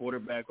skinned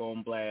quarterback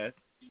on blast.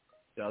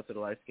 Shout out to the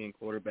light skinned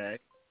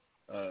quarterback.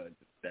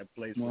 That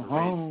plays for the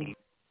Red team.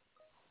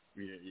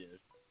 Yeah.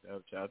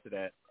 Shout out to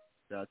that.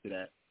 Shout out to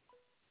that.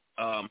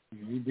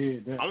 You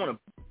did that. I want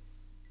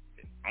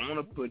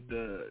to put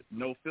the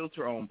No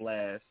Filter on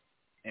blast.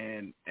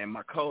 And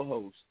my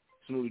co-host,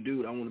 Smooth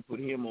Dude, I want to put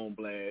him on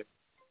blast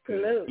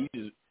because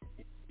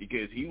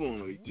he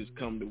want to just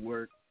come to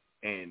work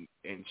and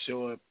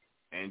show up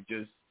and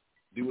just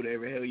do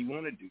whatever the hell he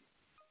want to do.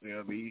 You know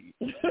what I mean?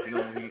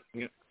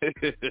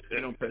 He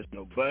don't press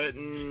no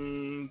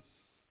buttons.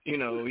 You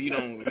know, he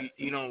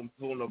don't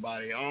pull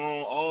nobody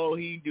on. All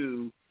he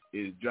do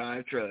is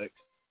drive trucks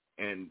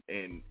and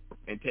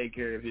take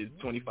care of his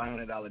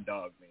 $2,500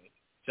 dog, man.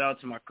 Shout out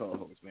to my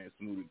co-host, man,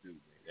 Smooth Dude,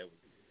 man. That was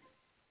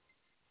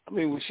I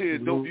mean, well,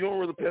 shit, dope. You don't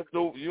really press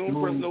no,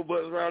 press no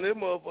buttons around that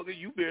motherfucker.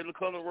 You bear the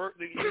color work,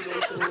 nigga. You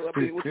know, I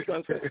mean, what you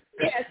trying to say?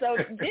 Yeah, so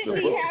didn't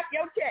we have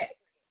your check?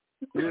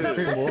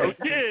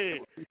 Yeah.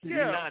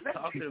 We're not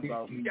talking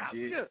about me,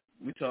 Jit.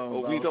 We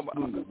talking about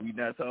Smooth. We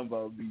not talking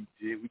about me,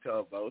 Jit. We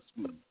talking about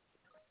Smooth.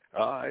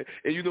 All right,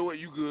 and you know what?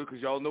 You good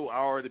because y'all know I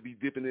already be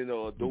dipping in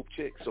a dope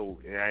check, so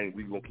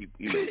we gonna keep.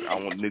 You know, I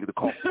don't want a nigga to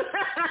call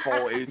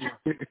HR.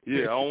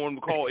 Yeah, I don't want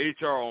him to call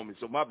HR on me.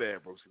 So my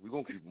bad, bro. We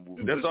gonna keep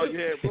moving. That's all you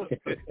had, bro.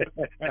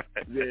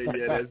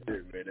 yeah, that's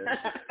it, man.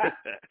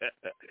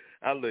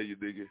 I love you,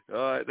 nigga.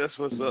 All right, that's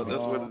what's up. That's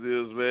what it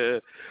is,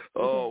 man.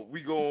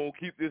 We gonna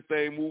keep this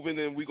thing moving,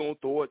 and we gonna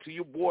throw it to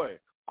your boy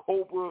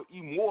Cobra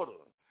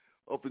Immortal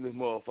up in this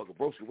motherfucker,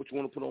 bro. What you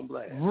want to put on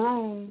blast?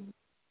 Room.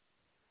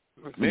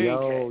 Man,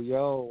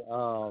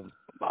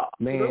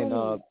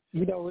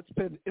 you know, it's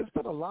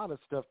been a lot of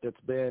stuff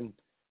that's been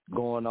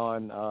going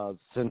on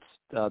since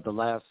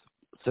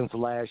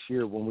last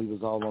year when we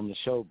was all on the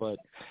show, but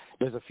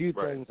there's a few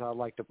things I'd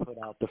like to put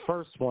out. The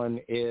first one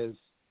is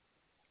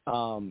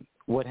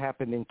what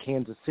happened in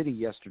Kansas City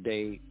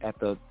yesterday at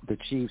the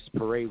Chiefs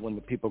parade when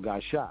the people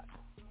got shot.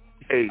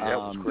 Hey, that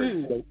was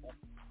crazy.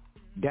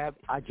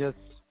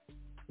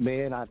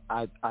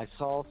 I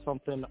saw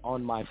something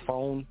on my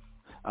phone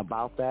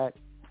about that,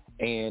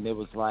 and it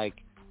was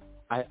like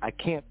I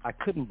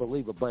couldn't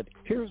believe it. But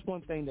here's one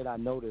thing that I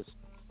noticed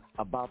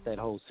about that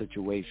whole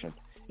situation.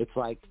 It's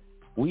like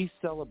we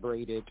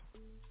celebrated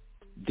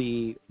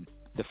the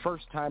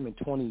first time in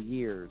 20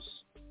 years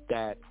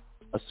that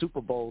a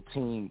Super Bowl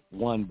team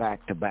won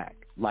back-to-back.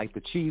 Like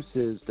the Chiefs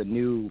is the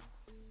new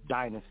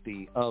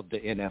dynasty of the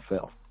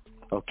NFL,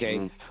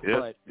 okay?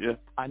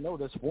 I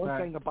noticed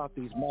one thing about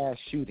these mass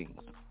shootings.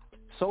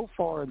 So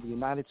far in the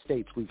United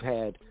States, we've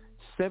had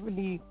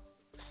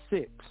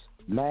 76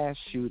 mass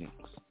shootings,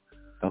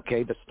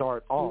 okay, to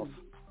start off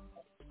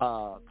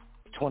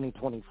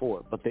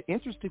 2024. But the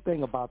interesting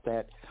thing about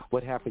that,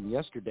 what happened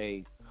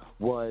yesterday,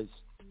 was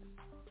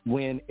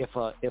when if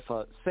a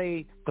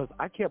say, because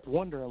I kept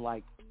wondering,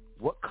 like,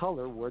 what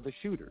color were the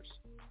shooters?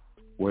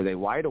 Were they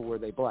white or were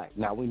they black?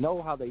 Now, we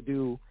know how they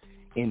do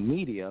in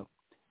media.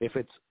 If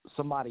it's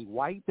somebody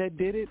white that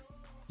did it,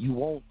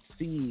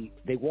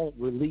 they won't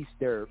release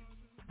their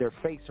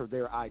face or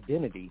their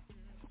identity,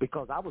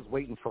 because I was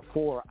waiting for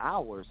 4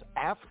 hours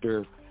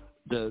after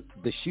the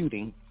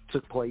shooting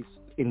took place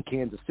in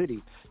Kansas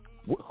City.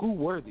 Who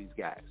were these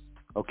guys?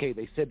 Okay,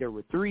 they said there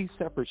were 3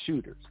 separate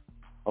shooters.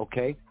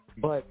 Okay,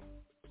 but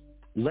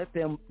let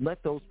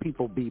those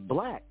people be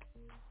black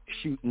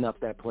shooting up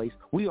that place,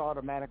 we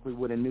automatically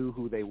would have knew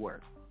who they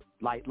were.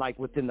 Like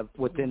within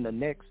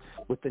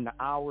the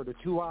hour to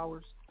 2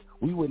 hours,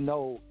 we would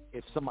know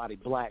if somebody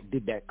black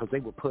did that, because they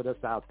would put us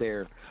out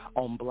there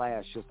on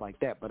blast just like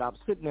that. But I was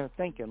sitting there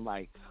thinking,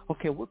 like,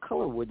 okay, what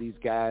color were these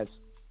guys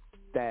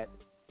that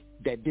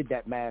did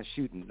that mass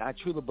shooting? And I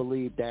truly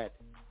believe that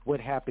what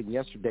happened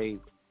yesterday,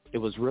 it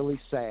was really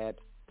sad.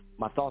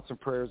 My thoughts and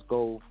prayers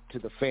go to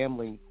the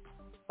family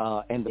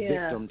and the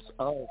victims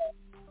of,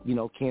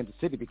 Kansas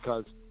City,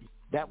 because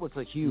that was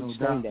a huge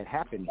thing that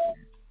happened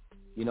here.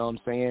 You know what I'm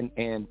saying?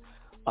 And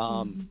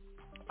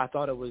I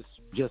thought it was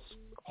just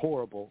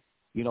horrible.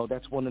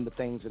 That's one of the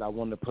things that I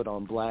wanted to put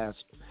on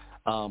blast,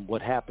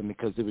 what happened,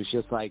 because it was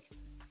just like,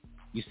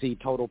 you see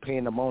total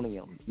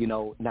pandemonium.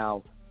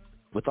 Now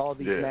with all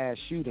these mass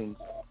shootings,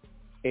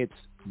 it's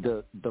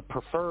the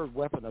preferred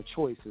weapon of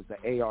choice is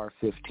the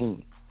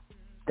AR-15.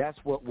 That's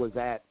what was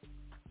at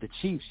the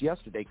Chiefs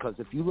yesterday, because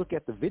if you look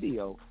at the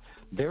video,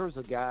 there was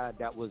a guy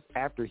that was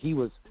after he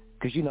was,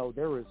 because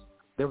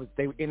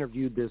they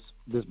interviewed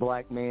this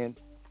black man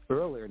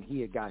earlier, and he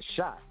had got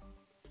shot,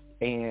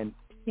 and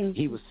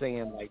he was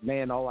saying, like,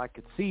 man, all I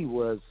could see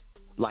was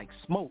like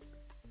smoke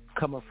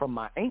coming from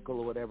my ankle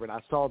or whatever, and I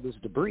saw this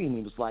debris, and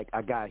he was like,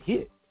 I got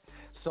hit.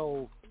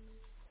 So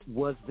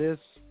was this?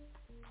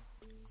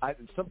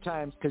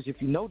 Sometimes, because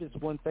if you notice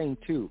one thing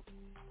too,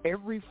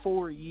 every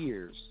 4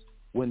 years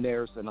when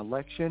there's an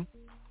election,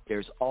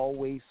 there's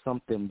always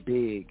something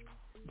big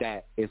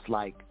that is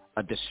like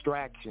a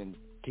distraction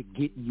to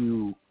get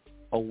you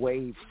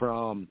away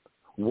from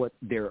what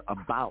they're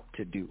about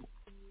to do.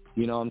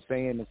 You know what I'm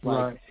saying? It's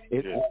like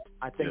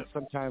I think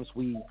sometimes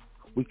we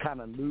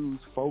kind of lose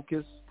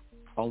focus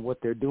on what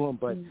they're doing,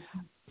 but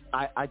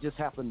I just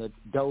happened to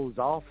doze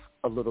off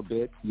a little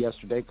bit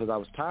yesterday because I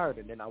was tired,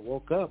 and then I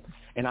woke up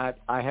and I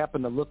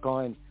happened to look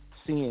on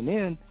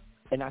CNN,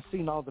 and I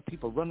seen all the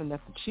people running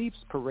at the Chiefs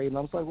parade, and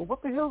I was like, well,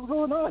 what the hell's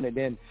going on? And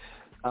then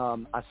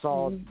I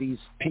saw these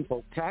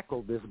people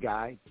tackle this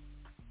guy,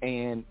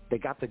 and they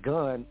got the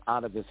gun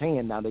out of his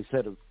hand. Now, they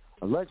said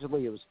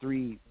allegedly it was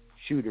 3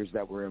 shooters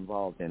that were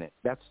involved in it.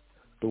 That's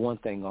the one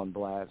thing on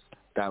blast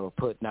that I would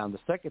put. Now, the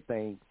second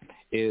thing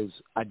is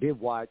I did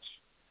watch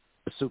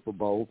the Super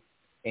Bowl,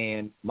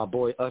 and my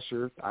boy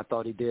Usher, I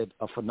thought he did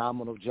a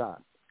phenomenal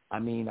job. I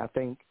mean, I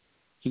think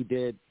he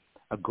did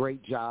a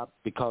great job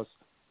because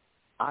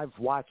I've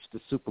watched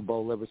the Super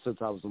Bowl ever since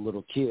I was a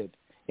little kid.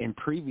 In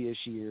previous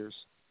years,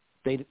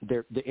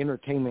 the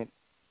entertainment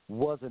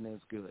wasn't as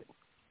good.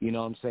 You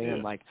know what I'm saying?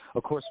 Yeah. Like,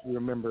 of course, we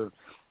remember,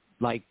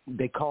 like,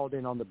 they called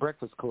in on the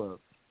Breakfast Club,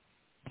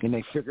 and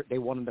they figured they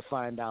wanted to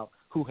find out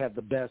who had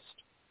the best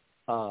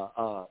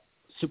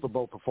Super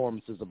Bowl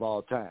performances of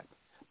all time.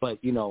 But,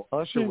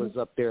 Usher was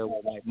up there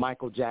with, like,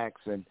 Michael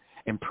Jackson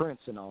and Prince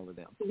and all of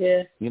them.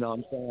 Yeah. You know what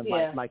I'm saying?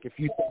 Yeah. Like if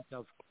you think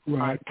of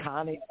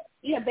iconic.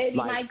 Yeah, Baby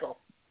Michael.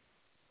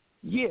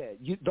 Yeah,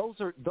 those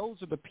are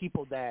the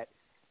people that,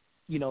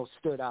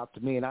 stood out to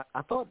me. And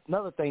I thought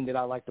another thing that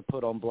I like to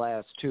put on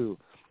blast, too,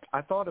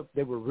 I thought if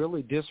they were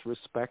really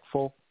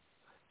disrespectful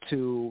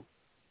to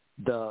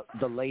the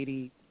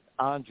lady,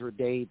 Andra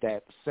Day,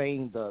 that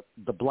sang the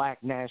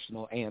Black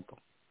National Anthem.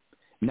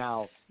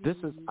 Now, this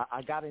is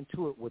I got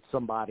into it with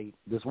somebody,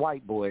 this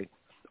white boy,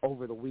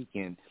 over the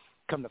weekend.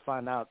 Come to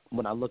find out,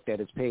 when I looked at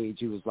his page,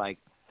 he was like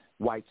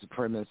white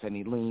supremacist, and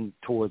he leaned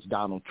towards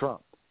Donald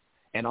Trump.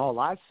 And all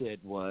I said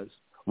was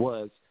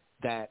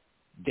that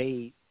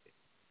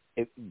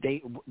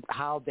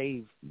how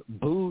they've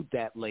booed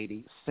that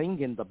lady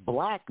singing the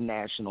Black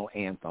National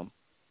Anthem,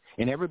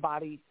 and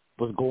everybody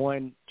was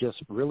going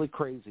just really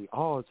crazy.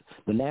 Oh,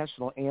 the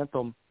national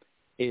anthem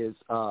is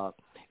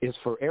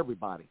for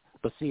everybody.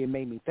 But see, it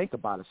made me think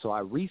about it, so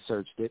I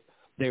researched it.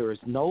 There is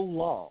no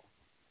law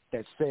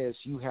that says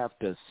you have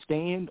to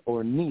stand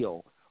or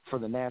kneel for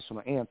the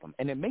national anthem.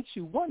 And it makes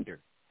you wonder,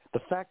 the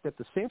fact that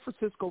the San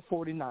Francisco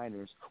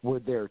 49ers were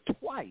there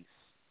twice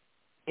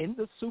in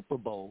the Super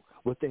Bowl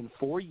within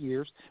 4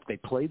 years. They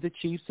played the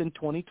Chiefs in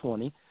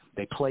 2020.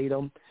 They played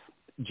them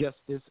just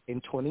this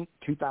in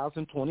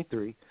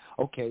 2023.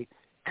 Okay,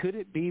 could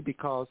it be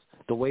because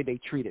the way they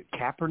treated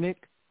Kaepernick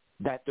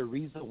that the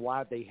reason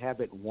why they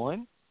haven't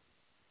won?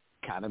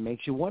 Kind of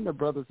makes you wonder,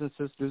 brothers and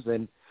sisters.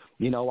 And,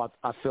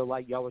 I feel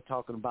like y'all were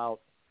talking about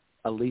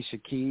Alicia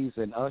Keys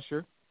and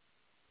Usher.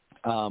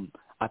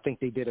 I think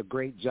they did a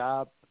great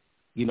job,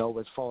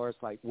 as far as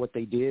like what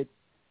they did.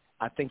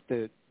 I think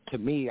the to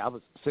me, I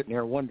was sitting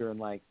there wondering,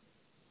 like,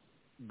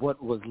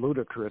 what was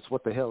Ludacris?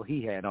 What the hell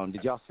he had on?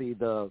 Did y'all see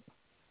the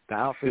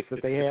outfits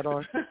that they had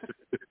on?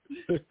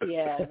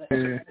 Yeah,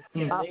 they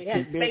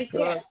had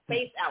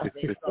space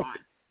outfits on.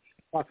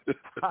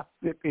 I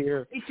sit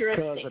here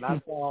and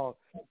I saw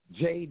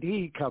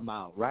JD come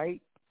out,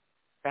 right?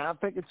 And I'm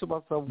thinking to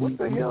myself, what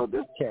the hell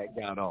this cat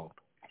got on?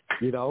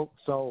 You know,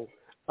 so,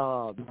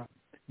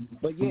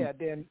 but yeah,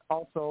 then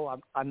also,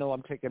 I know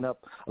I'm taking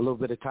up a little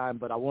bit of time,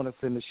 but I want to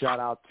send a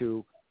shout out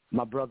to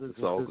my brothers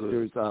and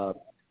sisters,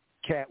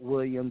 Cat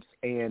Williams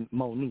and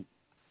Monique.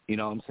 You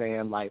know what I'm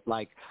saying?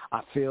 Like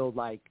I feel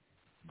like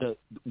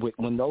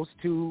when those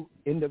two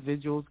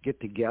individuals get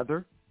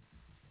together,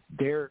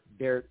 they're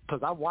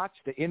because I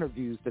watched the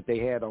interviews that they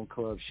had on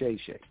Club Shay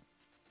Shay.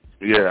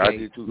 Yeah, I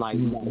did too. Like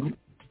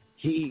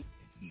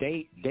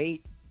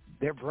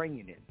they're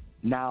bringing it.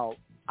 Now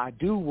I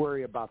do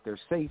worry about their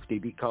safety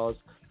because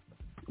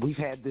we've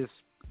had this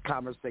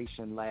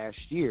conversation last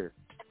year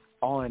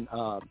on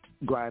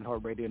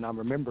GRINDHARD Radio, and I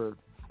remember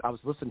I was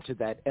listening to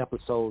that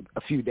episode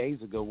a few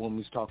days ago when we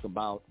was talking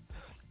about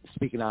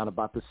speaking out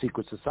about the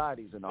secret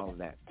societies and all of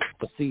that.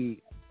 But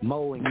see,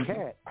 Mo and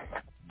Kat,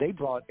 they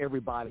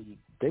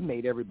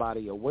made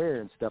everybody aware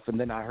and stuff. And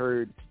then I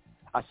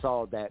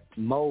saw that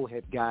Mo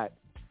had got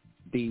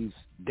these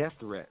death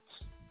threats.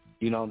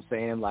 You know what I'm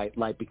saying?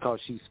 Like because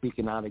she's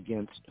speaking out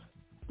against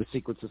the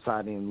secret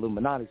society and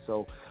Illuminati.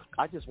 So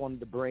I just wanted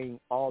to bring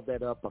all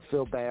that up. I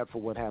feel bad for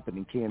what happened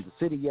in Kansas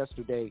City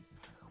yesterday.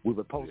 We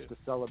were supposed to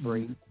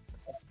celebrate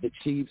the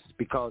Chiefs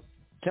because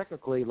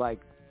technically, like,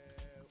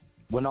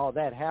 when all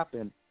that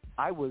happened,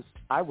 I was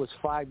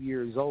 5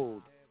 years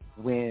old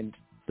when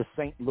the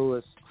St.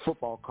 Louis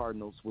Football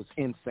Cardinals was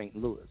in St.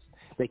 Louis.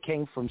 They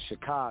came from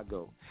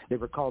Chicago. They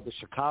were called the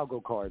Chicago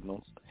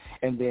Cardinals,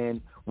 and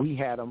then we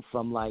had them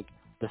from like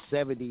the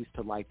 70s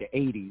to like the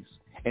 80s,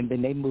 and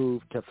then they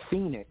moved to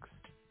Phoenix,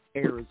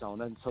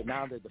 Arizona, and so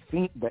now they're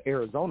the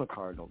Arizona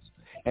Cardinals.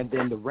 And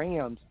then the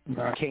Rams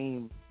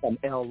came from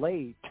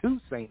L.A. to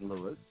St.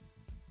 Louis.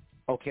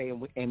 Okay,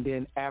 and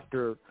then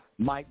after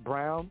Mike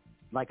Brown,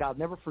 like I'll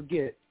never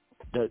forget,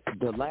 the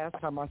last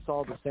time I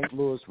saw the St.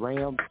 Louis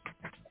Rams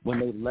when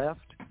they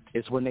left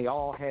is when they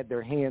all had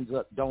their hands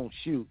up, don't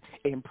shoot,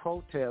 in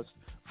protest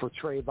for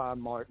Trayvon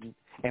Martin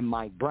and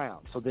Mike Brown.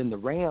 So then the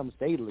Rams,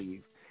 they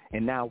leave,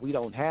 and now we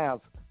don't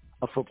have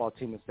a football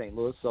team in St.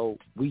 Louis, so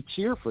we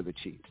cheer for the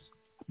Chiefs.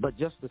 But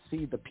just to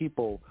see the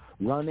people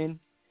running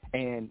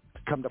and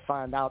come to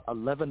find out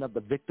 11 of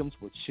the victims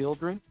were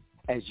children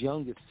as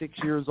young as 6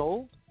 years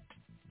old,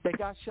 they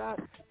got shot.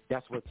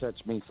 That's what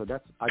touched me. So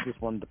I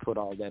just wanted to put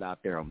all that out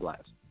there on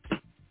blast.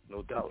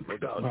 No doubt.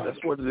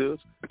 That's what it is.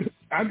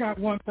 I got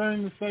one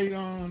thing to say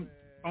on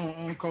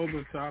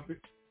Cobra's topic,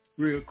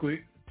 real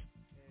quick.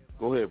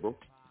 Go ahead, bro.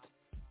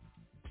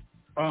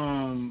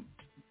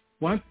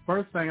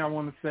 First thing I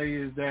want to say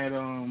is that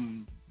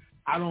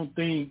I don't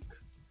think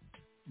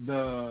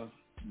the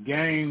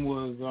game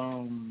was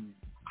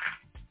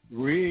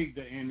rigged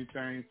or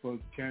anything for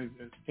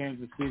Kansas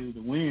City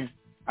to win.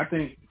 I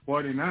think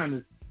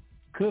 49ers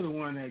could have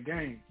won that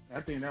game.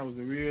 I think that was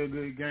a real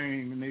good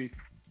game, and they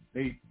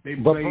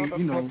played,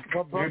 you know.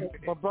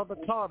 But brother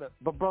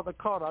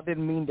Carter, I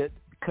didn't mean to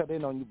cut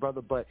in on you,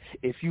 brother. But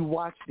if you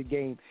watch the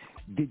game,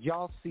 did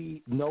y'all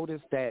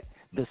notice that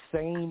the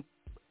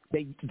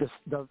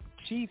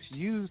Chiefs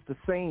used the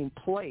same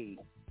play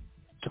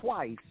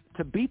twice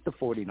to beat the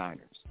 49ers?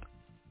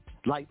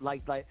 Like,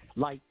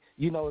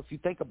 you know, if you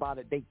think about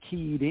it, they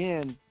keyed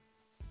in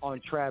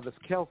on Travis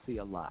Kelce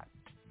a lot.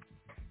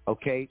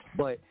 Okay,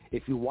 but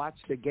if you watch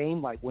the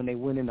game, like when they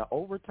went into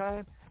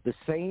overtime, the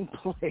same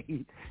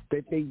play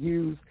that they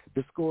used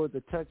to score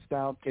the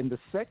touchdown in the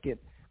second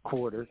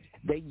quarter,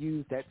 they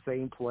used that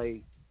same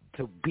play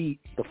to beat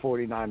the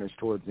 49ers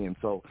towards the end.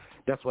 So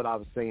that's what I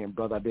was saying,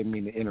 brother. I didn't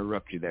mean to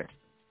interrupt you there.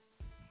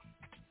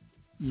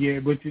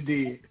 Yeah, but you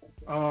did.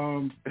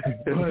 I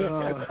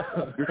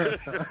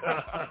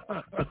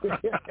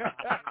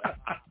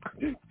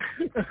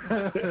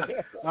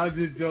was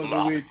just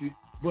joking with you.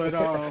 But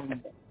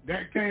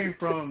that came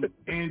from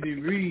Andy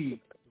Reid.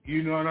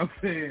 You know what I'm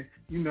saying?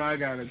 You know I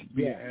got to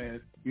be an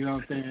ass. You know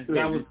what I'm saying?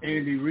 That was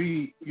Andy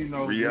Reid, you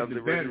know,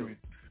 the veteran.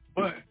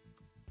 But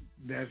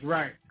that's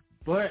right.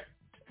 But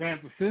San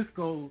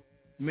Francisco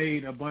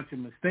made a bunch of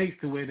mistakes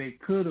to where they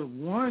could have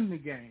won the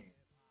game.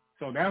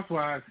 So that's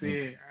why I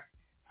said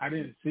I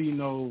didn't see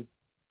no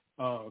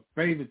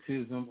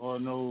favoritism or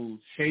no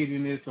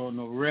shadiness or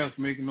no refs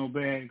making no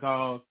bad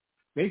calls.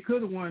 They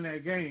could have won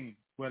that game,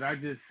 but I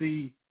just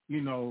see,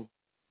 you know,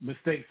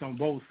 mistakes on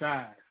both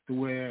sides to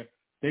where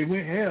they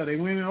went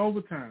in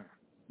overtime.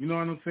 You know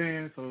what I'm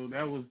saying? So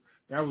that was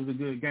a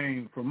good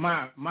game from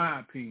my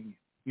opinion,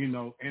 you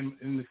know. And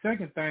the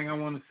second thing I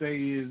want to say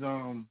is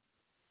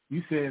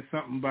you said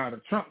something about a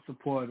Trump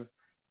supporter.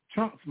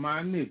 Trump's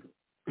my nigga.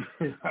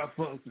 I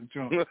fuck with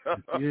Trump.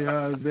 You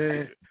know what I'm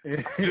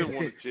saying? Just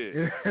want to check.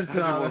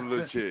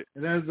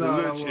 That's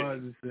all I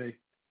wanted to say.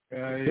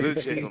 Little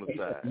check on the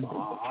side.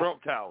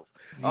 Trump Towers.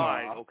 All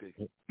right, okay.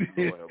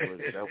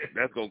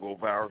 That's going to go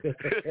viral.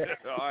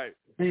 All right.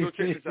 So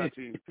check this out,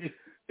 team.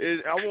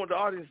 I want the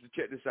audience to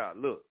check this out.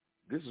 Look,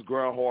 this is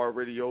GRINDHARD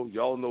Radio.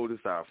 Y'all know this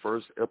is our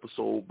first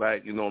episode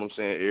back. You know what I'm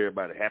saying?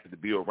 Everybody happy to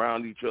be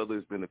around each other.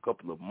 It's been a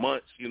couple of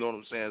months. You know what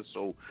I'm saying?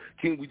 So,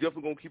 King, we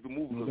definitely going to keep it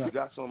moving because we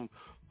got some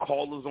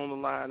callers on the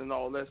line and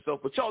all that stuff.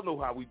 But y'all know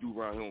how we do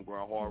around here on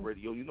GRINDHARD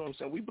Radio. You know what I'm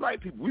saying? We black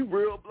people. We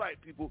real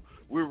black people.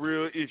 We're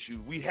real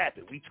issues. We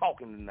happy. We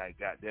talking tonight,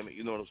 goddammit.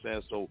 You know what I'm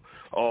saying? So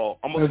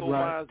I'm going to throw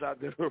lines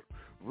out there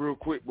real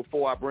quick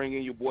before I bring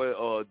in your boy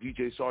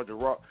DJ Sgt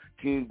Rock.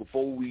 King,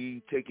 before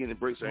we take any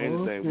breaks or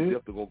anything, we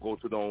definitely going to go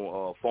to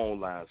the phone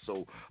line.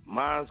 So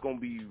mine's going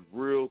to be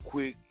real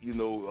quick, you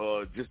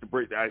know, just to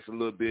break the ice a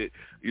little bit.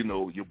 You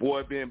know, your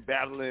boy been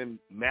battling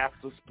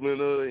Master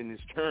Splinter and his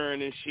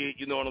turn and shit.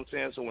 You know what I'm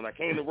saying? So when I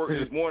came to work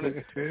this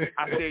morning,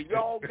 I said,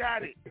 y'all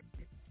got it.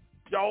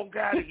 Y'all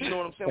got it. You know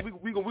what I'm saying?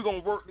 We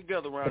going to work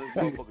together around this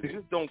motherfucker.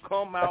 Just don't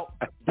come out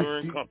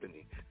during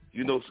company.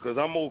 You know, because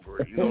I'm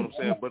over it. You know what I'm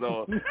saying? But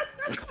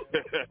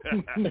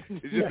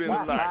it's just been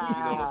a lot.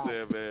 You know what I'm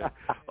saying, man?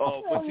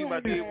 But team,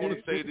 I did want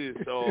to say this.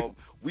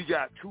 We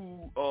got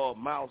 2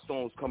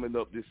 milestones coming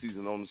up this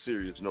season on a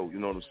serious note. You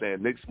know what I'm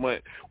saying? Next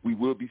month, we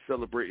will be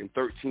celebrating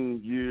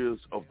 13 years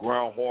of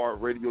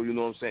GRINDHARD Radio. You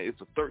know what I'm saying? It's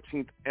the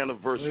 13th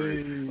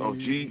anniversary of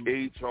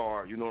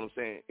GHR. You know what I'm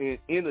saying? And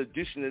in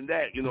addition to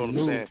that, you know what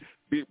I'm saying?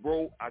 Big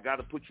bro, I got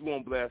to put you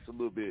on blast a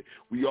little bit.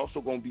 We also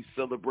going to be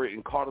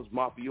celebrating Cata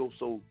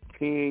Mafioso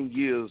 10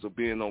 years of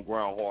being on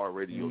GRINDHARD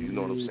Radio. You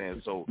know what I'm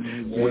saying? So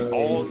with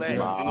all that, you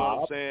know what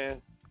I'm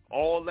saying?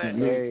 All that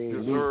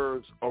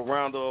deserves a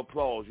round of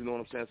applause. You know what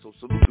I'm saying? So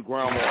salute to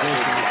GRINDHARD Radio.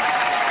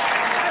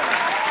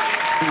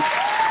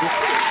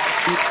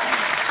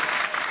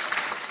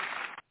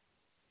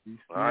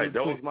 All right,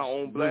 that was my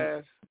own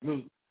blast.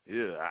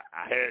 Yeah,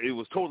 I had it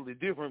was totally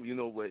different, you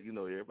know, but you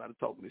know, everybody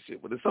talking this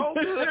shit, but it's all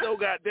good though,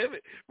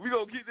 goddammit. We're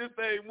gonna keep this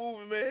thing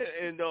moving, man,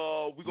 and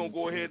we're gonna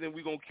go ahead and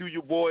we're gonna cue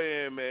your boy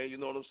in, man, you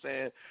know what I'm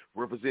saying?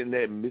 Representing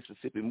that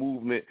Mississippi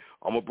movement.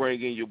 I'm gonna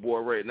bring in your boy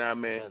right now,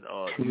 man,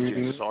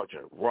 DJ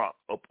Sgt Rock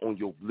up on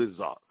your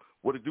blizzard.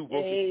 What it do,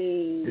 bro?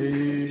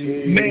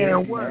 Hey.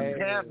 Man, what's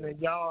happening,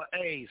 y'all?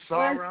 Hey,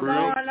 sorry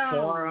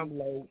I'm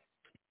late.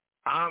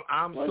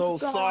 I'm so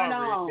sorry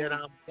that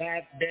I'm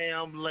that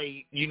damn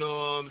late. You know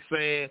what I'm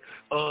saying?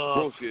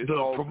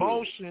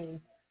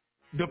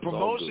 The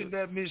promotion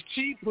that Miss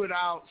Chi put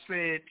out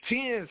said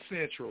 10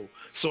 Central,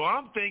 so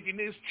I'm thinking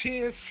it's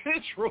 10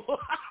 Central.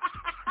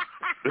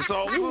 It's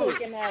all good. You're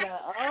looking at an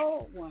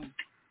old one.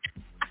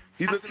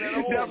 He's looking at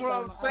an old one. That's what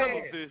I'm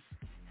saying.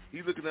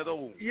 He's looking at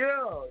old.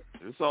 Yeah.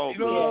 It's all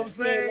good. You know what I'm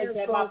saying?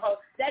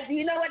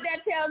 You know what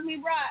that tells me,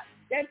 Rock?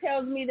 That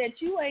tells me that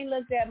you ain't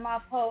looked at my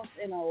post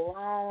in a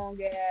long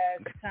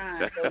ass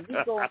time.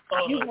 So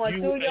you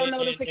going through your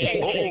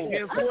notifications.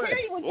 Guess what?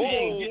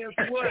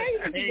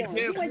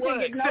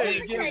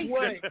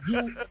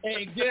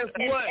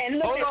 And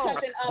look at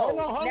something old.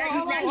 Now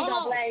you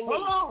gonna blame me.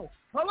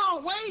 Hold on,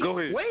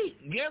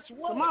 wait. Guess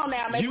what? Come on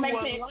now, make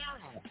sense.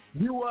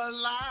 You a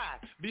lie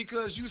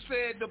because you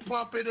said the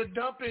pump it or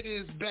dump it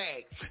is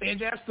back, and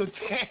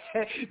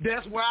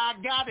that's where I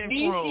got it from. Do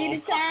you see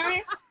the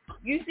time?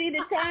 You see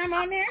the time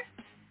on there?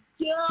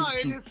 Yeah,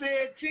 and it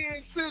said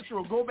 10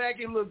 Central. Go back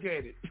and look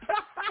at it.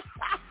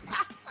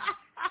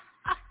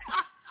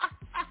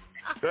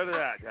 Cut it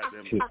out,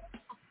 goddamn.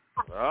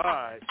 All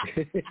right.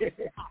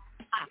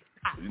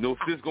 You know,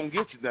 sis gonna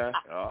get you now.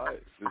 All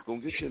right, sis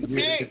gonna get you.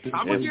 Hey,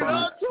 I'm gonna get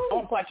her too.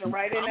 I'm punching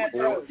right in that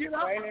throat.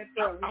 Right in that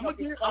throat. I'm gonna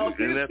get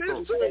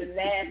sis too.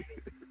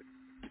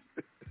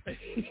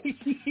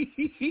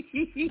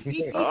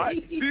 All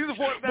right. See the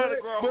point down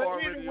at GRINDHARD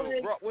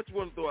Radio. What you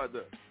want to throw out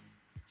there?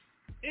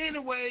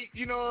 Anyway,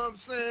 you know what I'm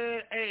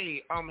saying?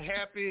 Hey, I'm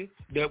happy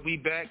that we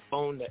back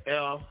on the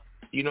air.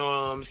 You know what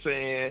I'm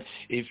saying?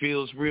 It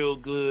feels real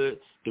good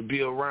to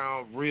be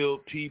around real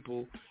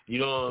people, you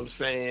know what I'm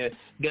saying,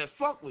 that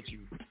fuck with you.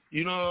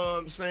 You know what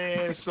I'm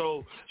saying?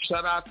 So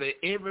shout out to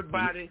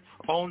everybody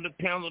on the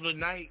panel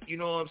tonight. You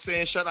know what I'm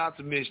saying? Shout out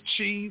to Miss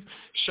Chief.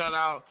 Shout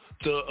out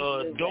to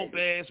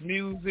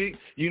Dopeazzmuzik.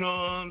 You know what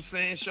I'm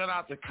saying? Shout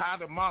out to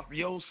Cata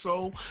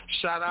Mafioso.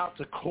 Shout out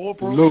to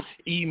Cobra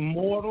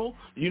Immortal.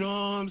 You know what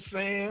I'm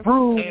saying?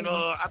 And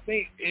I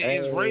think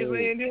is Razor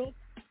in here?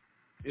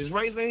 Is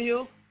Razor in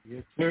here?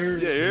 Yes, sir.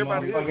 Yeah,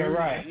 everybody here.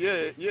 Right.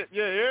 Yeah,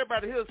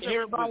 everybody here.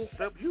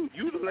 Except you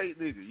the late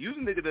nigga. You the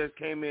nigga that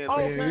came in.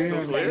 Okay. You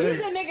the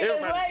nigga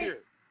that's late.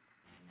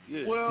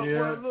 Yeah. Well,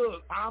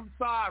 look, I'm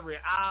sorry.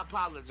 I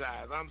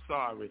apologize. I'm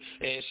sorry.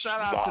 And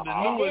shout out to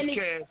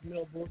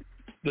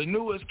the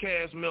newest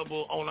cast member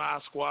on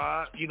our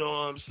squad. You know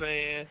what I'm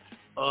saying?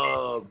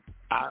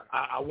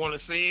 I want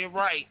to say it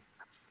right.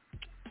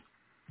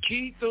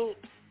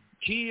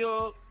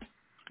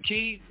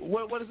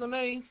 What is her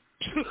name?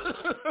 You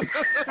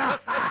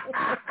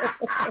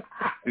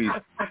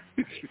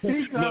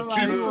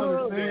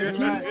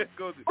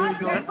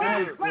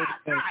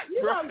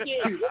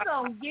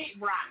gonna get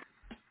rocked.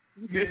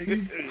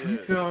 You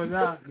showing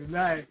out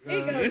tonight. He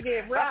gonna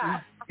get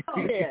rocked.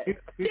 Yeah.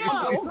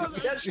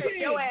 Just put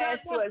your ass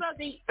to a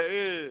seat.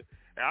 Yeah.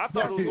 I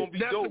thought it was gonna be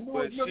dope,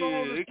 but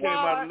shit, it came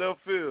out of left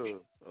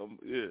field.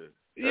 Yeah.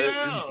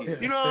 Yeah,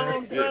 you know what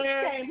I'm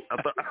saying? I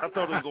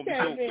thought it was gonna be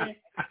dope.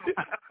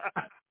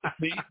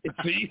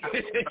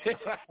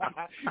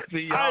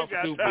 See, y'all I ain't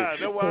got stupid. time.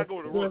 That's why I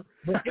go to work.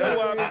 That's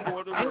why I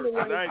go to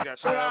work. I ain't got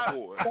time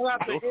for it. Shout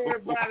out to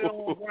everybody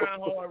on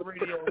GRINDHARD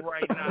Radio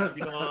right now.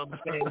 You know what I'm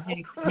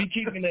saying? We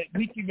keeping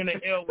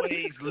the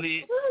airways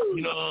lit.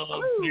 You know what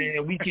I'm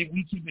saying? We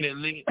keeping it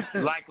lit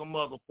like a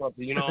motherfucker.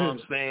 You know what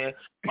I'm saying?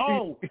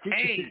 Oh,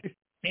 hey.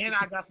 And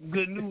I got some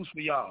good news for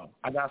y'all.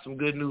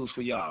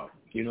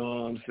 You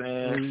know what I'm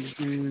saying?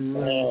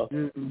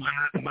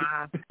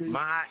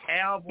 My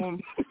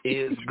album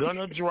is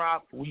gonna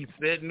drop. We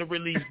setting the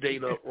release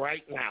date up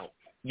right now.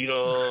 You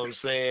know what I'm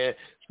saying?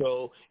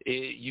 So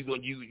you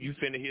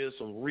finna hear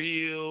some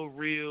real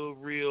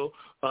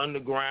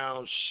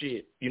underground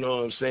shit. You know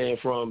what I'm saying?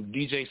 From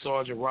DJ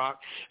Sgt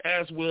Rock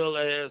as well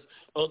as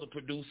other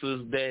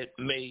producers that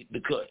made the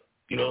cut.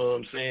 You know what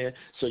I'm saying?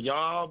 So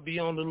y'all be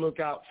on the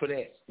lookout for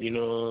that. You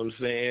know what I'm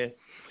saying?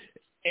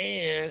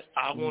 And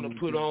I want to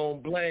put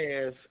on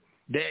blast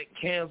that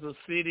Kansas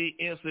City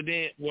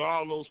incident where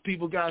all those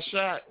people got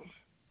shot.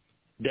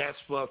 That's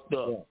fucked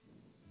up.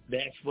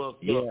 That's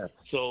fucked up.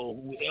 So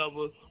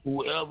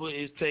whoever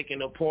is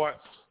taking a part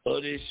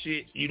of this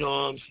shit, you know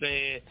what I'm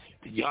saying?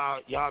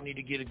 Y'all need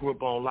to get a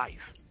grip on life.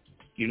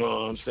 You know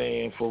what I'm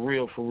saying? For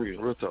real.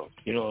 Real talk.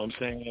 You know what I'm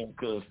saying?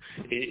 Because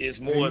it's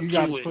more to it. You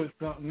got to put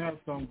something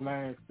else on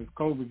blast because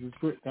Cobra just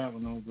put that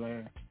one on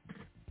blast.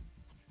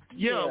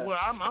 Yeah, well,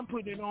 I'm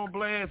putting it on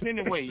blast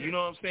anyway. You know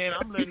what I'm saying?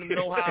 I'm letting them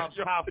know how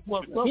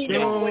fucked up they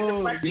are.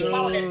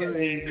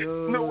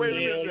 No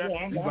way.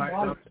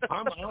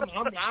 I'm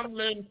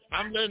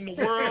letting the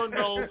world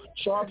know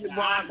Sgt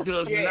Rock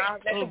does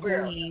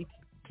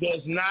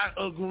not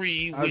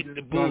agree with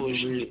the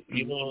bullshit.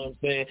 You know what I'm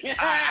saying?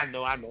 I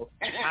know.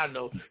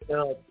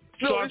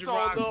 It's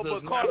all done,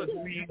 but Carter,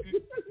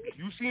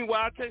 you seen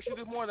why I texted you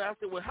this morning? I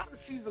said, well, how the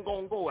season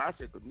gonna go? I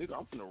said, nigga,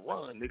 I'm finna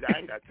run, nigga. I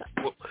ain't got time.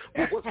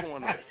 What's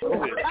going on? Go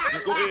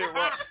ahead,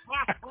 Rock.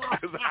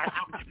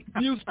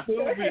 You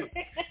stupid,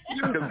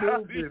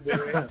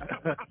 man.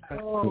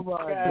 Oh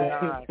my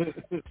God.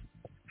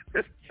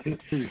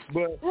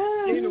 But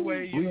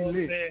anyway, you know what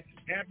I'm saying?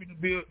 Happy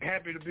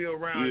to be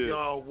around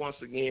y'all once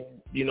again.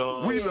 You know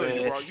what we I'm love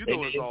saying? you, bro. You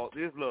know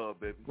it's love,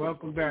 baby.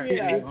 Welcome back.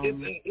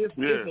 It's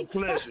a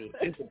pleasure.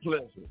 It's a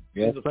pleasure.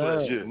 Yes, it's a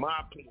pleasure.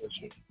 My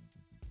pleasure.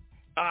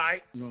 All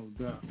right. No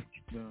doubt.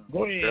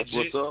 Go ahead. That's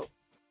what's up.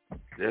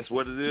 That's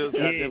what it is.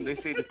 Goddamn, they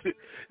say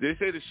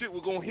the shit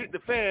was gonna hit the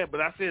fan, but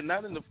I said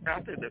not in the.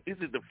 I said, is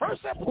it the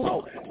first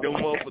episode? The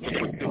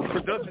motherfucker, the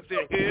production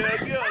said,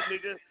 hell yeah,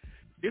 nigga.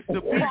 It's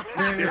the beat.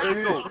 There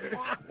you go.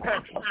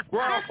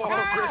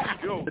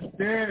 Yo,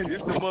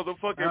 it's the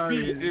motherfucking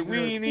beat. And we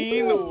ain't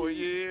even know it.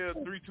 Yeah,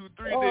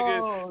 323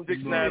 nigga,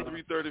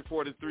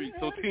 693-3043.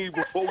 So team,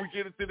 before we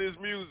get into this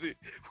music,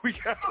 we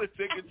gotta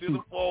take it to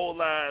the phone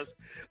lines.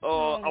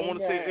 I want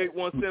to say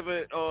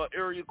 817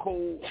 area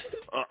code.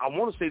 I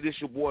want to say this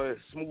your boy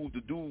Smooth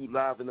the Dude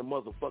live in the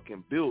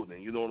motherfucking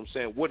building. You know what I'm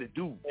saying? What it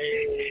do?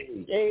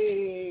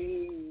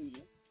 Hey.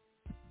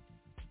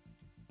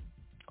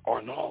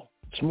 Or no?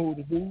 Smooth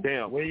the Dude.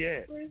 Damn. Where you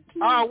at?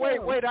 Oh,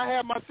 wait. I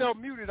had myself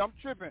muted. I'm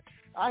tripping.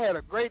 I had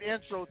a great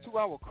intro,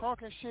 2-hour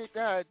crunk and shit.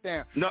 God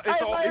damn. No,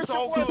 it's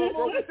all good,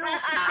 bro. You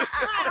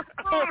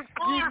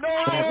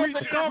know I had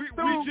to come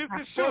through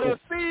for the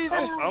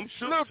season. I'm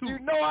sure Look, too. you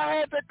know I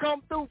had to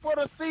come through for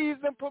the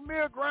season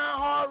premiere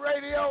GRINDHARD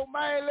Radio,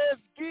 man. Let's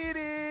get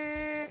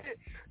it.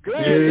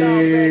 Glad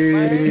y'all back,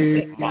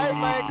 man. Hey,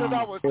 man,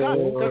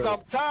 because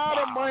I'm tired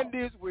of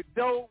Mondays with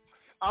dope.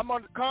 I'm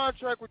under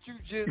contract with you,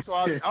 Jit, so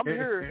I'm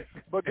here.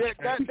 But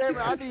goddamn it,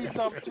 I need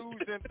some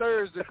Tuesday and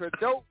Thursday, because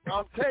dope,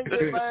 I'm telling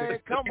you, man,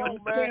 come on,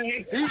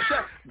 man. He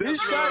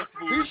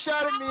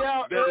shouted me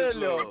out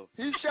earlier.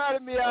 He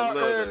shouted me out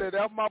earlier.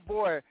 That's my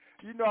boy.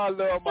 You know I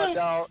love my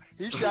dog.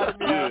 He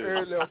shouted me out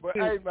earlier. But,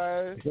 hey,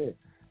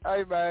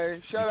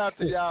 man, shout out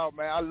to y'all,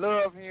 man. I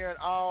love hearing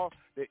all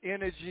the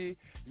energy.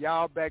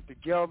 Y'all back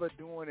together,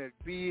 doing it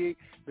big,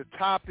 the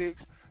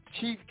topics.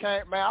 Chief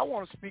can't, man, I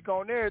want to speak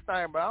on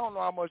everything, but I don't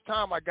know how much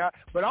time I got.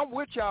 But I'm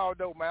with y'all,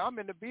 though, man. I'm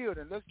in the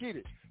building. Let's get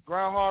it.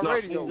 GRINDHARD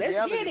Radio,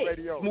 reality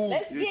radio.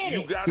 Let's get it.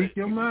 You got it. Speak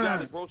your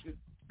mind.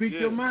 Speak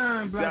your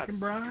mind, Black and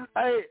Brown.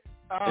 Hey,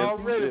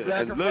 already,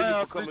 Black and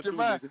Brown, speak your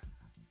mind.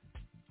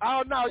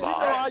 Oh, no, you know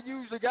I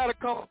usually got to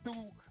come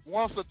through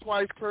once or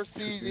twice per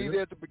season,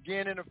 either at the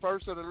beginning, the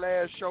first or the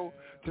last show,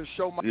 to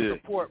show my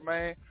support,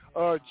 man.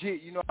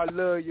 Jit, you know I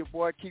love you,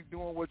 boy. Keep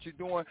doing what you're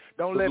doing.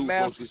 Don't let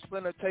Master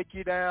Splinter take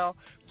you down.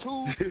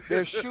 2,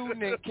 they're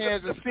shooting in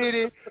Kansas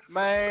City.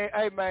 Man,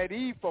 hey, man,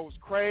 these folks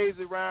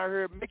crazy around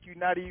here. Make you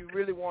not even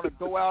really want to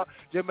go out.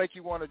 Just make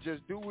you want to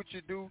just do what you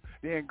do,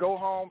 then go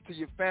home to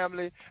your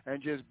family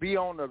and just be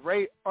on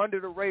the under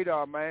the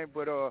radar, man.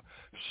 But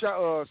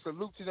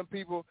salute to them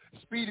people.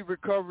 Speedy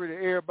recovery to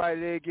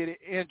everybody that get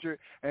injured.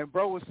 And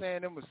bro was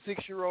saying them was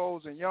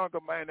 6-year-olds and younger,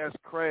 man, that's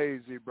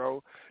crazy,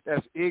 bro.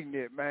 That's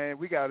ignorant, man.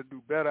 We got to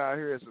do better out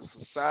here as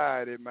a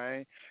society,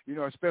 man, you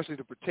know, especially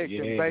to protect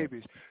them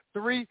babies.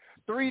 Three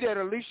that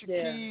Alicia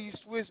Keys,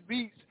 Swiss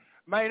Beats,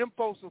 man, them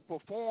folks will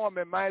perform,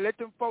 and, man, let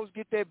them folks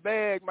get that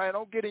bag, man.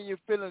 Don't get in your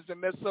feelings and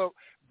mess up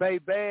Bay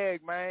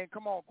bag, man.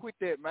 Come on, quit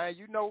that, man.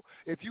 You know,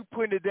 if you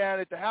putting it down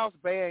at the house,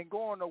 Bay ain't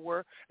going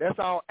nowhere. That's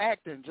all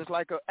acting, just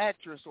like an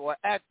actress or an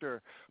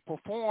actor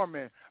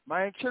performing.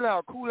 Man, chill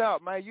out, cool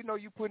out, man. You know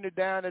you putting it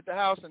down at the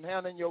house and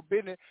handling your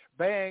business,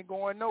 Bay ain't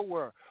going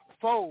nowhere.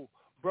 4,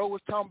 bro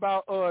was talking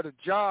about the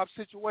job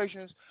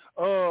situations.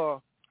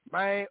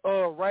 Man,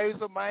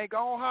 Razor, man,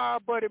 go on hire,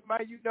 buddy,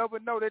 man. You never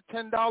know that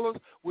 $10,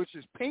 which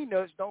is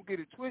peanuts, don't get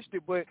it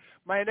twisted, but,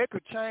 man, that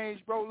could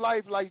change, bro,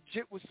 life. Like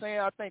Jit was saying,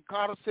 I think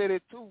Cata said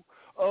it too.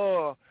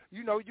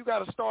 You know, you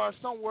got to start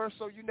somewhere,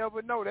 so you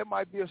never know. That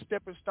might be a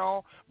stepping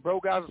stone. Bro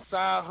got a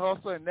side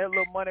hustle, and that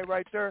little money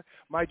right there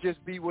might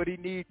just be what he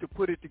needs to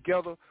put it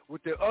together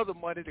with the other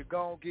money to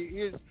go and get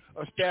his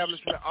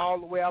establishment all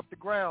the way off the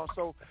ground.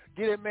 So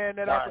get that man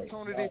that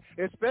opportunity,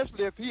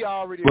 especially if he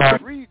already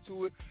agreed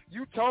to it.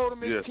 You told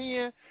him it's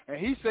 10, and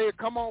he said,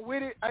 come on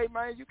with it. Hey,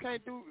 man, you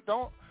can't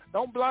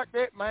don't block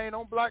that, man.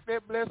 Don't block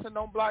that blessing.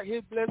 Don't block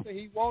his blessing.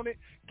 He want it.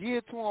 Give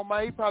it to him,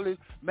 man. He probably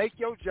make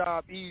your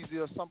job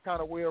easier some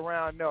kind of way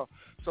around there.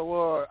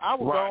 So I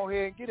will go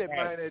ahead and get that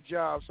man that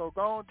job. So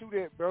go on do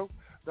that, bro.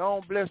 Go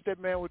on bless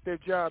that man with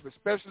that job,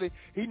 especially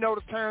he know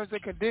the terms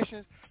and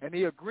conditions and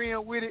he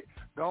agreeing with it.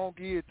 Go on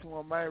give it to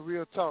him, man.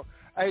 Real talk.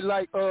 Hey,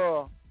 like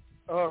Cobra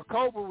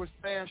was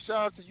saying, shout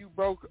out to you,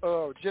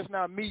 bro. Just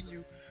now meeting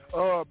you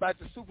about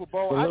the Super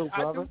Bowl. Hello,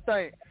 I do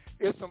think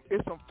it's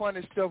some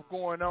funny stuff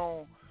going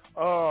on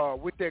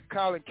with that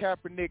Colin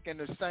Kaepernick and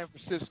the San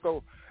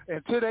Francisco.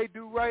 Until they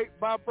do right,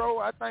 bro,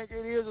 I think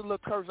it is a little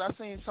curse. I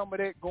seen some of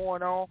that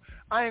going on.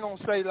 I ain't going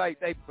to say like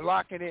they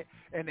blocking it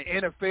and the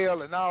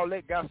NFL and all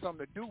that got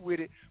something to do with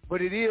it,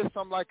 but it is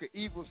something like an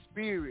evil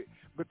spirit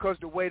because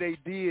the way they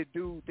did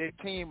do their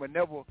team would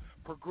never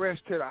progress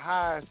to the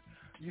highest,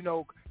 you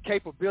know,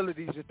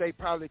 capabilities that they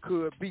probably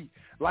could be.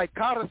 Like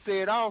Cata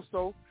said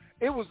also,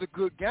 it was a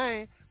good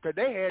game because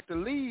they had the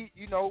lead,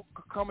 you know,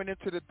 coming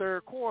into the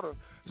third quarter.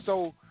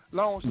 So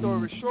long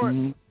story short,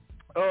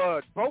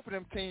 both of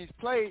them teams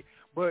played,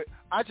 but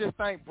I just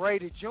think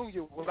Brady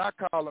Jr., what I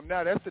call him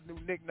now, that's a new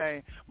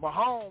nickname.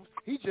 Mahomes,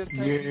 he just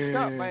can't be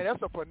stopped, man.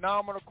 That's a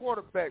phenomenal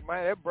quarterback,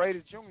 man. That's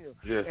Brady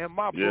Jr. in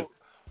my book.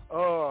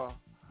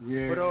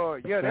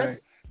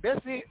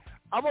 That's it.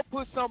 I'm going to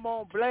put something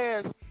on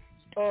blast,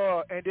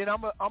 and then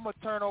I'm gonna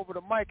turn over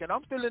the mic. And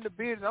I'm still in the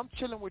business. I'm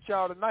chilling with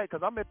y'all tonight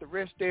because I'm at the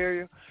rest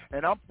area,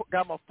 and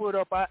got my foot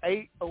up. I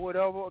ate or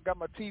whatever. Got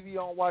my TV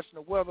on watching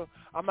the weather.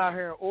 I'm out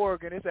here in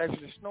Oregon. It's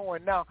actually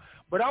snowing now.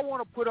 But I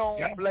want to put on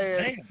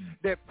blast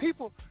that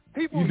people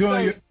you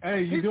doing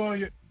say, you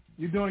doing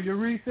your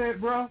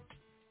reset, bro?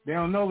 They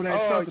don't know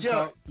that trucker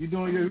talk. You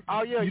doing your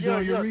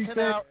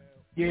reset?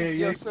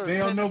 Yes, sir. They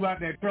don't know about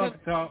that trucker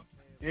talk.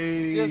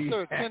 Hey. Yes,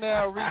 sir.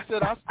 10-hour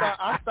reset.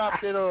 I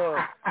stopped at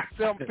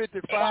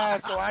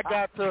 7:55, so I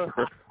got to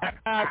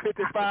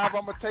 9:55. I'm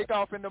gonna take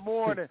off in the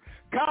morning.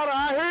 Cata,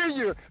 I hear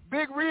you.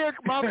 Big Rig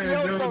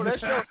Mafioso.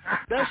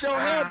 That's your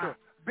handle.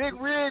 Big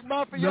Rig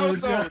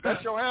Mafioso.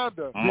 That's your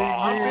handle. Big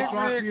Rig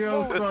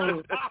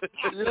Mafioso.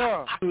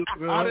 Yeah.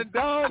 I done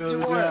done you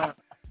one.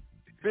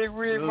 Big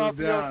Rig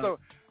Mafioso.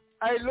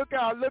 Hey, look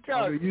out.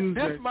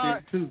 This my.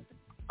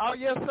 Oh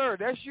yes, sir.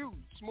 That's you.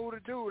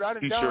 Smoother dude. I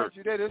done done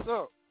you that. It's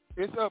up.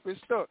 It's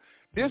stuck.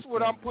 This is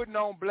what I'm putting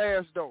on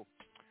blast, though.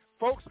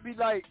 Folks be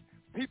like,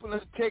 people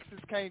in Texas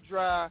can't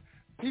drive.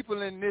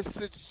 People in this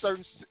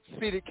certain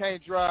city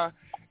can't drive.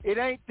 It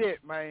ain't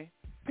that, man.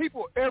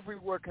 People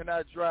everywhere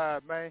cannot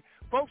drive, man.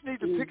 Folks need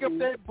to pick up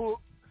that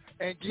book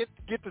and get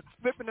to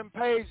flipping them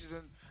pages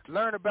and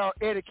learn about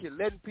etiquette,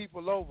 letting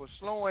people over,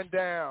 slowing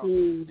down.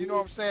 You know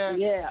what I'm saying?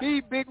 Yeah.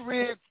 These big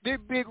rig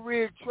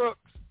trucks.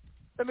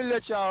 Let me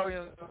let y'all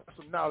in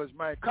some knowledge,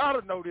 man.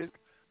 Cata know this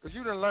because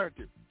you done learned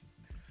it.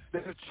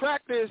 The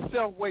tractor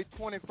itself weighs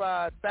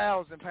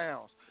 25,000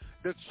 pounds.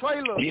 The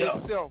trailer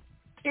itself,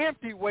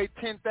 empty, weighs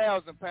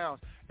 10,000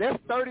 pounds. That's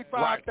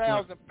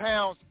 35,000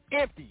 pounds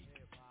empty.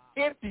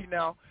 Empty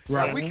now.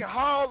 Right. Now we can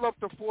haul up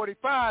to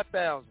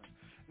 45,000.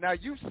 Now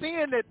you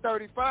seeing that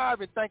 35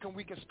 and thinking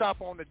we can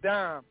stop on the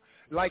dime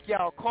like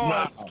y'all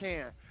cars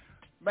can.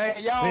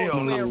 Man, y'all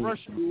playing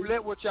Russian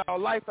roulette with y'all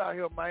life out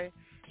here, man.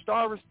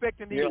 Start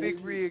respecting these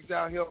big rigs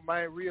out here,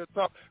 man, real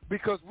talk.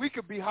 Because we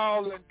could be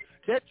hauling.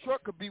 That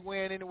truck could be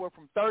weighing anywhere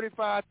from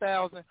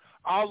 35,000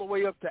 all the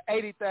way up to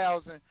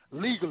 80,000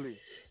 legally.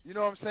 You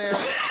know what I'm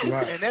saying?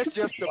 Right. And that's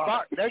just the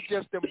box. That's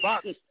just them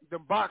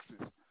boxes.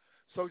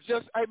 So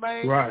just, hey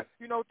man,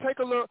 you know, take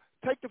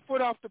the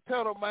foot off the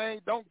pedal, man.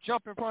 Don't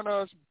jump in front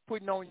of us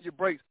putting on your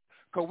brakes,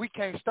 cause we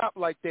can't stop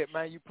like that,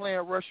 man. You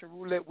playing Russian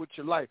roulette with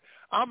your life.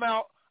 I'm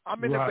out.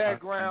 I'm in the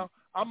background.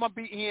 I'm gonna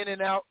be in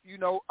and out. You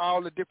know,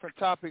 all the different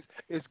topics.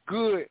 It's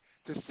good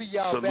to see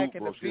y'all back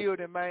in the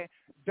building, man.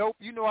 Dope,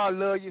 you know I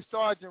love you,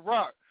 Sgt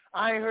Rock.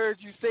 I ain't heard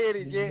you say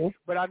it yet,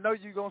 but I know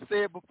you gonna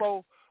say it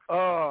before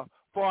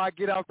before I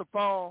get off the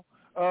phone.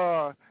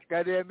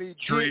 Goddamn me,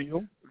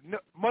 Trill.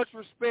 Much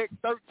respect,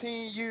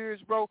 13 years,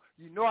 bro.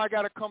 You know I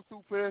got to come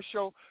through for that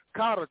show.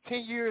 Cata,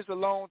 10 years a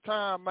long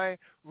time, man.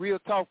 Real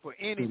talk for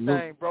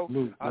anything, bro.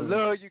 I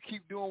love you.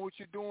 Keep doing what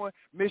you're doing.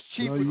 Miss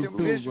Chief with them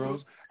visuals.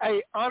 Bro.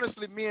 Hey,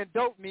 honestly, me and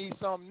Dope need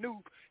something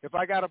new. If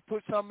I got to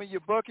put something in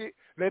your bucket,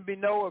 let me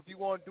know if you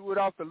want to do it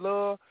off the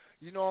love.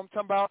 You know what I'm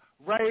talking about?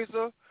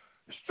 Razor.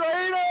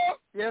 Straight up.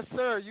 Yes,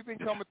 sir. You've been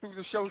coming through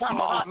the show showing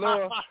us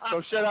love,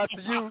 so shout out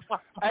to you.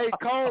 Hey,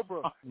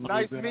 Cobra,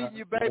 nice meeting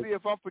you, baby.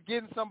 If I'm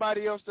forgetting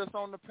somebody else that's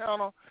on the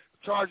panel,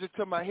 charge it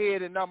to my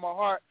head and not my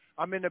heart.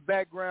 I'm in the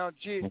background,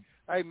 Jit.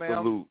 Hey, man,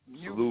 salute.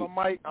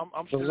 My mic.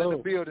 I'm still in the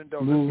building, though.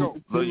 Let's go.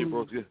 Love you,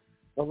 bro. Yeah.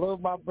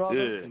 Salute, my brother.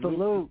 Yeah.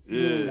 Salute.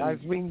 Yeah.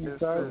 Nice meeting you,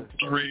 sir.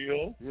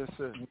 Real. Yes,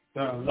 sir.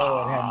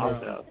 Lord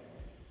have mercy.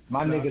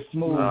 My nigga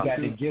Smooth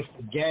got the gift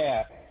of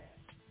gab.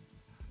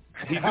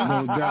 He do.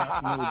 No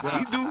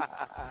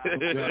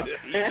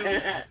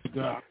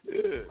doubt.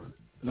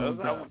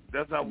 Yeah.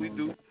 That's how we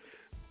do.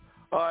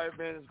 All right,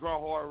 man, it's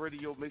GRINDHARD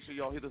Radio. Make sure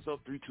y'all hit us up,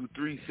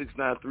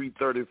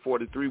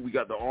 323-693-3043. We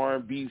got the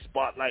R&B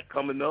Spotlight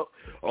coming up.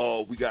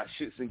 We got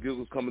Shits and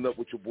Giggles coming up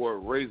with your boy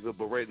Razor.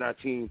 But right now,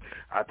 team,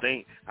 I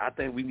think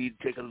we need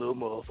to take a little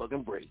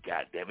motherfucking break.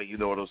 God damn it, you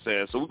know what I'm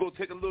saying? So we're going to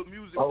take a little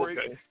music break.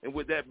 And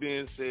with that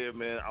being said,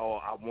 man,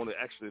 I want to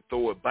actually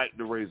throw it back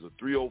to Razor.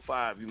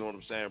 305, you know what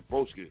I'm saying?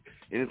 Broski,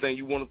 anything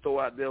you want to throw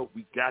out there,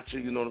 we got you,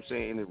 you know what I'm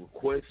saying? Any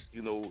requests,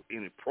 you know,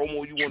 any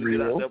promo you want to get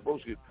out there,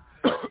 Broski,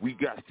 we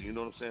got you, you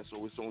know what I'm saying?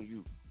 So it's on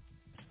you.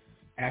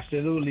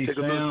 Absolutely, take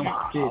a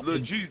little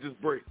Jesus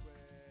break.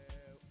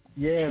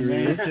 Yeah,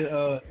 man.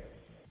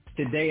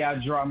 Today I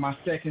dropped my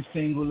second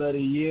single of the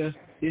year.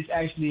 It's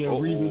actually a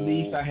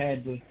re-release. I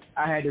had to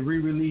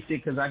re-release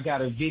it because I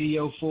got a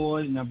video for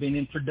it, and I've been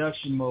in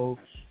production mode.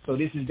 So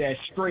this is that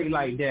straight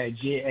like that,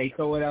 Jit. Hey,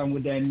 throw it on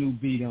with that new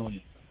beat on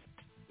it.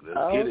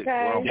 Let's get it.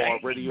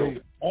 GRINDHARD Radio.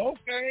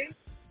 Okay.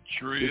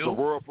 Trill. It's a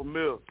world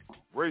premiere.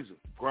 Razor.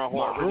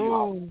 GRINDHARD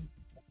Radio.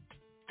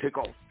 Take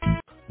off.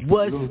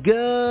 What's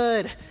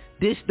good?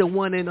 This the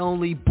one and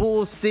only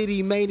Bull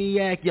City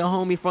Maniac, your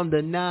homie from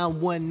the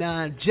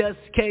 919, Just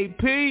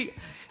KP.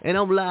 And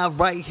I'm live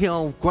right here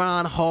on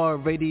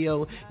GRINDHARD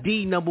Radio,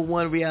 the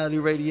 #1 reality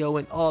radio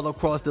and all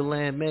across the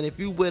land. Man, if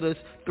you with us,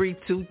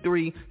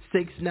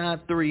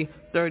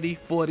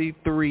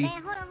 323-693-3043. Man,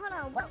 hold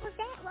on. What was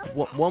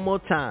that? One more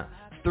time.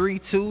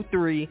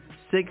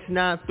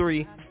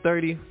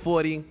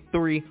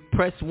 323-693-3043.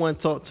 Press 1,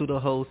 talk to the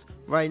host.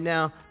 Right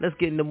now, let's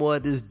get into more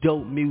of this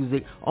dope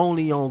music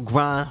only on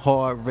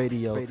GRINDHARD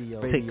Radio.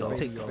 Take off.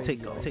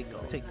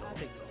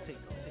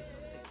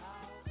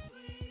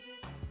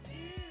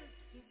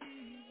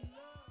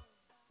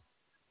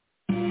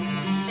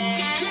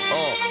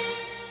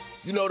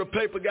 You know the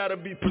paper gotta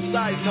be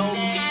precise,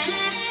 homie.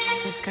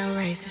 Let's go,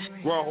 Razor.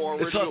 GRINDHARD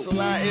Radio. It's Hustle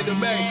Line in the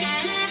main.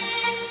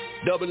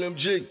 Double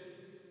MG.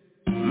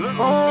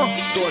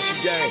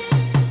 Dorsey Gang.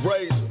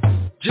 Razor.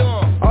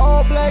 Jump.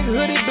 All black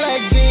hoodie,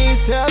 black jeans,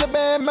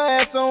 Taliban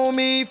mask on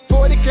me,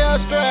 40 cal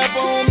strap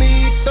on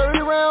me, 30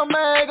 round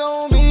mag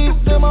on me.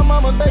 Still my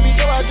mama's baby,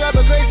 so I drive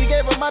her crazy,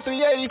 gave her my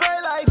 380.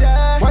 Straight like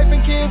that. Wife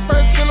and kids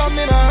first till I'm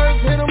in a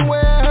hearse, hit them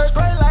where it hurts.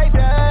 Straight like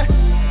that.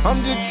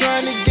 I'm just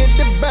trying to get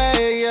the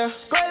bag, yeah.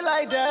 Straight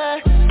like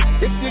that.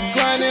 If you're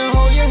grinding,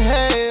 hold your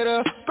head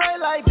up. Straight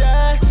like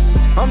that.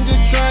 I'm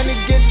just trying to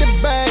get the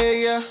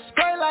bag, yeah.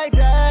 Straight like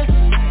that.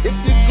 If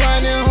you're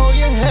grinding, hold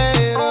your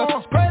head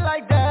up. Straight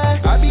like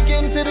that. I be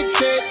getting to the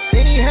check,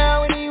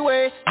 anyhow,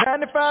 anyway. 9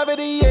 to 5 of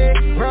the year,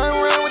 run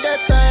around with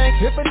that thing.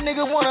 If a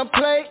nigga wanna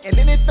play, and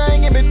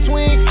anything in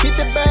between, keep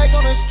the bag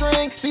on a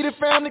string. See the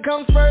family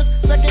comes first,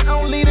 second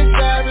only the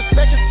God.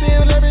 Respect and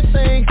steal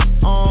everything.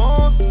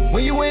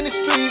 When you in the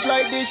streets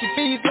like this, you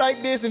feed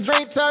like this and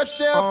drink top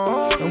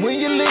shelf. And when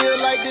you live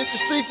like this, the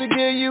streets will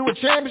give you a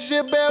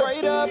championship belt.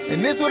 Straight up,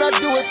 and this what I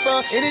do it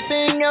for.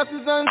 Anything else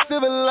is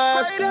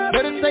uncivilized.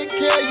 Better take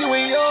care of you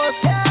and yours,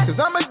 cause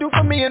I'ma do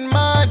for me and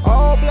mine.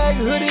 All black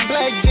hoodie,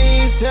 black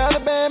jeans,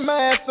 Taliban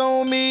mask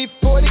on me,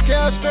 40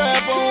 cal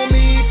strap on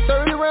me,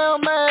 30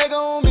 round mag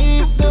on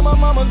me. Still my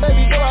mama's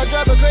baby, so I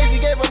drive her crazy,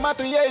 gave her my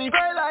 380.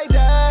 Straight like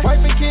that.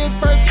 Wife and kids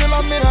first till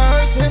I'm in a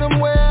hearse, hit them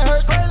where it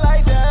hurts. Straight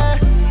like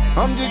that.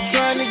 I'm just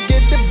trying to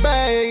get the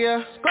bag, yeah.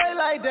 Straight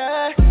like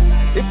that.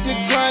 If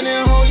you're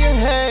grinding, hold your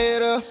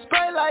head up.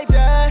 Straight like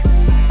that.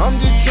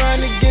 I'm just trying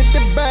to get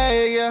the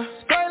bag, yeah.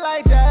 Straight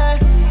like that.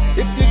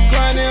 If you're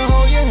grinding,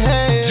 hold your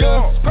head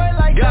up. Straight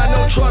like Got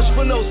that. no trust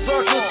for no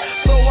circles,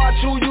 so watch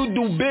who you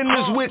do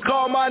business with.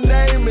 Call my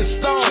name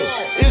and Stone.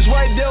 It's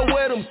right there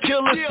where them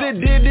killers sit.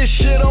 Did this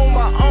shit on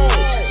my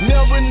own.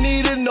 Never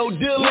needed no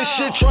dealing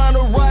shit, trying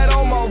to right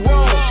on my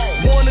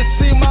wrong. Wanna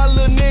see my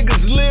little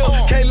niggas live.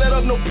 Can't let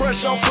up no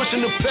pressure, I'm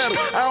pushing the pedal.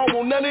 I don't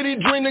want none of these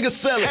dream niggas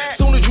selling.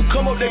 Soon as you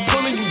come up, they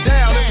pulling you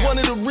down. That's one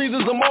of the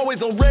reasons I'm always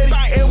on ready.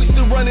 And we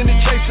still running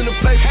and chasing the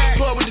paper.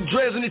 Plug with the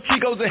dreads and the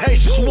Chicos and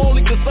Haitians who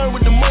only concerned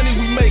with the money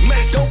we make.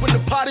 Dope in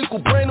the pot equal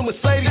brand new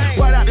Mercedes.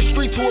 Right out the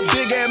street to a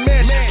big ass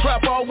man.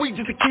 Trap all week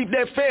just to keep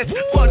that fast.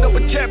 Fucked up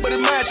a check, but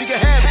it match, you can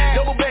have it.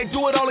 Double back,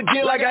 do it all again.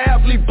 get like an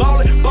athlete,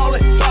 ballin',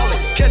 ballin',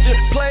 ballin'.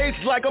 Catching plays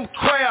like I'm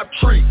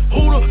Crabtree.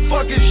 Who the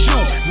fuck is you?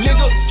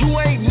 Nigga, you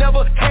ain't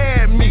never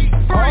had me.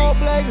 All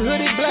black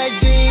hoodie, black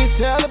jeans,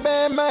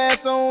 Taliban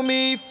mask on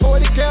me,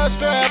 40 cal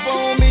strap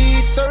on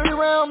me, 30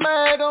 round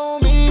mag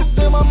on me.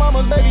 Still my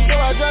mama's baby, so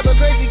I drive her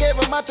crazy, gave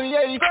her my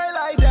 380. Straight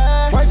like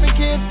that. Wife and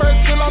kids first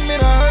till I'm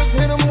in a hearse,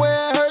 hit them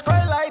where it hurts.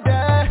 Straight like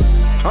that.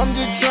 I'm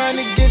just trying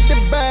to get the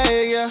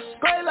bag, yeah.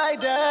 Straight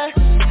like that.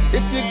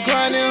 If you're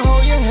grinding,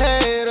 hold your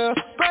head up.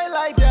 Straight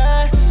like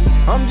that.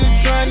 I'm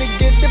just trying to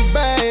get the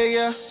bag,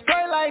 yeah.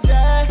 Straight like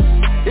that.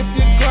 If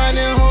you're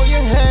grinding, hold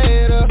your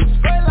head up.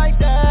 Straight like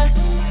that.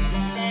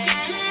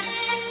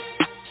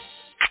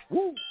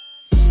 Woo.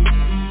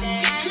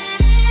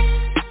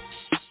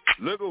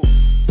 Look.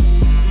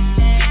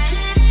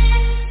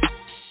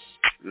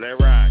 Let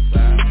rock,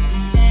 man.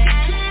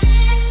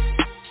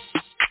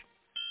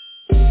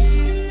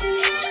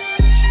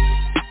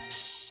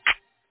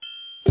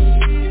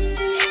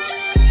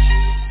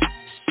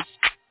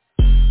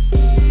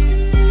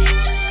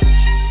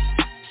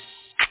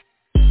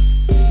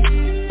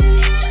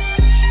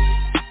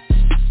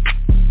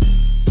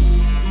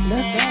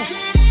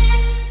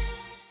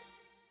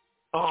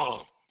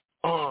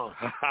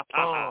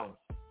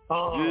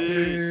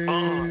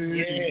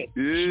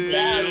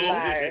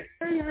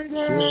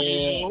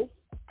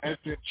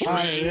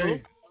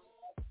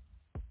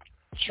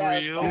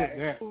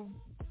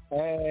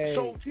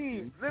 So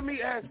team, let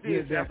me ask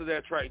this after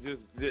that track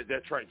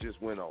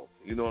just went on.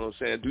 You know what I'm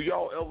saying? Do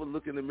y'all ever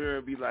look in the mirror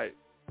and be like,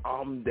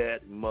 I'm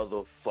that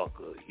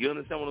motherfucker? You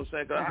understand what I'm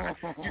saying?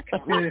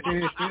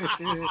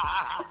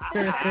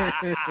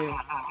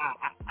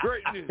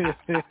 Greatness.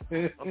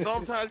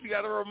 Sometimes you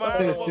got to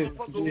remind the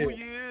motherfucker who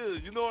you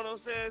is. You know what I'm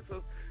saying?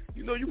 So,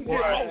 you know, you can get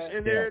lost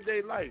in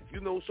everyday life. You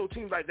know, so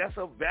team, like, that's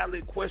a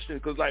valid question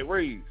because, like,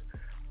 Rays,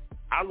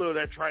 I love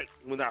that track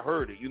when I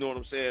heard it, you know what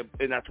I'm saying?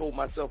 And I told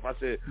myself, I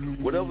said,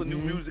 whatever new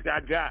music I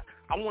got,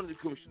 I wanted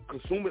to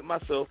consume it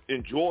myself,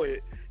 enjoy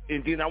it,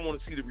 and then I want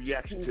to see the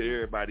reaction to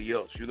everybody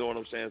else, you know what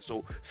I'm saying?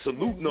 So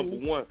salute number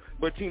one.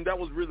 But, team, that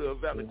was really a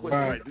valid question.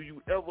 Right. Like, do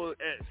you ever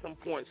at some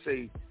point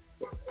say,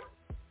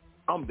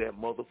 I'm that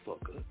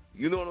motherfucker?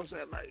 You know what I'm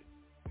saying? Like,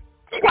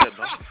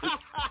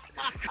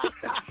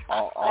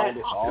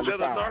 all the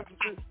time.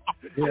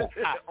 Yeah.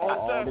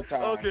 All the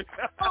time. Okay.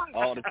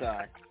 All the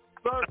time.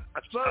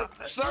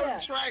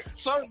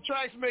 Certain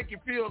tracks make you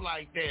feel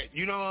like that.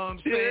 You know what I'm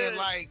saying? Yeah.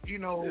 Like, you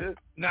know,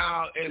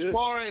 now as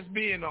far as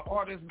being an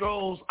artist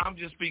goes, I'm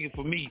just speaking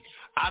for me.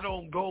 I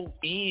don't go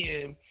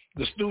in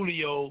the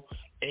studio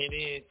and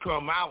then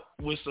come out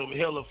with some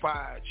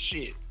hellified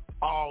shit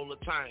all the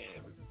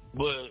time.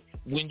 But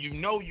when you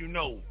know, you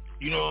know.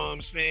 You know what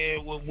I'm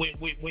saying?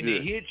 When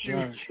it hits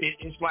you,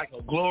 it's like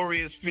a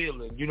glorious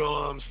feeling. You know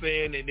what I'm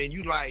saying? And then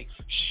you like,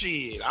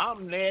 shit,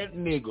 I'm that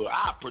nigga.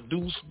 I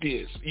produced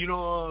this. You know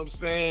what I'm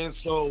saying?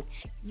 So,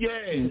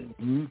 yeah.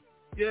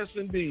 Yes,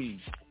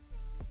 indeed.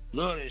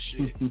 Love that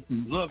shit.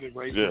 Love it,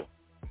 right there.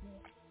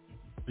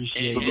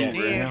 Appreciate and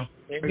that,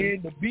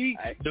 then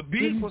the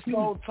beat was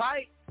so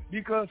tight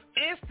because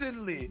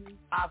instantly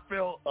I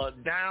felt a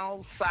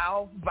down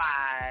south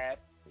vibe.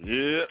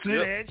 To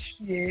that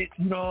shit,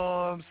 you know what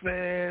I'm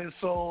saying?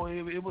 So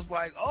it was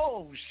like,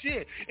 oh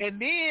shit. And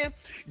then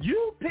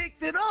you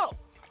picked it up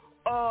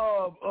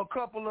a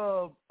couple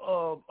of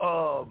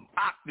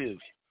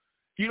octaves.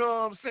 You know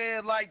what I'm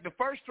saying? Like the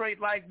first straight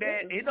like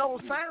that, it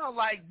don't sound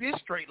like this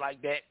straight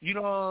like that. You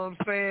know what I'm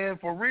saying?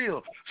 For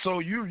real. So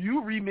you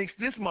remixed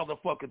this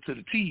motherfucker to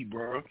the T,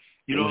 bro.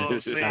 You know what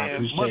I'm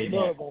saying? Much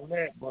love on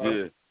that,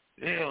 bro.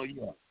 Yeah. Hell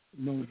yeah.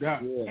 No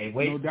doubt. Hey,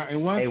 wait. No doubt.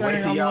 And one thing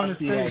wait till I y'all want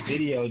to see say, that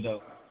video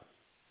though.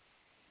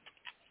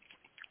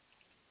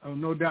 Oh,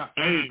 no doubt.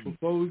 Hey,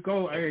 before we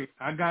go, hey,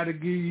 I gotta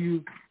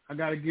give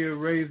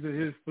Razor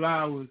his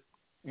flowers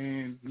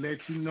and let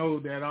you know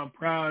that I'm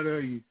proud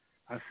of you.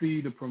 I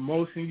see the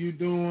promotion you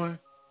doing.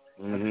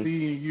 I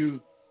see you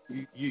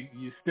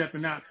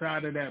stepping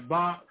outside of that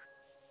box,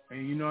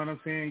 and you know what I'm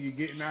saying. You're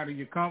getting out of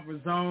your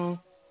comfort zone,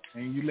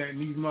 and you letting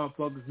these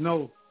motherfuckers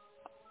know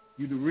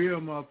you the real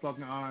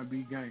motherfucking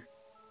R&B gangster.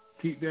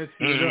 Keep that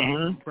shit up.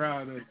 I'm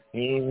proud of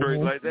you.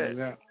 Straight like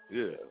that.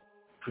 Yeah.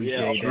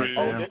 Appreciate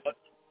that.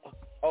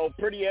 Oh,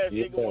 pretty ass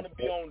nigga want to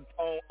be on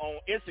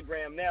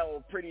Instagram now.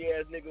 Or pretty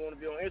ass nigga want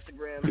to be on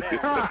Instagram now.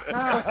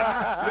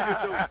 Look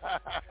at those.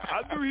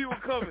 I knew he was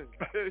coming.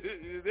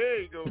 There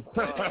you go.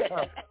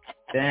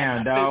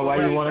 Damn, dog.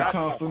 Why you want to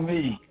come for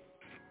me?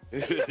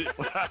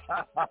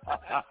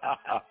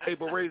 Hey,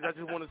 but Raze, I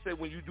just want to say,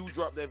 when you do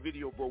drop that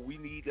video, bro, we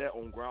need that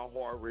on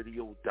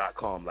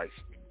GrindHardRadio.com, like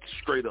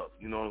straight up.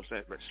 You know what I'm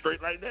saying? Like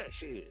straight like that,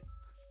 shit.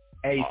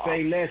 Hey,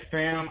 say less,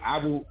 fam. I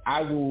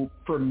will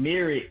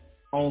premiere it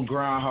on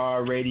Grind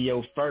Hard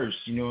Radio first.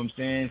 You know what I'm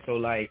saying? So,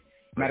 like,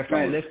 matter of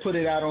fact, let's put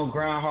it out on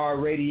Grind Hard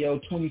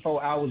Radio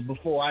 24 hours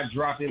before I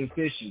drop it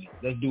officially.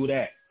 Let's do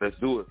that. Let's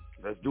do it.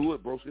 Let's do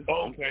it, bro.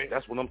 Okay.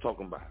 That's what I'm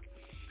talking about.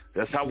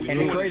 That's how we do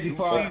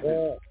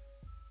it.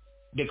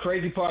 The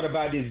crazy part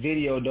about this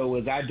video, though,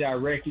 is I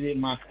directed it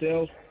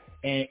myself.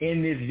 And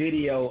in this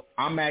video,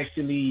 I'm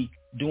actually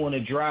doing a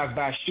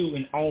drive-by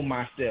shooting on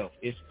myself.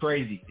 It's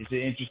crazy. It's an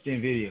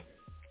interesting video.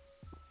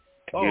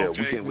 Yeah, we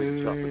can't wait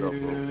to chop it up,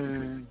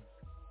 bro.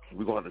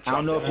 We're gonna have to chop it up. I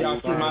don't know if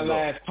y'all see my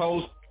last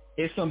post.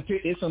 It's some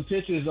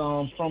pictures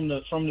from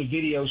the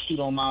video shoot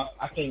on my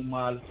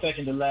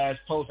second to last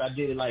post. I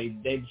did it like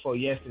the day before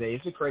yesterday.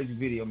 It's a crazy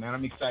video, man.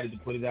 I'm excited to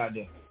put it out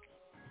there.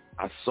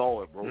 I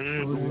saw it, bro.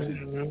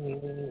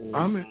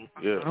 I'm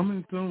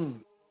in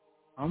tune.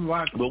 I'm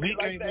watching. But we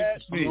like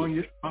that.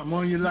 I'm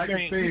on you like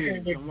a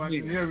fan. I'm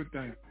watching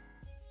everything.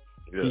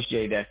 Yeah.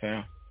 Appreciate that,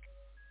 fam.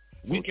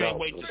 We can't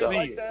wait to see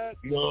it.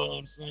 You know what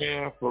I'm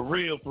saying? For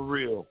real.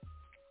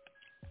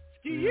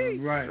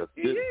 Right.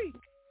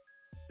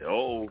 Oh,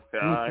 all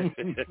right.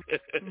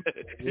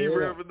 He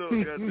revving up,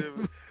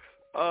 goddammit.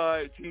 All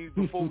right, teams,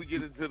 before we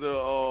get into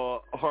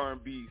the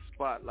R&B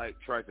spotlight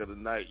track of the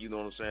night, you know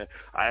what I'm saying,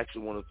 I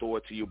actually want to throw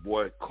it to your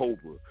boy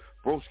Cobra.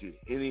 Broski,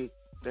 anything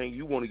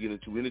you want to get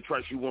into, any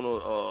tracks you want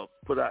to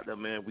put out there,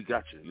 man, we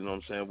got you. You know what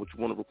I'm saying? What you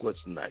want to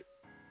request tonight?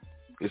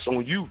 It's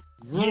on you.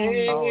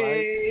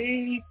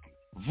 Yay!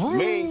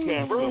 Main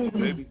camera,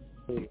 baby.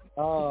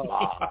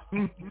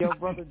 Yo,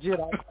 brother Jit,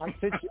 I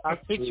sent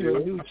you a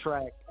new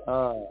track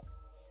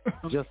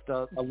just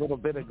a little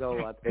bit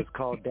ago. It's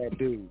called That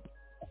Dude.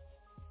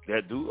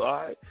 That dude, all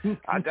right.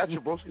 I got you,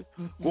 broski.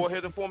 Go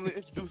ahead and formally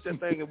introduce that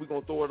thing, and we're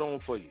going to throw it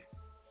on for you.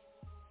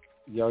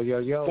 Yo,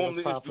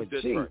 what's Papa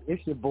G?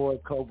 It's your boy,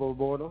 Cobra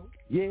Immortal.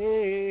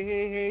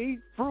 Yay,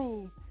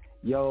 bro.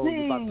 Yo,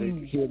 you're about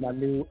to hear my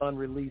new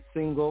unreleased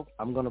single.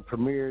 I'm going to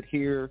premiere it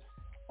here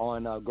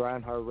on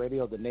GRINDHARD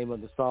Radio. The name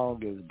of the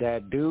song is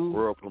That Dude.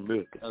 World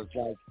premiere.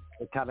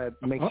 It kind of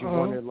makes you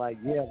wonder, like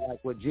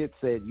what Jit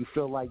said. You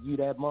feel like you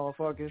that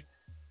motherfucker?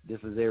 This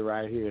is it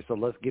right here. So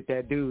let's get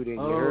that dude in.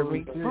 You heard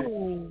me?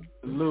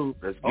 Salute.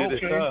 Let's get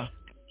it.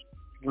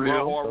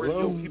 Real hard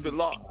radio. Keep it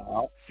locked.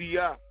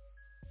 C.I.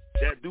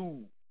 That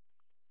dude.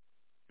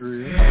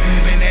 Been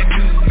that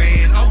dude,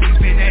 man. Always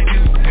been that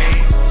dude,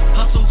 man.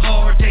 Hustle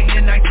hard day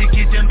and night to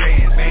get them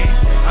bands, man.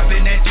 I've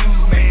been that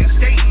dude, man.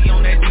 Stay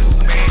on that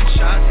dude, man.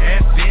 Shots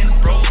have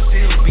been broke,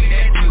 still be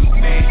that dude,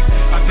 man.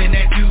 I've been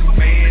that dude,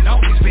 man.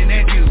 Always been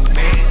that dude,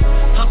 man.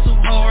 Hustle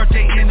hard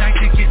day and night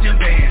to get them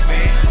bands,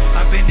 man.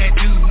 I've been that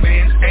dude,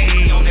 man.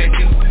 Stay on that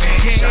dude, man.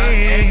 Shots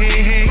have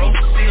been broke,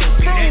 still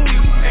be that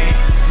dude,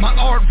 man. My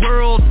art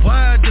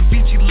worldwide, Da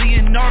Vinci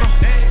Leonardo.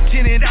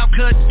 Tinted out,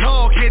 cut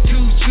dog, head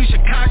to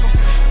Chicago.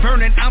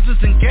 Burning ounces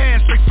in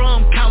gas straight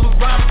from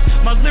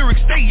Colorado. My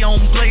lyrics stay on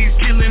blaze,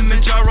 killing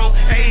Manjaro.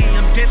 Hey,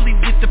 I'm deadly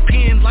with the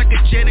pen like a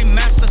Jedi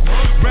master.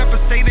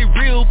 Rappers say they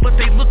real, but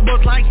they look more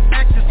like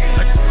actors.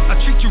 I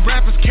treat you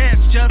rappers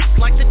cats just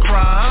like the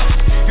crowd.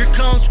 Here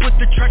comes with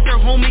the tractor,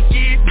 homie,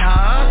 get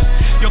knocked.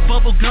 Your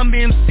bubblegum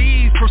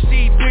MCs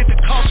proceed with the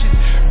caution.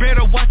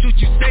 Better watch what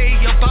you say,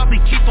 your Bobby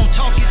keep on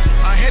talking.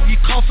 I have you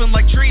coughing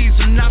like trees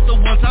and not the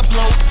ones I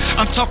blow.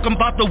 I'm talking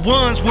about the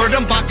ones where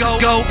them bot go.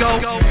 Been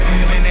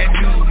that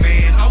dude,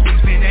 man.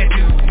 Always been that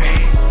dude,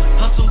 man.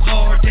 Hustle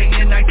hard day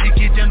and night to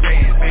get them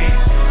bands, man.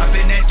 I've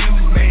been that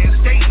dude, man.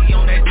 Stay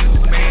on that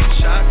dude, man.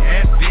 Shot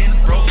have been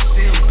broke,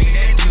 still be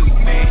that dude,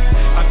 man.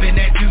 I've been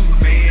that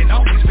dude, man.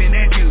 Always been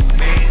that dude,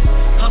 man.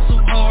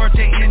 Hustle hard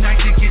day and night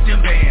to get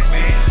them bands,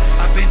 man.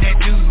 I've been that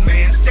dude,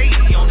 man. Stay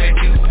on that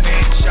dude,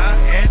 man. Shot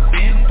have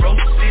been broke,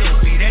 still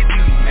be that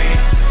dude, man.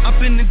 I've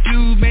been the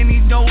dude, man. He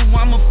know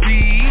I'm a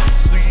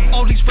beast.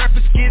 All these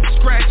rappers get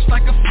scratched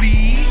like a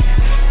flea.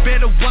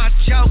 Better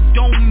watch out,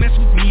 don't mess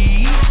with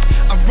me.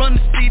 I run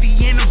the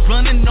city and I'm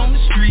running on the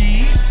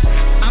street.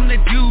 I'm the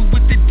dude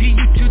with the D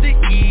to the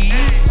E.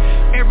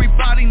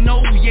 Everybody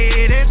know,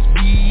 yeah, that's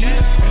me.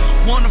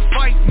 Wanna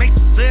fight, make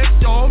the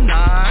left all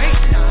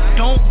night.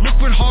 Don't look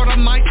real hard, I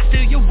might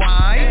steal your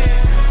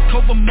wife.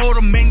 Cobra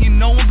Immortal, man, you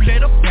know I'm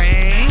let up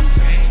bang.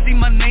 See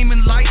my name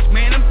in lights,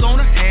 man, I'm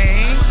gonna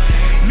hang.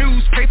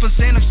 Newspapers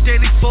and I'm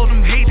steady for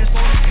them haters.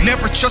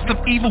 Never trust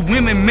them evil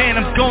women, man,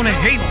 I'm gonna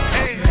hate them.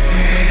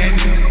 That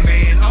dude,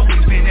 man,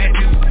 always been that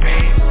dude,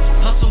 man.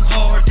 Hustle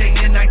hard day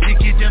and night to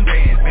get them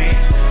bands, man.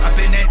 I've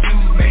been that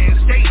dude, man,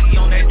 stay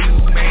on that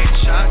dude, man.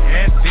 Shot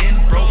have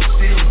been broke,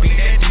 still be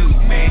that dude,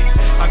 man.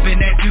 I've been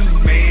that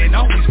dude, man,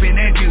 always been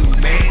that dude,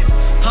 man.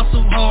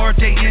 Hustle hard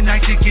day and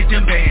night to get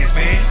them bands,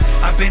 man.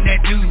 I've been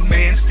that dude,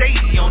 man, stay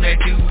on that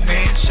dude,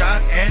 man.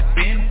 Shot have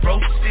been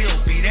broke,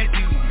 still be that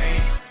dude,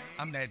 man.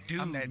 I'm that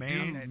dude,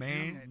 man.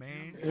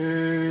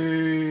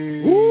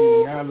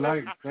 Hey, I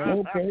like that.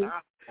 Okay.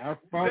 I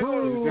fuck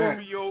with that.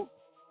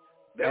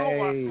 That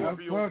was my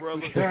Scorpio,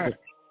 brother.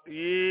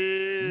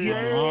 Yeah.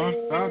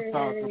 I'm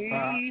talking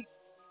about.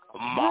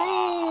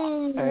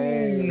 Hey,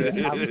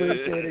 I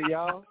appreciate it,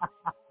 y'all.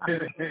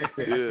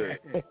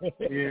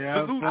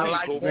 Yeah, I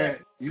like that.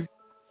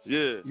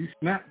 You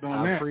snapped on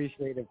that. I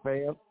appreciate it,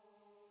 fam.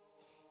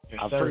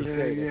 I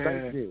appreciate it.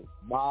 Thank you.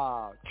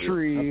 Bob,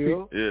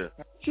 Trill. Yeah.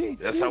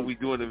 That's how we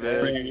doing it,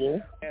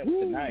 man.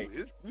 Tonight.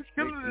 We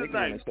killing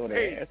it tonight.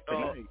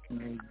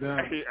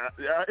 Hey,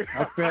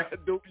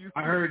 I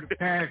heard the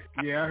passion.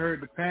 Yeah, I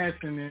heard the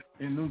passion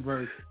in them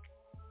verses.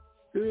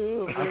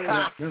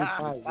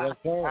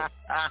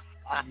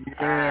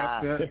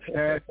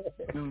 that's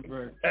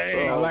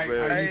hey, I like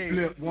how you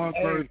flipped one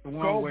verse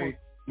one way.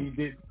 He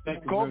did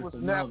Cobra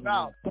snapped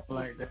out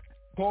like that.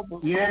 Cobra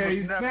he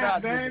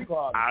snapped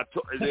out. I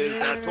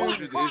told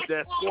you, it's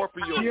that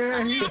Scorpio.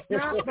 Yeah, he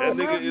snapped that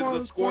nigga is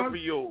a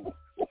Scorpio.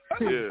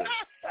 Yeah.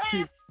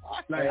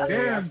 Like,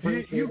 damn,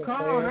 Jit, you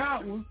called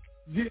out one.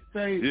 Jit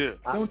say,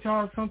 don't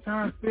y'all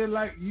sometimes feel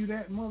like you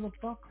that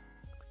motherfucker?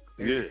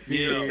 Yeah.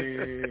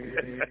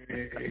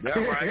 That's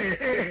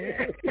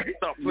right.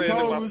 Stop playing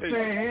in my face.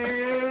 Say,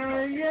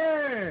 hell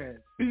yeah.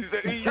 He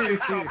said, he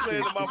stop playing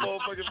in my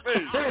motherfucking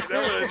face. That's what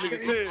that nigga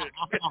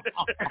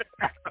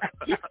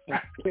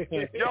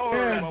said. Y'all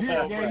heard my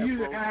motherfucking you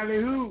the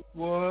alley hoop,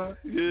 boy.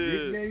 Yeah.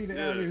 Jit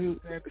the alley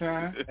hoop that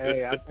time.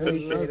 Hey, I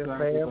appreciate it,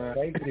 fam.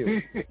 Thank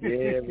you.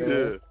 Yeah,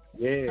 man.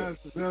 Yeah.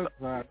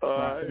 Right.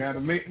 Gotta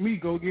make me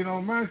go get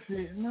on my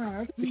shit. Nah,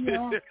 I see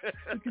y'all. Look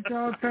at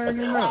y'all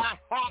turning up.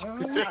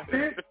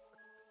 That's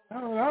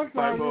what I'm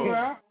talking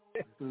about.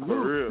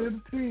 Salute to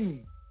the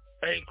team.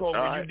 Hey,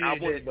 Cobra, you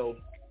did that, though.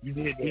 You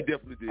did that. He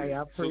definitely did. Hey,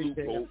 I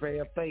appreciate it,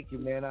 fam. Thank you,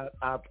 man.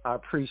 I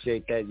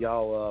appreciate that,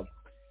 y'all.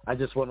 I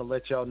just want to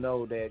let y'all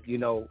know that,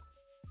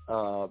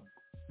 the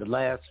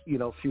last,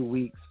 few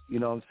weeks,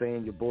 what I'm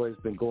saying, your boy's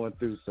been going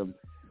through some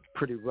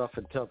pretty rough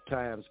and tough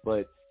times,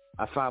 but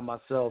I find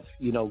myself,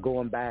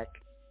 going back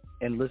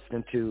and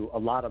listening to a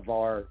lot of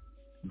our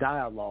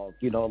dialogue,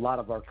 a lot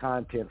of our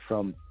content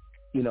from,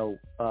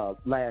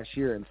 last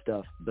year and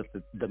stuff. But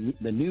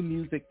the new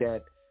music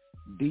that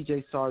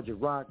DJ Sgt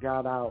Rock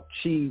got out,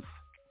 Chief,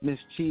 Miss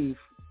Chief,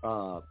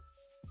 Cata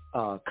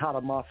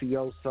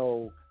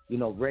Mafioso,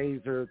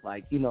 Razor,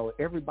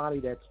 everybody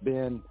that's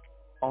been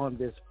on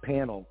this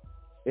panel,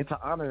 it's an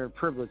honor and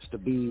privilege to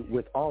be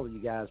with all of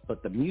you guys.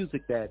 But the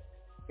music that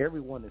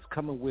everyone is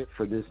coming with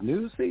for this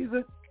new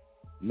season,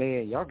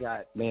 man, y'all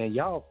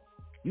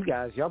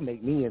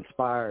make me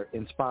inspire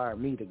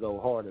me to go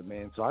harder,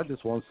 man. So I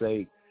just want to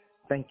say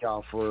thank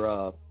y'all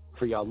for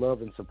y'all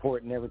love and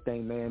support and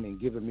everything, man, and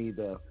giving me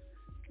the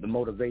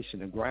motivation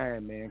to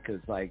grind, man,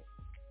 because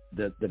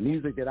the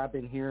music that I've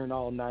been hearing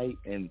all night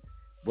and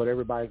what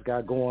everybody's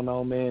got going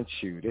on, man,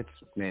 shoot, it's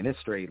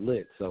straight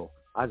lit. So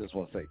I just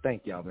want to say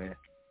thank y'all, man.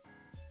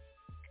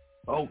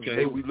 Okay,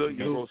 hey, we love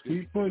you,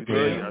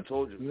 Broski. I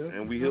told you,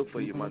 and we here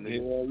for you, my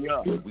nigga. Yeah,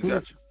 we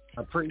got you.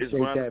 I appreciate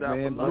that,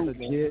 man. Brother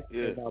Jit,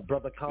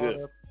 Brother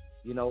Carter,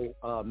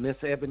 Miss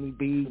Ebony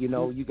B,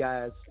 you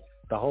guys,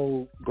 the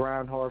whole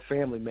GRINDHARD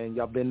family, man.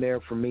 Y'all been there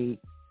for me,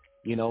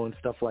 and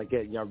stuff like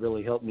that. Y'all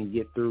really helped me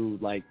get through,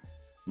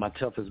 my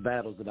toughest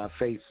battles that I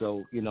faced.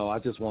 So, I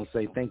just want to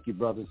say thank you,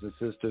 brothers and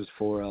sisters,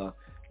 for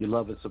your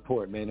love and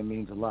support, man. It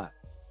means a lot.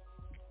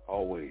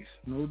 Always.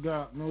 No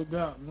doubt, bro.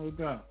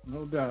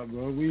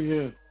 We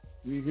here.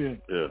 Yeah.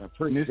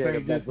 This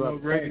ain't just no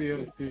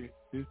radio shit.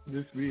 This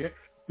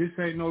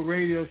ain't no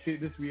radio shit.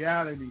 This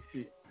reality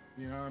shit.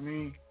 You know what I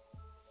mean?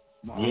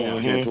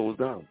 Yeah. Can't hold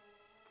down.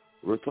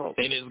 Real talk.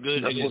 And it's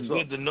good. And it's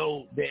good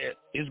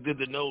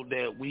to know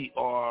that we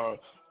are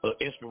an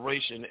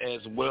inspiration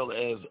as well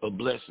as a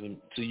blessing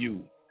to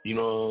you. You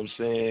know what I'm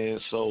saying?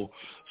 So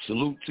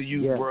salute to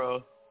you,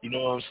 bro. You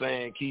know what I'm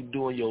saying? Keep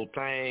doing your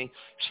thing.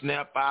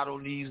 Snap out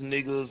on these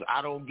niggas.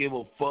 I don't give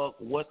a fuck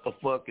what the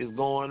fuck is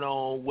going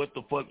on, what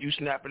the fuck you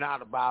snapping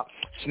out about.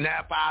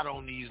 Snap out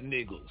on these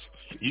niggas.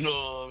 You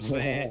know what I'm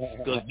saying?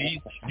 Because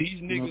these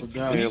niggas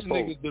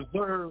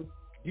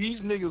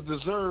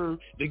deserve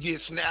to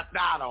get snapped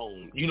out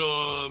on. You know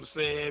what I'm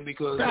saying?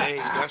 Because, hey,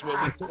 that's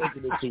what we're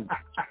taking it to.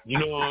 You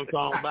know what I'm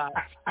talking about?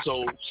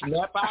 So,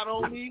 snap out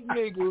on these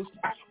niggas.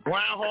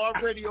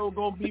 GRINDHARD Radio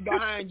gonna be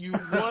behind you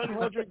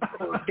 100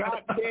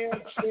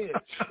 goddamn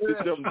cents.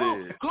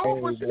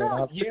 Cobra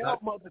snap. Yeah,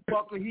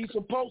 motherfucker, he's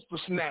supposed to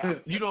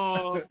snap. You know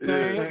what I'm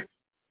saying?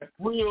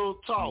 Real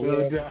talk.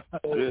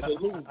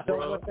 Salute,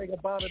 bro. One thing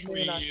about it,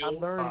 man, I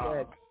learned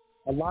that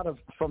a lot of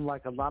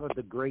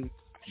the greats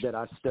that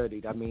I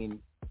studied. I mean,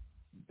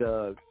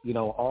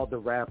 all the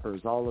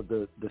rappers, all of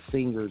the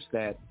singers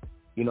that,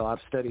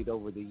 I've studied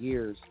over the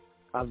years,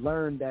 I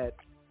learned that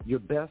your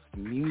best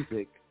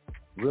music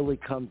really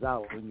comes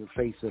out when you're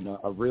facing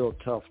a real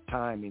tough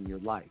time in your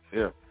life.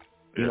 Yeah.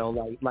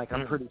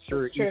 I'm pretty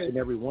sure each and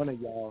every one of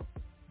y'all,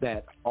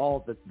 that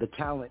all the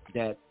talent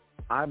that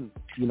I'm,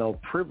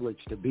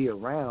 privileged to be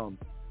around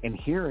and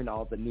hearing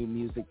all the new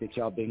music that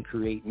y'all been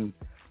creating,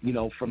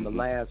 from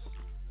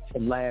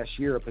last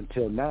year up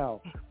until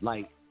now,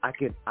 I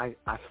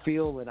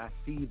feel and I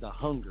see the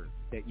hunger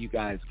that you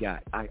guys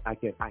got. I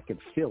can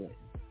feel it,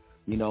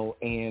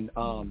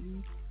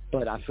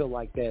 but I feel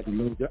like that.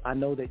 I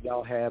know that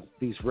y'all have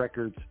these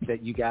records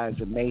that you guys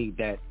have made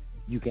that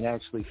you can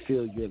actually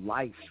feel your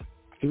life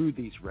through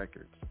these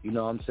records. You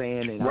know what I'm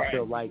saying? And I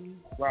feel like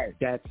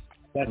that's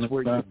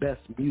where your best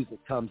music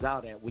comes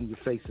out at when you're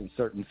facing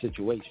certain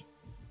situations.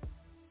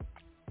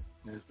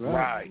 That's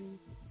right.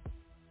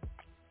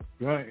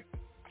 Right.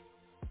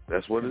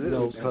 That's what it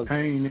is.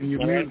 Pain in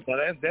your music.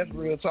 That's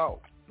real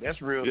talk.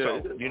 That's real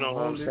talk. You know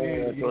what I'm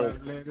saying? You gotta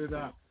let it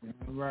out.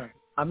 Right.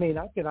 I mean,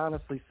 I can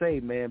honestly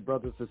say, man,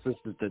 brothers and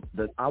sisters,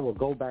 that I will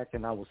go back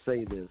and I will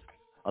say this.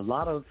 a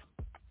lot of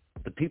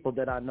the people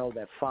that I know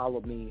that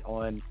follow me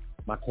on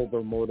my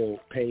Cobra Immortal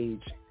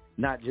page,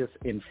 not just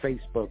in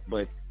Facebook,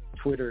 but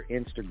Twitter,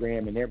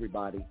 Instagram, and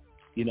everybody,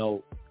 you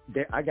know,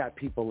 I got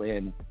people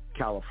in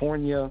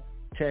California,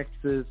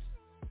 Texas,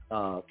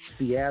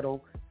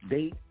 Seattle.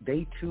 They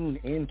tune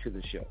into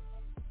the show,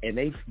 and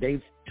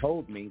they've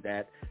told me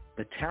that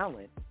the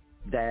talent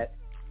that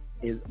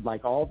is,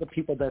 like all the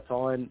people that's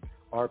on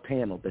our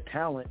panel, the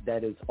talent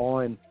that is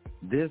on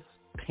this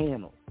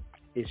panel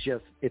is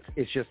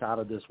just out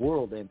of this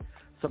world. And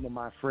some of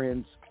my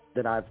friends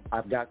that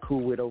I've got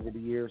cool with over the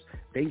years,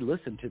 they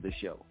listen to the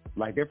show.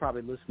 Like, they're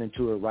probably listening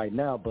to it right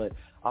now, but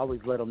I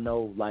always let them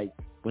know, like,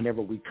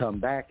 whenever we come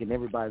back, and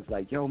everybody's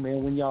like, yo,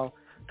 man, when y'all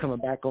coming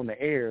back on the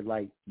air,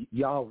 like,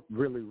 y'all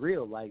really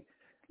real. Like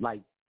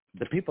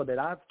the people that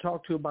I've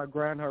talked to about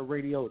GRINDHARD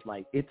Radio,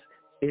 like, it's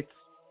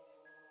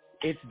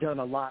done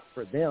a lot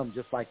for them,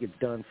 just like it's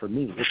done for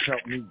me. It's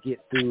helped me get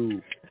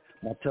through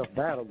my tough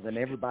battles, and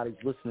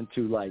everybody's listening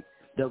to, like,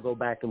 they'll go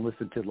back and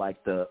listen to,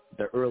 like, the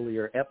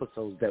earlier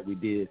episodes that we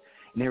did,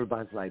 and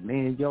everybody's like,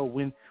 man, yo,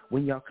 when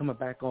y'all coming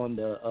back on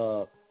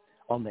the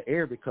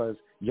air, because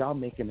y'all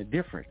making a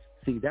difference.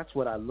 See, that's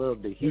what I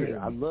love to hear.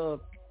 I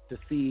love to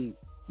see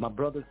my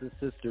brothers and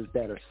sisters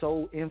that are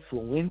so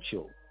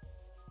influential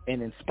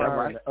and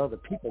inspiring to other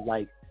people,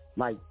 like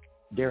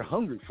they're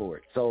hungry for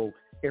it. So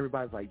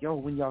everybody's like, yo,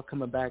 when y'all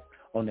coming back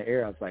on the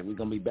air? I was like, we're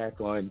going to be back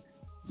on,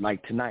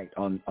 like, tonight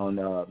on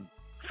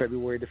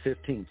February the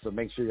 15th. So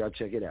make sure y'all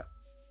check it out.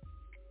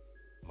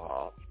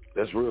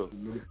 That's real.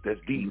 That's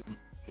deep.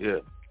 Yeah.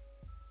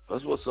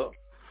 That's what's up.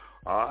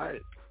 All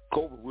right.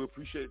 Cobra, we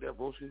appreciate that,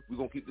 Broski. We're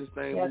going to keep this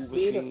thing moving.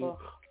 Beautiful.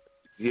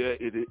 Yeah,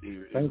 it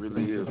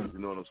really is. You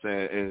know what I'm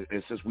saying?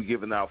 And since we're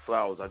giving out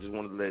flowers, I just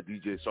wanted to let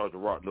DJ Sgt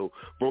Rock know,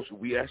 Broski,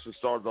 we actually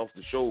started off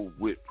the show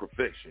with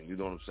perfection. You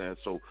know what I'm saying?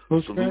 So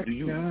salute to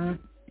you.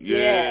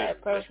 Yeah,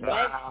 perfection.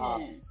 That's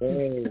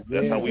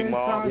how we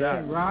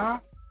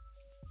mob.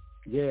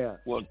 Yeah.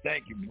 Well,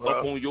 thank you, bro.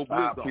 Up on your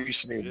I blizzard.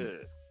 appreciate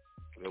it.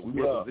 Yeah,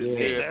 we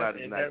represent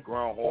everybody tonight.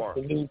 GRINDHARD.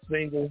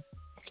 The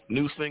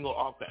new single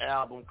off the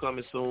album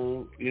coming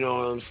soon. You know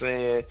what I'm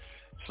saying?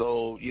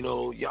 So, you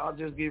know, y'all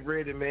just get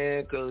ready,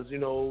 man, because, you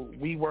know,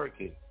 we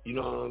working. You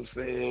know what I'm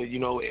saying? You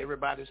know,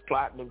 everybody's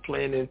plotting and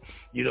planning,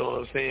 you know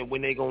what I'm saying,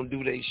 when they going to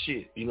do their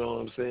shit. You know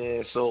what I'm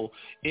saying? So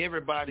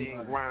everybody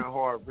in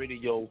GRINDHARD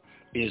Radio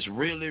is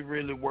really,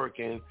 really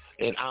working,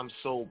 and I'm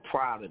so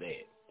proud of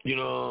that. You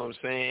know what I'm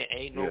saying?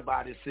 Ain't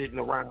nobody sitting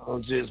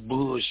around just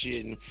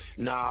bullshitting.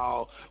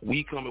 No,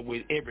 we coming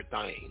with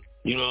everything.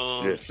 You know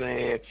what I'm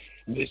saying?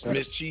 Miss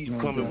Chief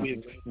coming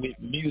with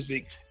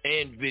music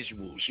and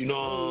visuals. You know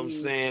what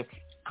I'm saying?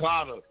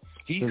 Cata,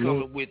 he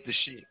coming with the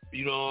shit.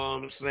 You know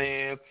what I'm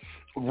saying?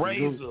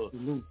 Razor,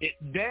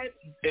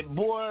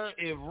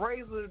 if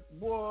Razor,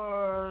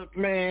 boy,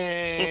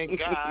 man,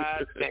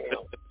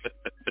 goddamn.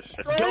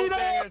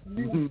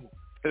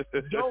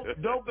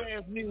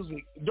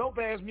 Dope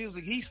ass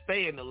music. He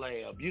stay in the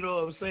lab. You know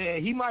what I'm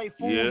saying? He might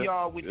fool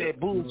y'all with that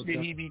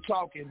bullshit he be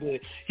talking, but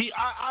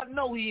I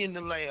know he in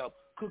the lab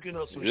cooking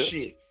up some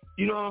shit.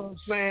 You know what I'm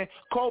saying?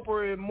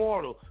 Cobra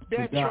Immortal.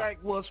 That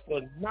track was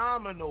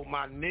phenomenal,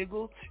 my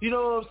nigga. You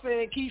know what I'm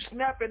saying? Keep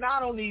snapping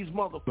out on these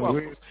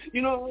motherfuckers.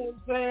 You know what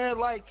I'm saying?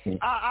 Like,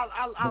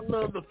 I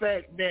love the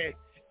fact that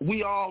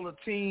we all a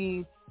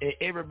team and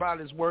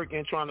everybody's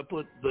working, trying to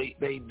put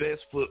their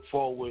best foot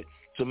forward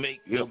to make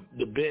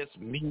the best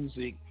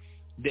music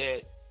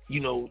that,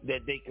 you know,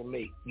 that they can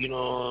make. You know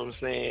what I'm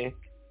saying?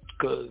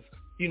 Because,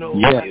 you know,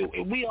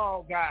 we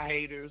all got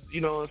haters.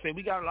 You know what I'm saying?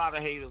 We got a lot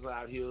of haters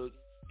out here.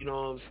 You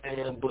know what I'm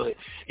saying? But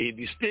if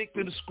you stick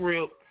to the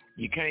script,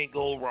 you can't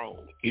go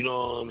wrong. You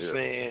know what I'm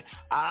saying?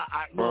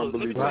 Let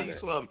me tell you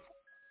something.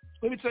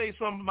 Let me tell you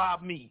something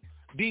about me,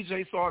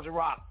 DJ Sgt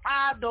Rock.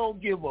 I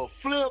don't give a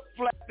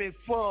flip-flapping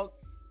fuck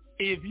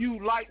if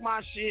you like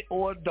my shit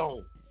or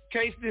don't.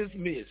 Case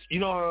dismissed. You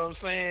know what I'm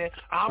saying?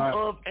 I'm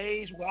of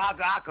age where I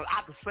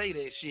can say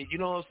that shit. You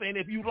know what I'm saying?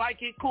 If you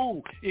like it,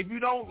 cool. If you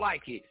don't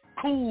like it,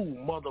 cool,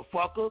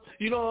 motherfucker.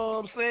 You know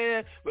what I'm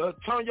saying?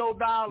 Turn your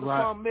dial to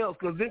something else,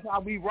 because this is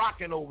how we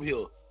rocking over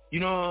here. You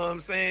know what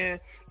I'm saying?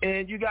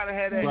 And you got to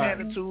have that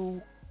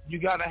attitude. You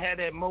got to have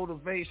that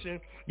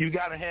motivation. You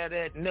got to have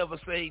that never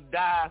say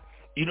die.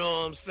 You know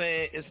what I'm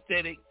saying?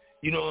 Aesthetic.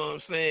 You know what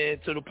I'm saying?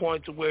 To the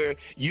point to where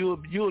you'll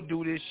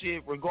do this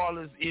shit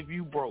regardless if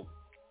you broke.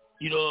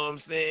 You know what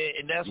I'm saying?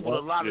 And that's what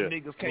a lot of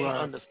niggas can't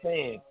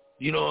understand.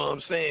 You know what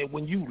I'm saying?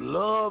 When you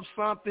love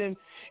something,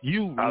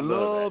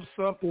 love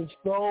something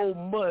so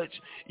much,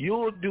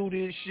 you'll do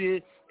this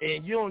shit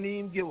and you don't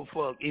even give a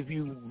fuck if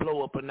you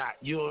blow up or not.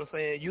 You know what I'm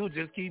saying? You'll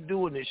just keep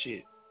doing this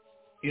shit.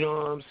 You know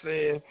what I'm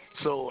saying?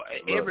 So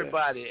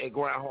everybody at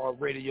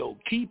GRINDHARD Radio,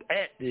 keep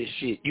at this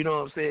shit. You know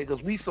what I'm saying?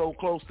 Because we so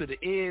close to the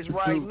edge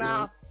right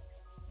now.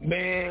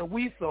 Man,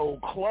 we so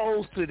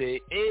close to the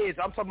edge.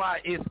 I'm talking about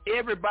it's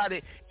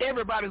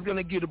everybody's going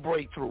to get a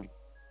breakthrough.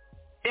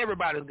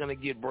 Everybody's going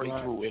to get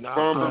breakthrough. And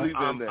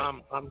I'm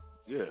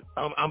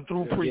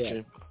through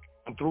preaching.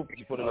 I'm through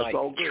preaching for the night.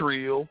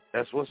 Trill.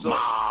 That's what's up.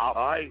 All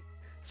right.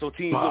 So,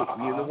 team, look,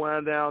 we in the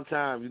wind down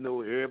time. You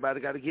know,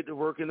 everybody got to get to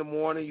work in the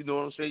morning. You know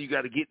what I'm saying? You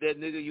got to get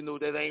that nigga, you know,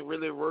 that ain't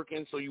really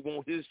working, so you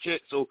want his check.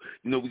 So,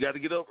 you know, we got to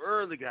get up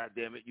early,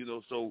 goddammit, you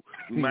know. So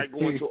we might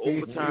go into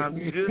overtime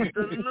just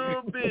a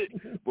little bit,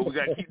 but we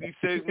got to keep these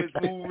segments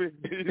moving.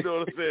 You know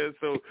what I'm saying?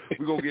 So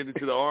we're going to get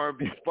into the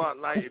R&B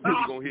spotlight, and then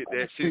we're going to hit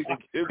that shit and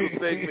give a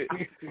segment.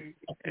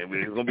 And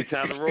it's going to be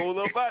time to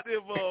roll up out there,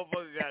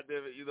 motherfucker,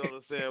 goddammit, you know what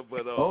I'm saying?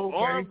 But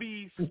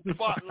R&B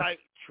spotlight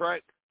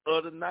track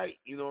of the night,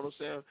 you know what I'm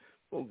saying?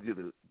 We'll get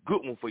a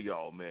good one for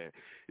y'all, man.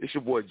 It's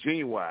your boy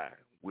Genuine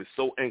with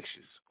So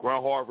Anxious.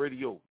 Groundhard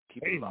Radio.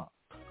 Keep it locked.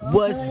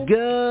 What's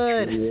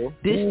good?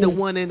 This the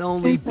one and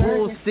only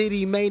Bull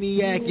City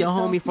Maniac, your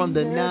homie from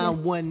the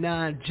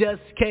 919,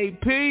 Just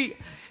KP.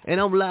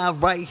 And I'm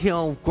live right here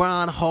on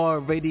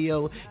Grindhard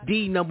Radio,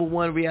 the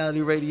 #1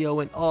 reality radio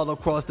and all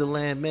across the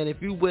land. Man,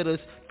 if you with us,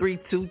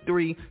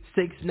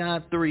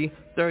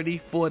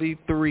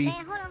 323-693-3043. Hey,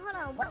 hold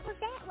on. What was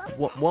that?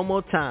 One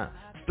more time.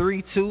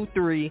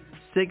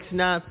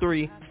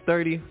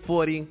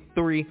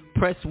 323-693-3043.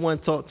 Press 1,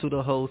 talk to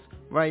the host.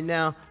 Right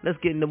now, let's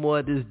get into more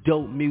of this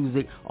dope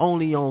music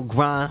only on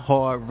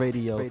Grindhard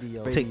Radio.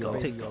 Take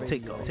off.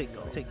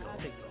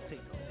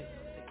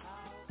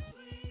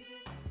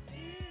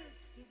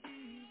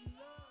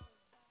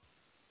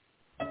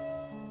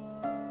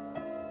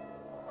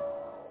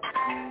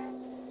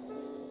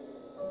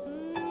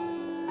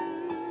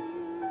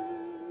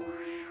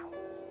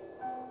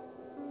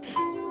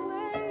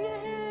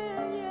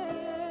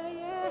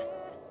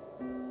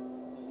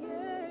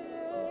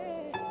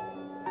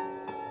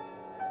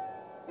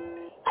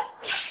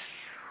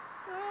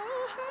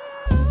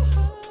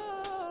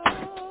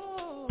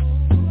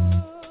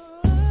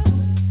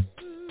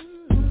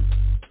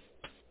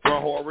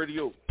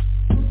 Radio.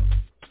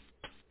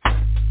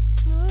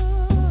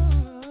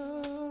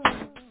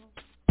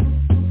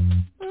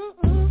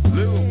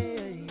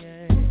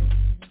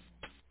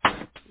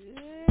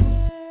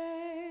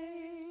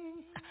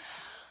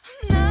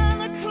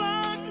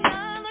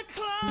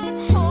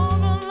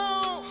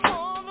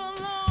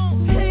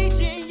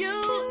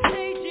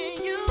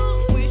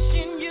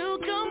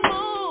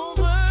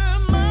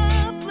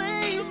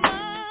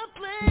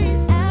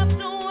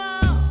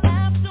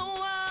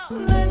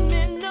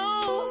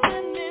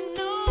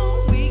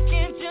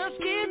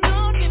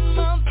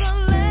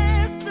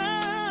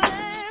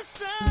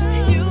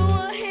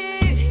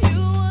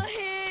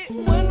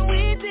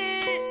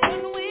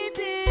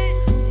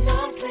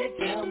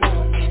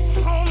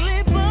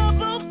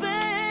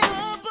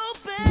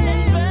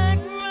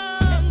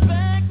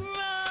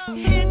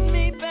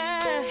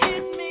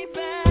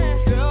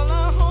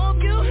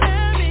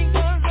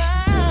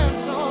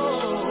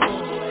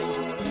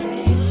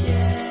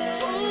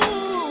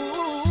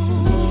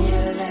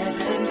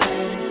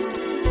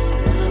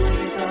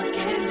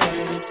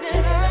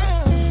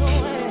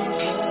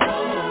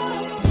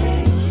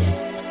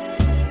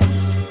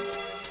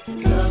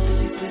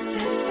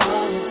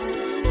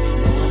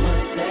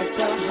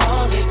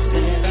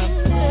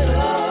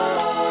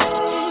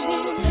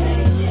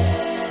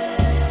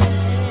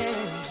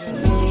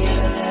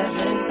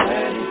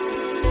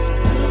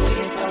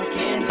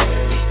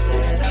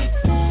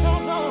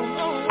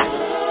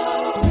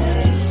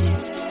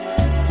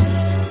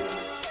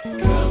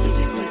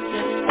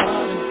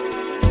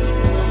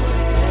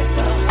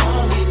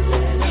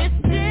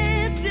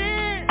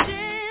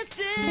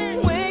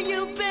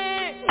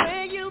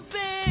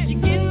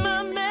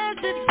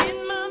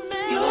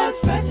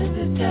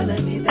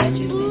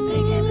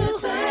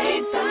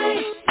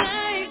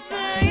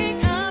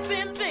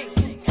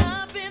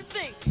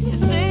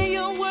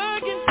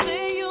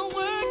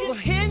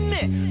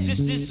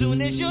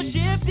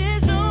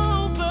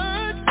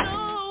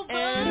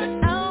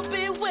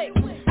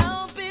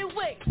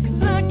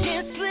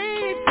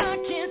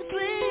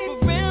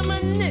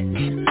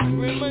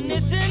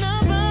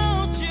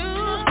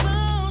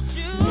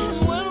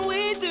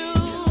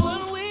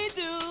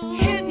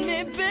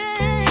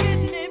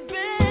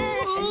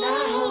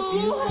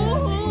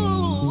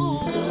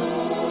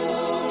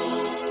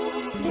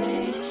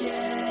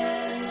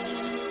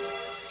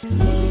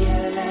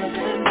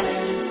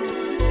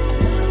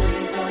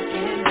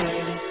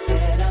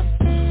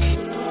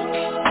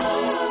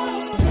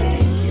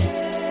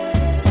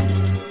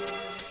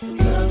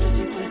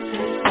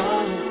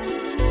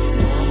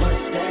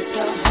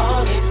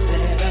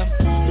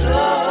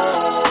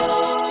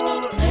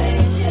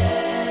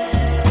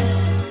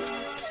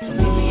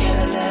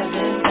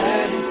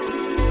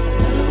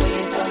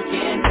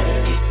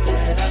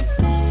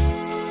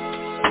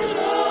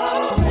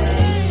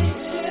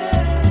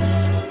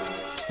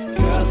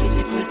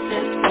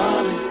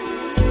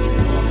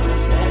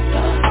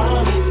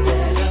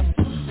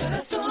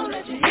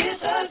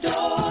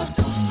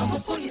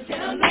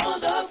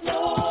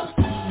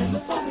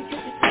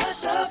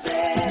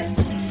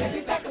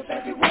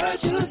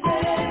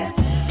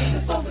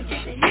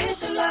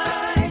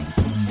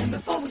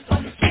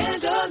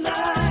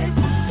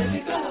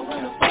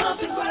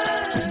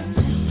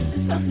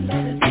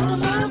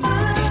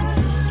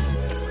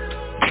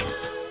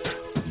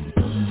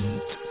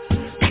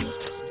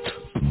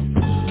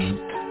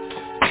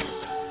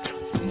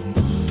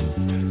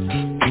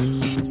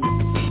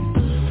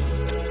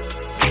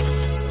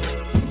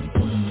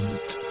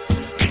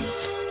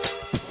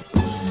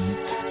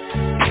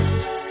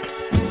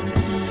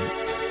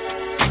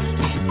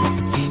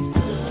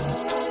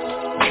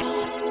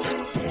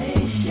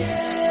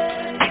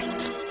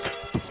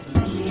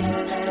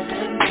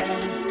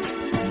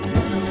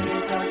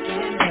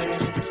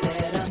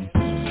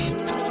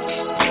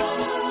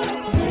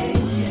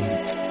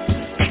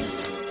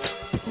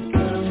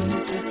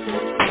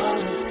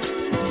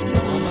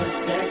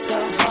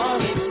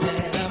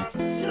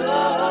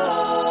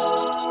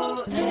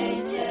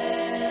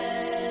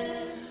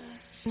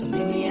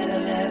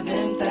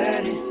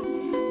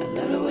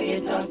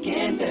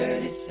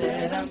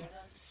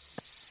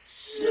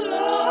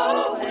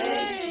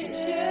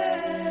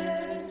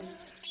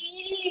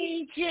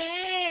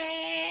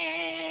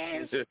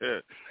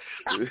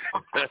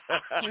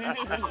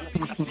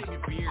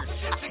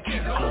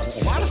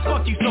 Why the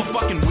fuck you so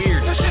fucking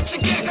weird?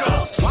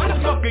 Why the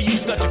fuck are you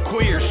such a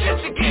queer?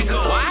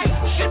 Why?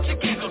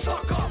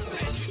 Fuck off.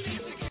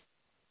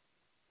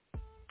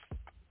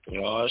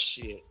 Oh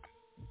shit.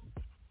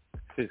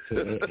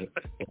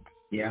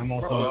 Yeah, I'm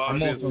on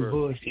some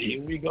bullshit.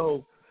 Here we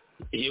go.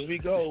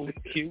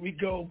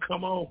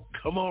 Come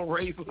on,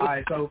 Ray. All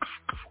right, so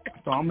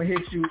I'm gonna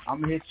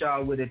hit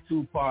y'all with a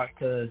 2-part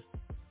because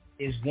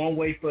it's one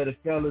way for the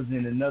fellas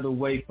and another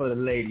way for the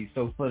ladies.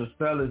 So for the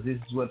fellas, this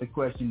is what the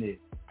question is: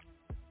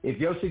 if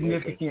your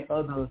significant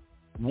other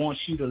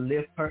wants you to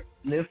lift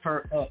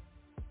her up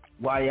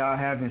while y'all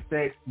having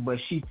sex, but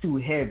she too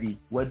heavy,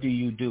 what do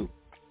you do?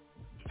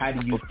 How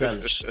do you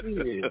fellas?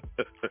 And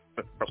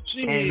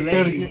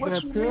ladies,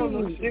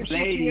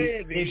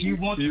 if you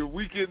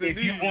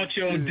want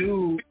your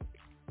dude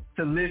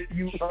to lift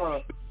you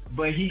up,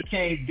 but he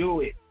can't do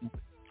it,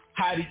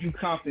 how do you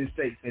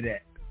compensate for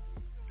that?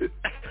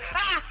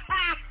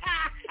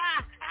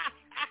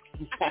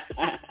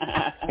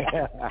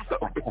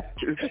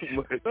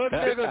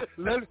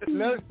 Let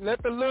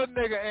the little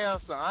nigga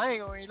answer. I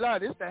ain't gonna lie,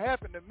 this done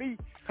happened to me.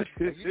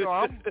 You know,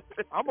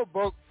 I'm a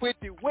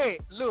 $150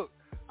 wet. Look,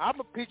 I'm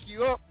gonna pick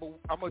you up, but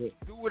I'm gonna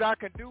do what I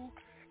can do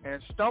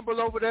and stumble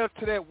over there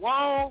to that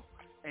wall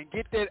and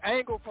get that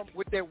angle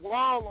with that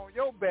wall on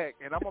your back,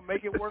 and I'm gonna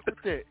make it work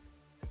with that.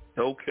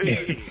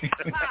 Okay.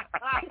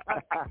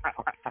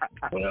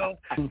 well,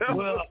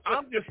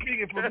 I'm just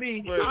speaking for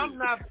me. I'm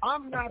not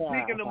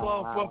picking the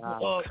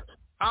motherfucker up.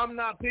 I'm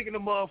not picking the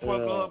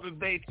motherfucker up if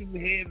they too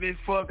heavy.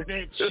 Fuck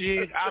that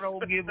shit. I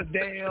don't give a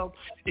damn.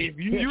 If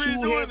you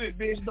too heavy,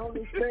 bitch,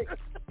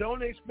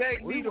 don't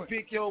expect me to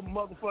pick your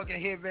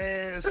motherfucking heavy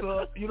ass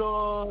up. You know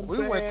what I'm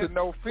saying? We went to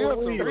No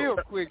Filter real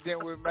quick,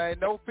 didn't we, man?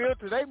 No Filter.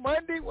 Today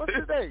Monday? What's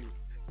today?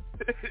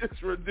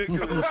 It's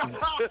ridiculous.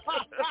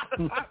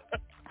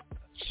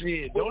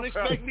 Shit, don't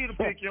expect me to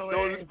pick your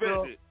ass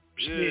up.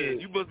 Yeah,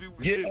 you must be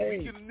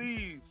weak in the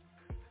knees.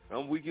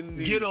 I'm weak in the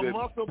knees. Get a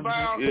muscle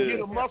bound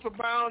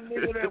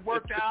nigga that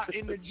worked out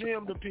in the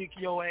gym to pick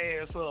your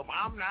ass up.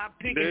 I'm not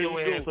picking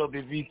your ass up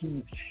if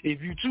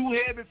you too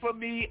heavy for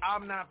me.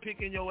 I'm not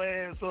picking your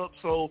ass up.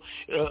 So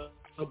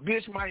a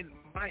bitch might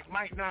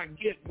not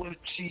get what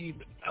she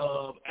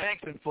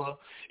asking for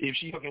if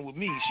she fucking with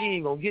me. She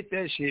ain't gonna get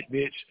that shit,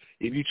 bitch.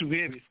 If you too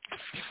heavy.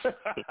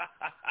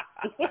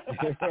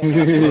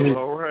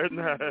 All right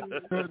now.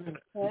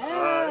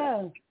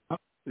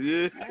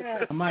 Yeah.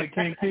 I might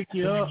can't pick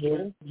you up.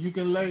 You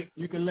can lay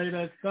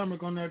that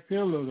stomach on that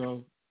pillow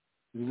though.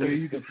 The way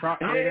you can prop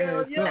that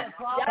ass up.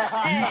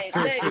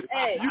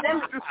 Hey,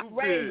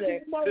 Razor.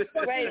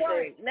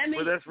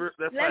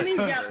 Let me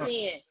jump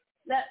in.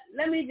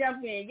 Let me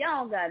jump in.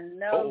 Y'all don't got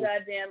no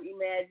goddamn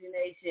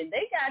imagination.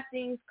 They got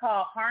things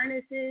called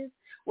harnesses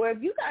where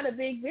if you got a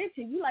big bitch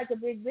and you like a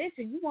big bitch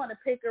and you want to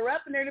pick her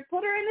up and there to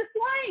put her in a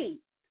swing.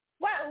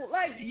 Why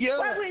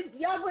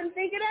y'all wouldn't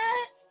think of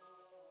that?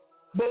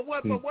 But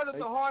what if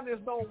the harness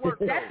don't work?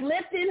 That's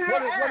lifting her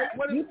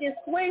up. You can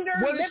swing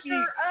her, lift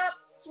her up,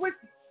 switch.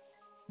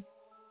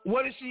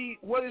 What if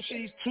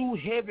she's too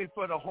heavy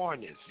for the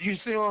harness? You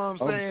see what I'm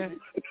saying?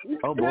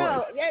 Oh boy.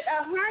 No,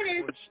 a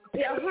harness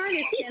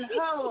can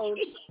hold.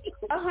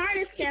 A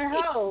harness can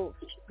hold.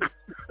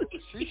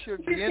 She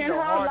should be in the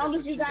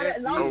harness.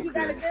 As long as you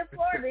got a good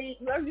floor beam,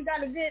 as long as you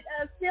got a good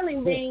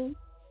ceiling beam,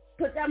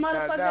 put that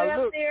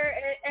motherfucker up there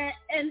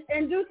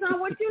and do something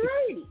with your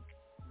lady.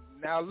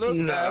 Now look,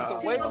 that's a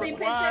weight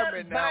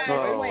requirement now.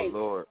 Oh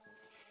Lord.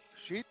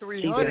 She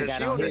 300. She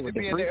don't need to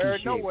be in the air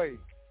no way.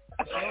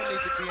 She don't need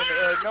to be in the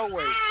air no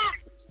way.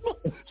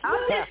 I'm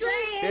just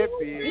saying. If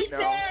you said,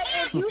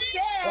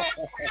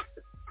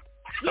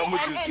 I'm gonna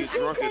just get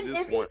drunk at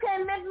this point.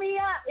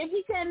 If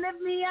he can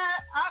lift me up,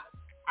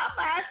 I'll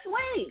buy a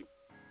swing.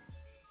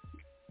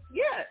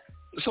 Yeah.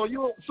 So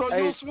you'll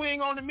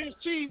swing on the Miss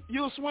Chief?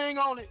 You'll swing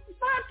on it?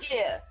 Fuck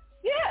yeah.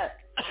 Yeah.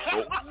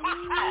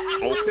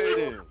 Okay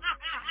then.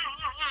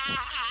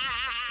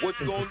 What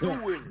you gonna do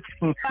with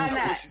it?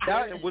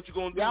 What you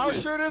gonna do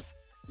with it?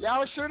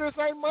 Y'all sure this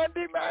ain't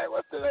Monday, man?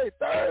 What's today?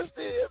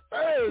 Thursday,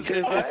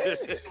 man.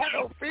 I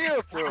don't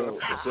feel for it.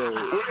 So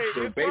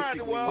it's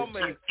Friday where I'm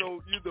at, so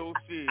you know,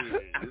 shit.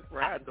 It's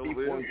Friday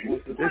over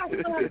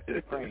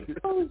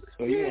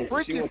there.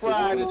 Freaky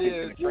Friday it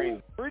is.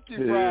 Freaky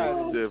Friday.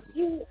 Now this was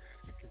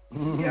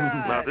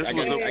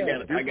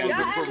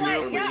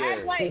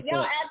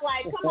y'all act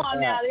like, come on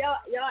now,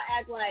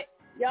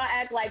 y'all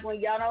act like when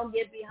y'all don't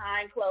get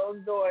behind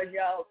closed doors,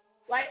 y'all,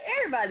 like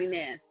everybody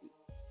nasty.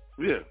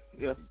 Yeah.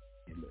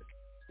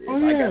 Oh,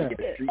 yeah. I gotta get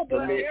the street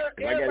permit.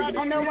 I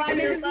don't know why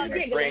niggas are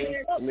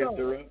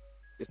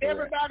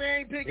everybody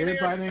ain't picking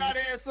everybody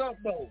ass up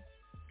though.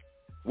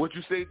 What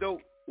you say though?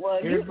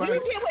 Well, you get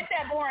with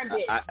that boring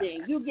bitch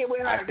thing. You get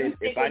with her. I said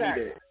if I need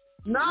it.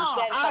 No,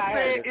 I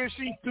said if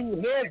she's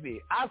too heavy.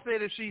 I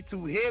said if she's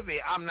too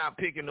heavy, I'm not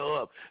picking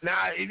her up.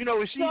 Now,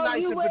 if she's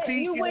nice and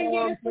petite, you know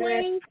what I'm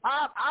saying?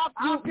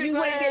 I'll pick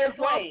her ass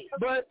up.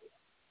 But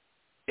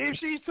if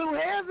she's too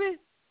heavy,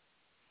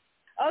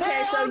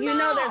 Okay, so you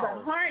know there's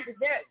a harness.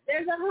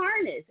 There's a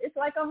harness. It's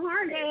like a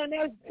harness.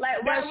 Man,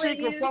 like that shit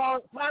can fall.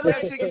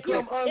 That shit can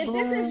come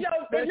unglued.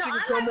 I'm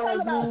not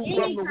talking about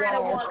any kind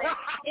of woman.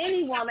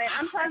 Any woman.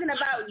 I'm talking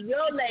about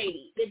your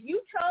lady. If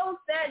you chose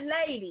that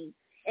lady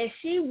and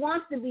she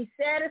wants to be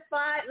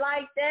satisfied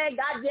like that,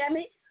 goddamn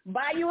it,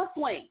 buy you a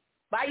swing.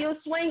 Buy you a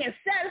swing and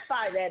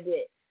satisfy that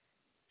bitch.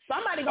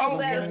 Somebody gonna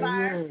satisfy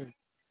her.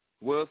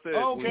 Well said.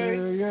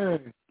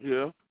 Okay.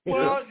 Yeah.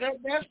 Well,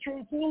 that's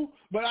true too.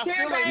 But I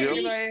feel like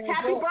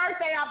happy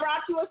birthday! I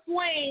brought you a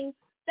swing.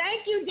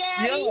 Thank you,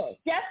 Daddy. Yeah.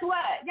 Guess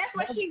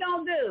what she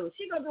gonna do?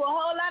 She gonna do a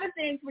whole lot of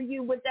things for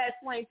you with that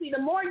swing. See,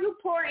 the more you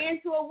pour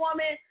into a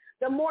woman,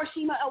 the more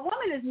a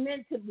woman is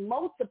meant to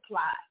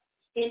multiply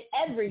in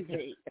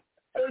everything.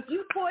 So if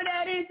you pour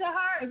that into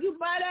her and you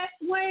buy that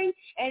swing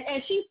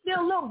and she feel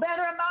a little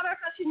better about her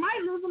because she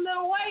might lose a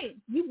little weight,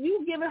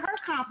 you giving her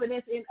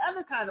confidence in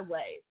other kind of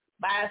ways.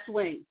 Buy a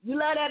swing. You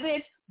love that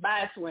bitch?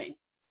 Buy a swing.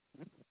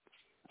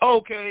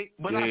 Okay,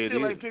 but I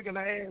still ain't picking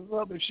her ass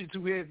up if she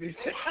too heavy.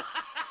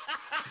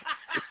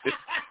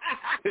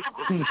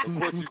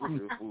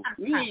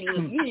 You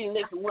need to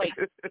lift some weight.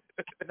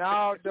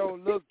 No, though,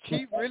 look,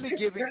 she really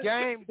giving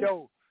game,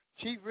 though.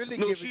 She really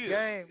giving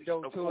game,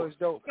 though, to us,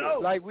 though.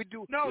 Like we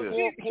do, pouring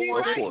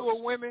into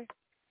a woman.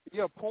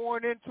 Yeah,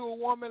 pouring into a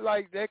woman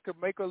like that could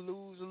make her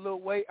lose a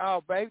little weight.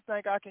 Oh, babe,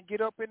 think I can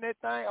get up in that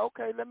thing?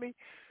 Okay, let me,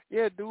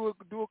 do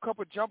a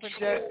couple jumping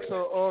jacks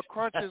or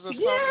crunches or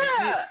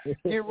something.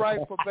 Get right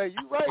for babe.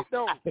 You right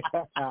though.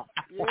 Yeah,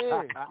 you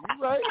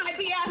right. You might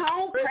be at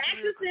home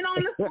practicing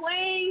on the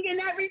swing and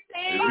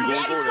everything.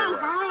 Yeah, you come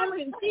home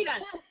and she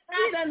done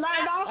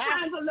learned all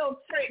kinds of little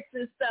tricks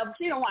and stuff.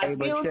 She don't watch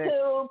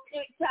YouTube,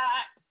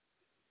 TikTok.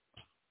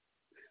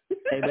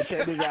 Hey, but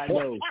check this out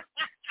though.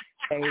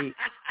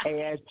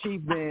 Hey, as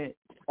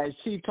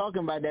Chief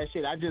talking about that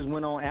shit, I just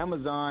went on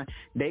Amazon.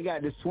 They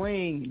got the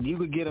swing. You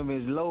could get them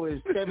as low as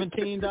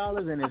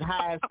 $17 and as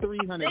high as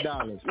 $300.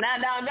 No,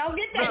 don't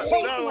get that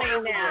swing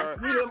now.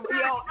 You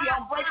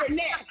don't break your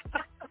neck.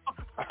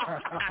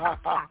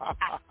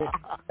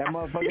 That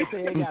motherfucker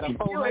said he got a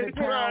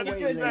 400-pound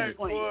weight limit.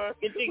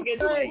 Get your good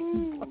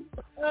swing.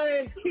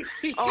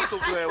 I'm so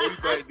glad we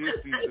back this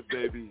season,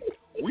 baby.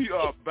 We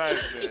are back,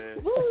 man.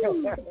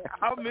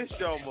 I miss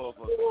y'all,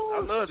 motherfuckers. I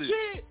love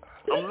it.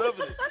 I'm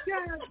loving it.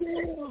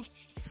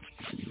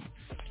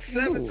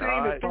 17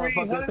 to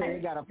 300.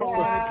 He got a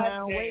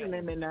 400-pound weight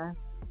limit now.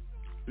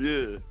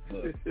 Yeah.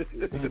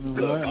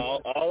 Look,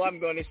 all I'm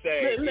going to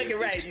say is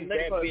if she's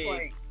that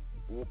big,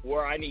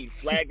 where I need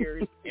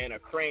flaggers and a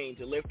crane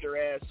to lift her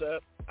ass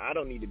up, I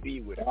don't need to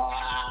be with her.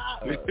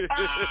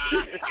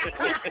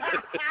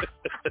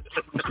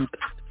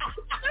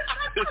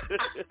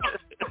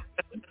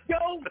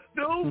 Yo,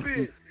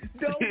 stupid.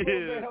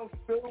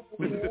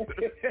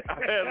 I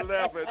had to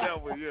laugh at that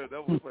one. Yeah,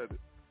 that was funny.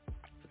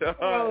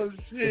 Oh,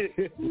 shit.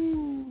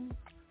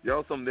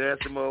 Y'all some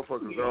nasty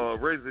motherfuckers.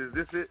 Razor, is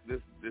this it?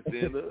 This the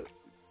end of it?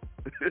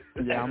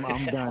 Yeah, I'm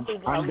done.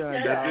 I'm done,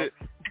 That's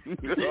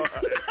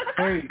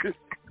it.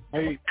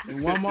 Hey, and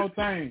one more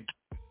thing.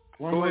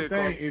 Carl.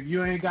 If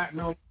you ain't got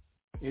no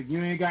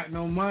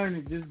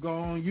money, just go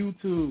on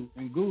YouTube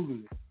and Google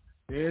it.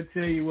 They'll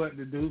tell you what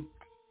to do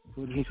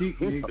for the cheap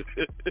nigga.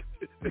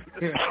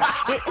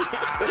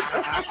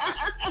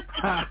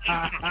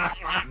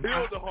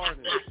 Build the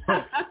harness.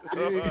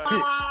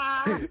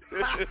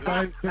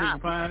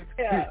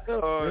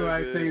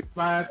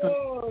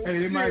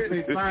 They might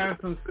say find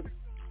some.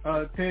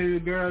 Tell your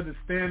girl to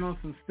stand on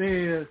some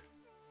stairs,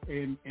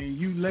 and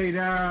you lay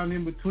down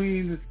in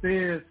between the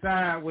stairs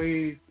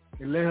sideways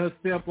and let her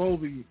step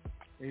over you.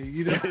 And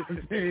you know what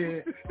I'm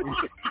saying?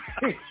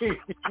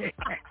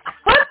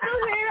 What the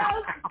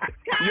hell?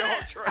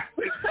 Y'all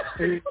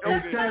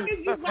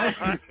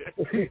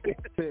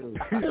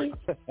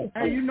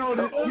Hey, you know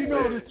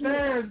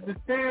the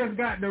stairs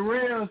got the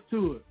rails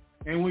to it,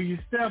 and when you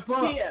step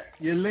up,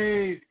 your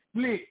legs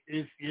split.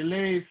 If your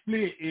legs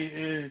split,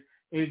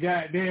 it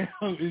goddamn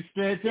it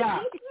stretch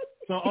out.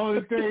 So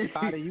only thing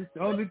you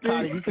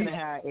can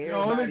have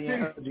everybody in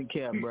urgent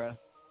care, bro.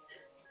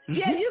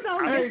 Yeah, you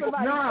gonna get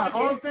somebody.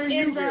 Only thing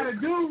you gotta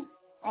do,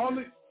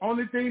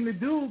 only thing to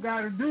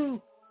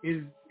do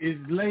is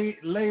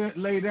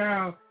lay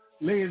down,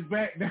 lay his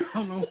back down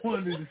on one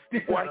of the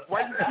stairs.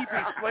 Why you keep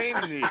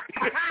explaining it?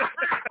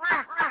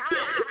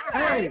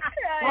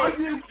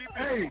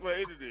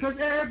 Because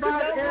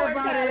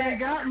everybody ain't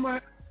got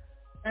money.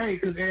 Hey,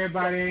 because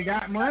everybody ain't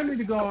got money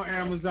to go on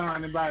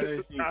Amazon and buy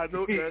that shit. I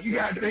know that. You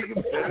got to think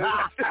about it.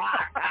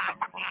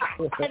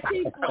 That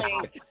cheap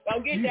swing.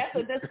 Don't get that's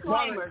a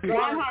disclaimer.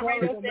 Grandma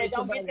Radio said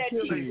don't get that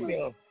cheap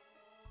swing.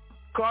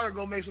 Carter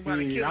gonna make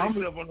somebody kill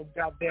himself on the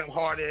goddamn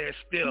hard ass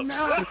step.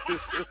 Nah,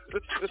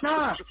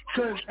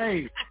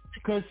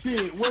 cause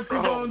shit, what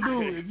you gonna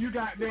do if you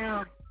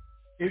goddamn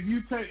if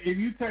you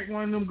take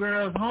one of them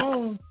girls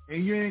home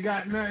and you ain't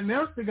got nothing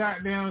else to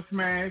goddamn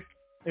smash?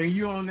 And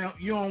you on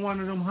one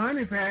of them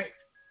honey packs,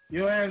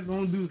 your ass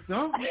gonna do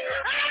something.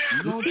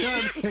 You gonna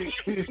try to take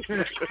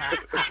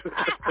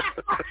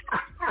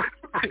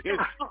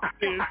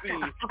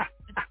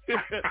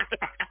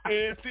I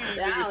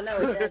don't know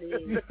what that is.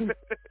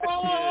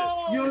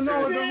 Oh, you don't know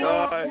what the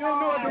wrong. You don't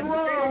know what the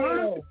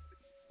wrong.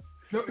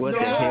 What the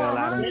hell? I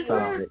done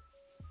started.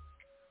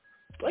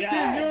 You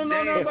don't know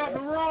nothing about the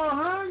raw,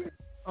 huh?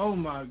 Oh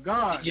my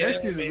God,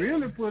 that shit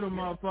really put a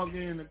motherfucker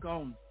in the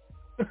coma.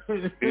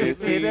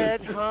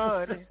 That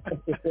honey.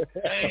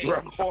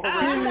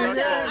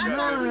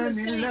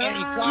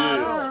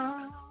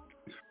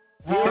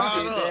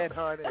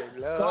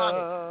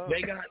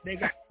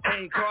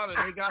 Carter,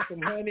 they got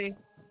some honey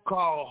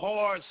called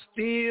Hard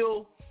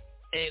Steel,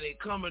 and it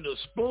come in a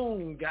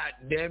spoon. God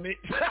damn it!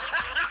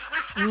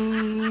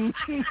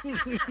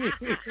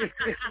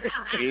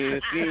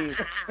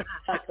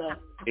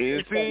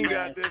 Anything,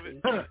 goddamn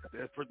it.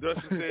 That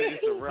production said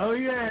it's a wrap. Oh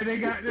yeah, they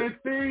got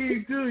that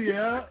thing too.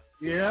 Yeah.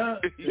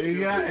 They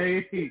got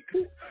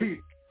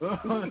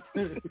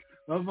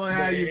I'm gonna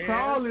have you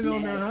calling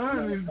on the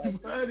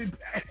honey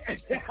pack.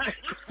 They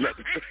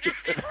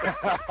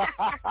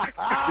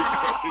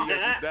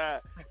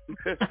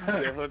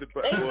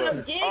so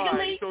jiggly.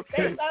 They so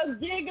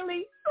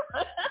jiggly.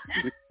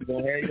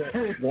 Gonna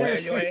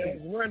have your ass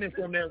running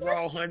from that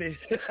raw honey.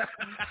 That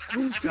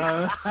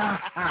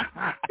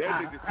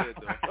nigga said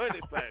the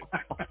honey pack.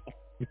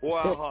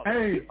 Wow.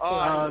 Hey,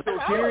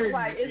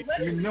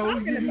 you know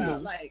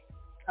about, like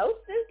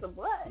hostess or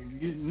what?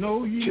 You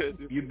know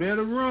you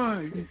better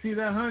run. You see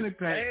that honey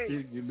pack?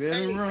 Hey, you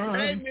better run.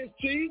 Hey, Miss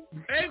Chief.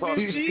 They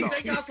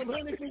got some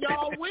honey for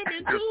y'all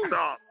women too.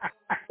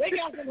 They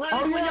got some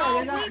honey for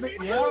y'all women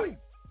too.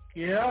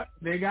 Yeah,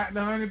 they got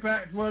the honey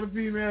packs for the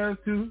females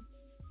too.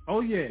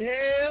 Oh yeah.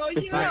 Hell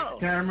yeah. Like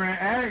camera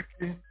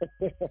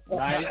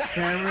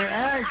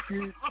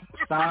action.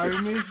 Sorry,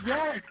 Miss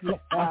Jackson.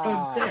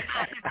 Oh,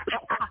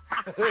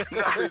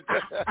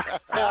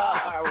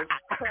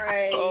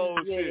 crazy. Oh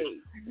shit.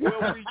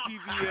 Where We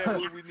TV at?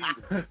 Where we need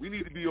them? We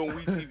need to be on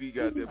We TV,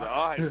 goddamn it.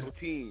 All right, so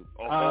team,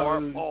 a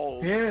hard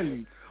pause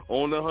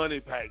on the honey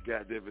pack,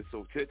 goddamn it.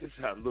 So check this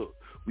out. Look,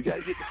 we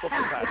gotta get the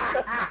fucking pack.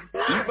 We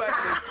back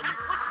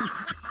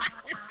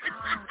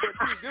But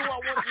see, this is what I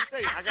wanted to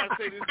say. I gotta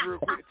say this real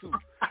quick too.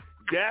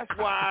 That's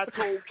why I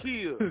told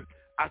Kia.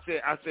 I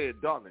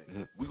said,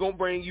 darling, we're going to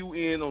bring you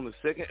in on the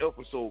second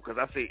episode because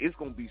I said it's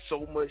going to be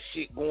so much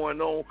shit going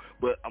on,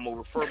 but I'm going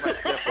to refer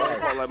back to that phone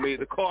call I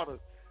made to Carter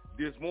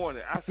this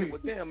morning. I said,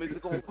 well, damn, is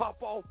it going to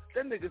pop off?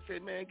 That nigga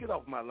said, man, get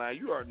off my line.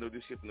 You already know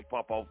this shit going to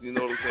pop off. You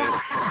know what I'm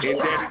saying? And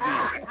that it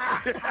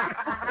did.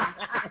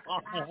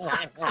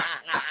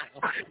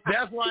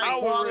 That's why I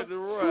was ready to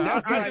run. I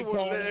just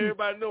want to let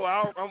everybody know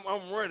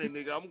I'm running,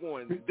 nigga. I'm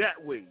going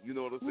that way. You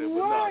know what I'm saying? But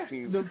nah,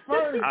 team, the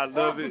first I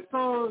love it.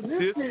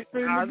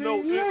 I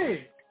know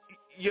it.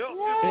 Yep.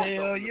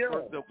 Hell yeah.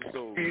 First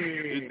episode.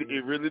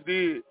 It really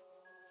did.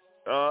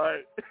 All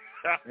right.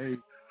 Hey,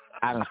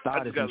 I done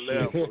started some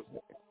shit.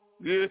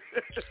 Yeah.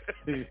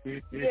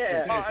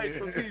 Yeah. All right,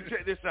 so please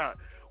check this out.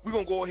 We're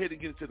going to go ahead and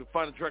get into the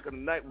final track of the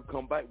night. We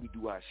come back, we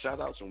do our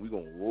shout-outs, and we're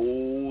going to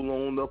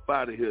roll on up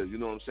out of here. You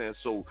know what I'm saying?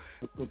 So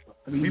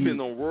we've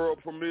been on world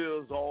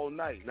premieres all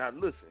night. Now,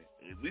 listen,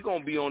 we're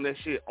going to be on that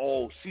shit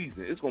all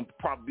season. It's going to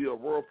probably be a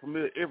world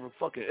premiere every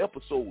fucking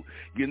episode.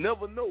 You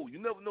never know. You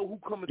never know who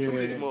coming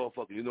through this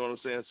motherfucker. You know what I'm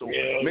saying? So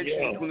make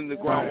sure you tune in to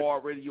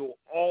GRINDHARD Radio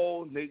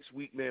all next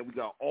week, man. We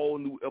got all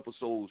new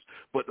episodes.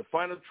 But the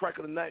final track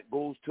of the night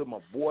goes to my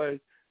boy,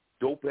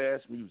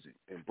 Dopeazzmuzik,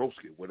 and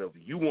Broski, whatever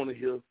you want to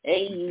hear,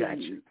 we got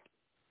you.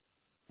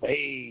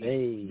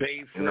 Hey.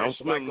 And I'm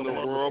smelling the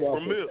world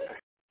premiere.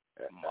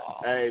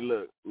 Hey,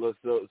 look.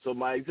 So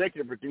my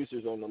executive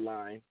producer's on the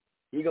line.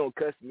 He gonna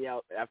cuss me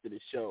out after the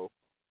show,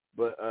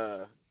 but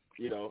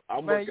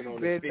I'm working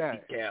on the 50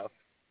 cal.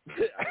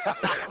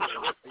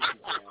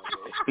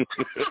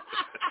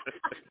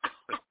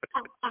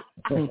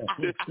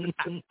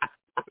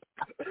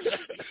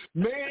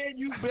 Man,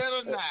 you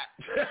better not.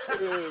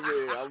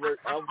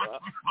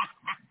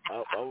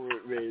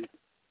 Man,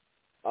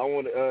 I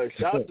want to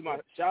shout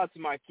out to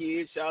my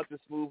kids. Shout out to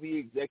Smoothie,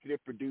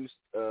 executive produced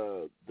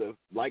the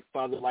Like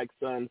Father Like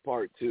Son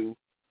Part 2.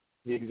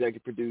 He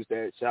executive produced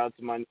that. Shout out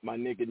to my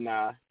nigga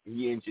Nah,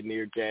 he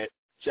engineered that.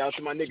 Shout out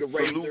to my nigga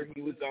Razor,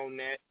 he was on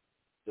that.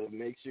 So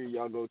make sure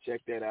y'all go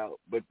check that out.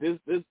 But this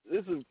is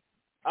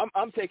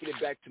I'm taking it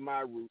back to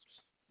my roots.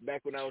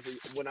 Back when I was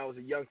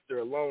a youngster,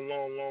 a long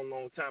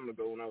time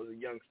ago when I was a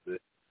youngster.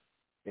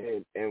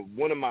 And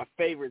one of my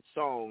favorite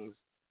songs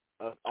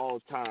of all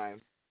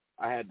time,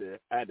 I had to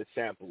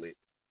sample it.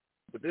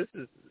 But this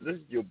is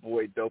your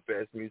boy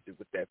Dopeazzmuzik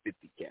with that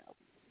 50 cal.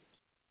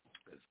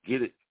 Let's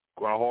get it.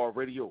 GRINDHARD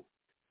Radio.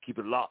 Keep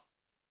it locked.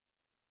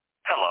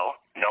 Hello.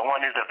 No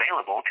one is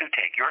available to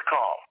take your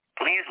call.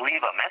 Please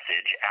leave a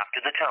message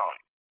after the tone.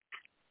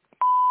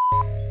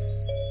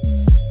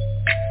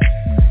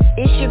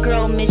 It's your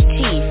girl, Miss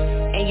Chief,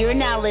 and you're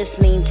now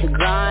listening to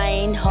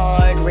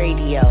GRINDHARD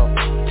Radio.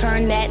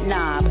 Turn that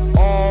knob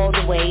all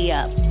the way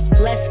up.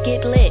 Let's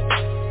get lit.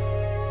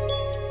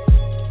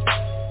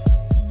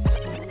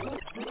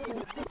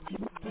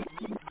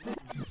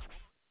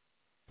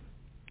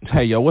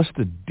 Hey, yo, what's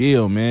the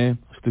deal, man?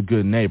 What's the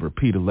good neighbor,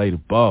 Peter Lay the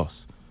Boss?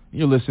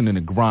 You're listening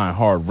to Grind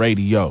Hard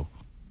Radio.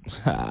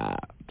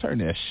 Turn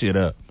that shit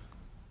up.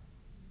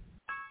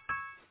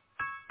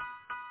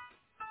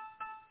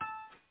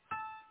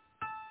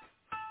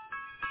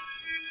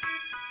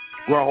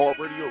 Grind Hard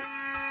Radio.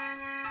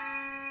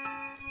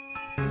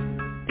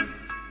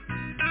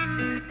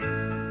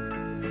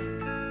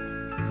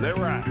 Let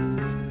ride.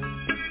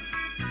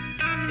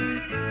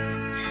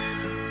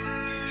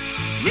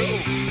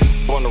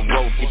 On the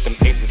road, get them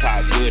aces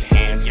high, good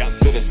hands.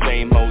 Still the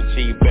same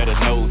OG, better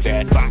know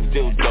that.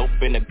 Still dope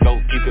in the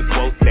goat, you could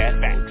quote that.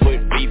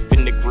 Put beef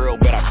in the grill,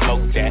 bet I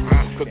float that.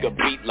 Cook a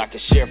beat like a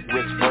chef,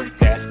 Rick's worth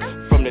that.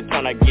 From the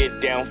time I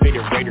get down,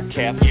 figure Raider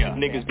cap.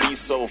 Niggas be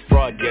so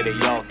fraud, yeah, they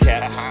all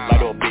cap.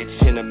 Light old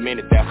bitch in a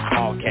minute, that's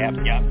small cap.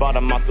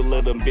 Bottom off the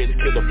little bitch,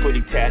 kill the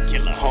putty tat.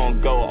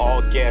 Home go,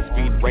 all gas,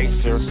 speed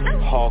racer.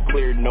 Hall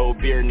clear, no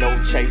beer, no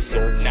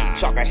chaser.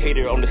 Chalk a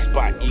hater on the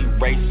spot,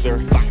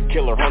 eraser.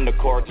 Killer on the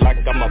court like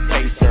I'm a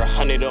pacer.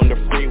 100 on the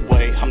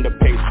freeway, I'm the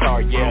pace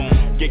star, yeah.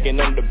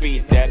 Gigging on the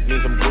beat, that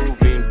means I'm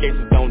grooving.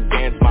 Gangsters don't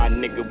dance, my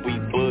nigga, we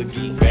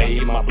boogie. Bay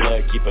in my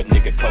blood, keep a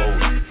nigga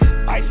cold.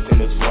 Ice in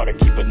this water,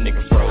 keep a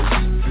nigga froze.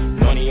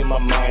 Money in my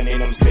mind,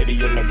 and I'm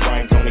steady on the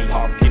grind. Tony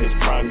Hawk in his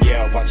prime,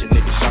 yeah, watch a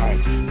nigga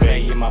shine.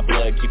 Bay in my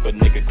blood, keep a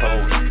nigga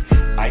cold.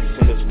 Ice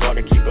in this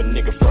water, keep a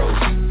nigga froze.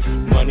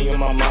 Money in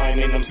my mind,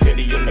 and I'm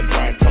steady on the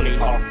grind. Tony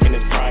Hawk in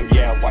his prime,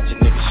 yeah, watch a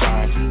nigga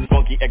shine.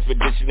 Funky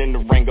expedition in the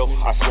Rango,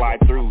 I slide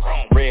through.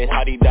 Red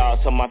hottie dolls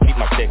on my feet,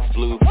 my checks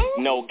flew.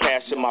 No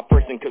cash in my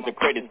person, cause the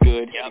credit's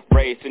good.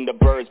 Raised in the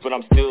birds, but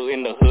I'm still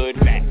in the hood.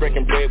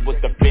 Breaking bread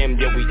with the fam,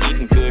 yeah, we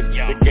eating good.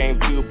 The game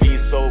to be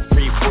so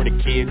free for the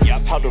kids.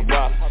 How to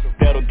rock,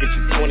 that'll get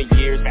you 20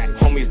 years.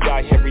 Homies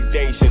die every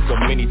day, shed so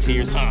many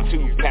tears.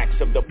 2 packs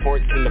of the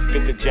ports and the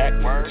 5th of Jack.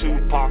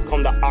 2 Pac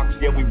on the ox,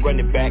 yeah, we run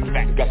it back.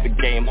 Got the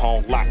game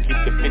home lock, keep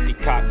the 50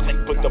 cock.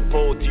 Put the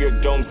bull to your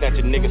dome, snatch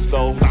a nigga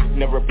soul.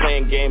 Never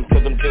playing games,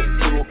 cause I'm just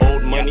too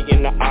old. Money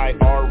in the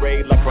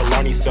IRA like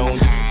Rolani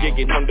Stones.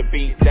 Gigging on the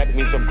beat, that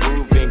means I'm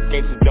grooving.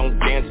 Gangsters don't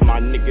dance, my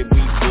nigga, we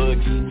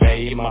boogie.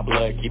 Bay in my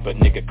blood, keep a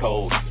nigga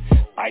cold.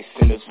 Ice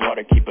in this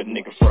water, keep a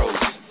nigga froze.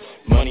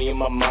 Money in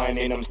my mind,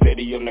 and I'm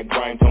steady on the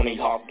grind. Tony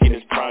Hawk in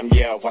his prime,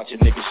 yeah, watch a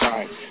nigga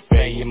shine.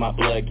 Bay in my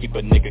blood, keep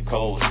a nigga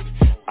cold.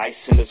 Ice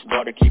in this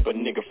water, keep a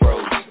nigga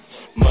froze.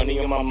 Money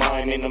in my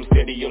mind, and I'm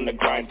steady on the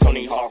grind.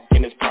 Tony Hawk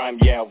in his prime,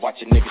 yeah,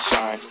 watch a nigga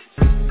shine.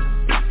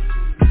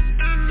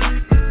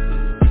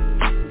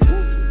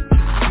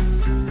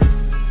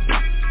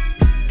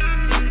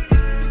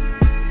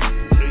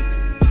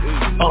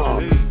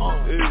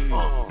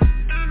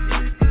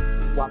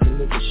 Watch a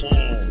nigga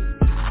shine.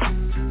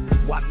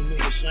 Watch a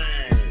nigga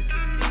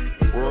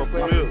shine. World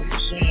Watch a nigga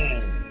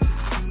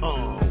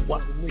shine.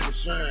 Watch a nigga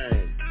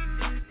shine.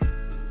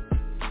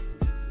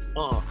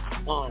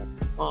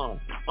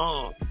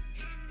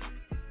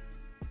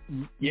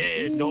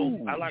 Yeah,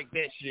 dope. I like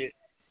that shit.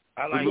 I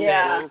like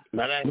that.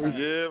 Now that's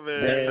yeah,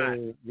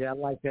 man. Yeah, I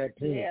like that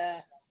too.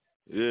 Yeah.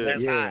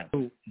 That's hot.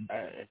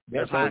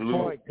 That's hot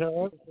point,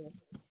 cuz.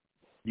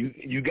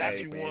 You got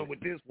you one with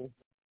this one.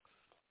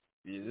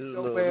 Yeah, this is I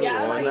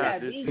like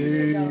that.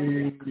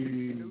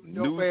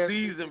 New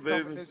season,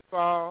 baby. This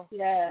fall.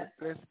 Yeah.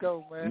 Let's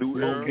go, man. New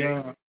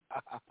era.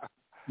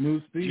 New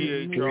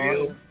season.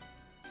 GH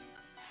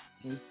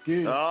It's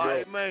good. All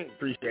right, man.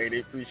 Appreciate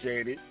it.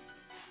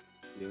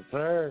 Yes,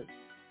 sir.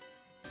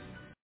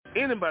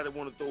 Anybody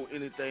want to throw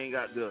anything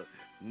out there?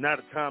 Not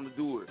a time to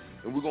do it.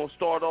 And we're going to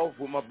start off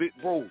with my big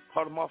bro,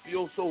 Cata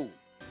Mafioso.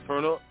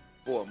 Turn up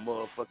for a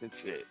motherfucking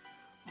check.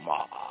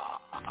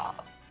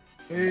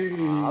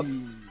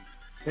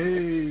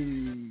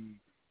 Sing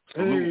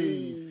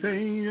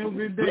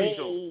every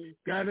day.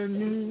 Got a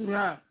new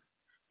rock.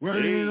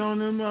 Running on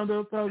the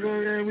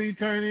motherfucker and we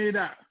turn it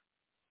out.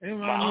 And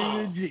my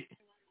nigga Jit,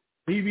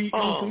 he be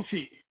on some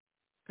shit.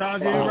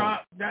 Sgt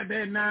Rock got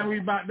that 9, we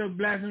about to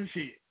blast some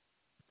shit.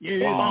 Yeah,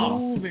 it's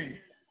moving.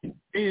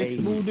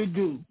 It's smooth to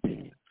do.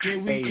 Yeah,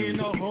 we in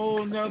a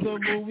whole nother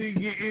movie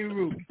getting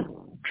root.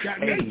 Got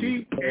the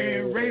Jeep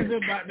and Razor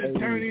about to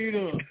turn it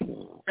up.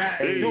 Got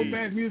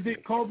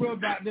Dopeazzmuzik, Cobra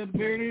about to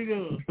burn it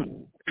up.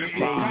 It's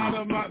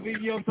Cata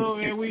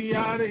Mafioso and we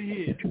out of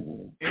here.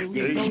 And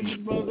we know you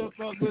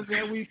motherfuckers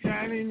and we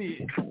shining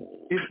it.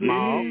 It's a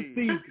new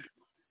season.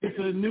 It's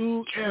a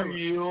new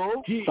era.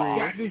 Jit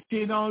got this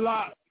shit on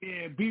lock.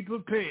 Yeah, be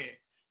prepared.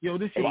 Yo,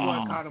 this your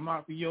boy Cata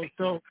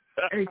Mafioso,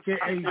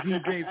 a.k.a.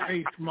 DJ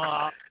Face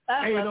Mob.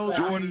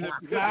 803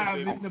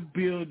 live in the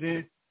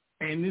building.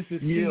 And this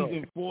is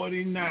season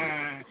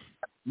 49.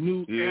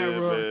 New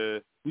era.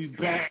 Man. We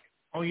back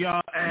on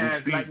y'all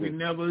ass like we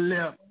never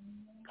left.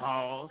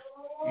 Pause.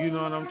 You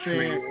know what I'm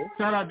saying?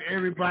 Shout out to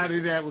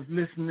everybody that was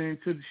listening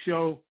to the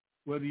show,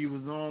 whether you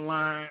was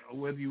online or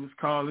whether you was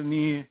calling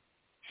in.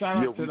 Shout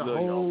out to the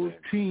whole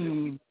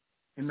team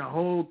and the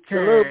whole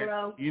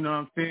cast. You know what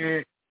I'm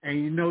saying?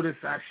 And you notice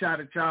I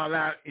shouted y'all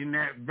out in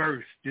that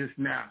verse just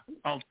now,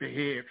 off the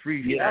head,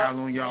 freestyle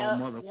on y'all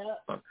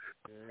motherfuckers.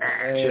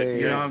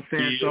 You know what I'm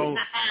saying? So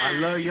I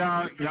love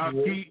y'all. Y'all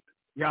keep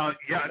y'all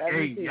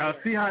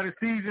see how the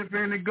season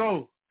finna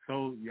go.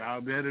 So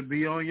y'all better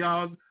be on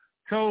y'all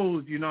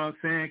toes, you know what I'm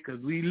saying?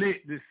 Because we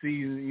lit this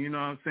season, you know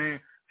what I'm saying?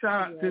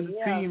 Shout out to the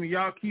team, and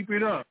y'all keep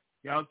it up.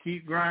 Y'all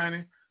keep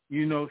grinding.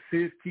 You know,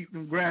 sis, keep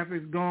them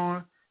graphics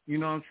going. You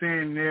know what I'm saying?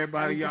 And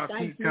everybody, y'all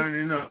keep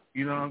turning up.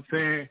 You know what I'm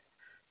saying?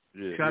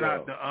 Yeah, shout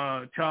out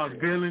to Charles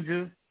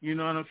Billinger. You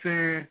know what I'm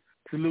saying?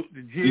 Salute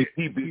the Jit.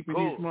 Keeping these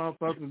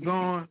motherfuckers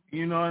going.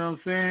 You know what I'm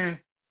saying?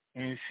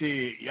 And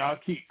shit, y'all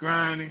keep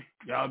grinding.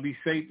 Y'all be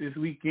safe this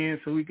weekend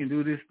so we can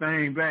do this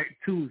thing back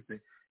Tuesday.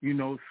 You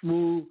know,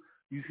 smooth.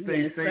 You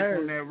stay safe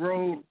on that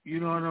road. You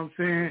know what I'm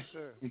saying?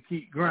 And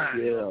keep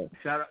grinding. Yeah.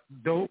 Shout out to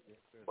Dope,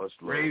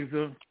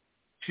 Razor,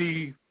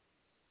 Chief,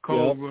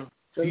 Cobra,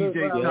 DJ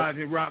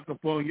Sgt Rock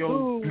up on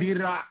your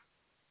Rock.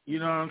 You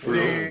know what I'm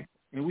saying?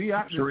 And we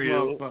out this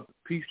motherfucker.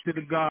 Peace to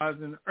the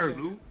gods and the earth.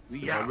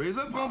 We out.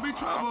 Razor gonna be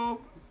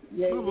trouble.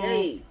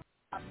 Yay.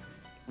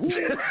 I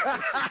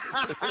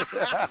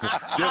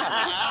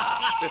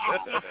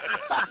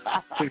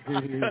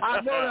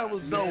know that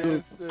was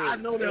dope.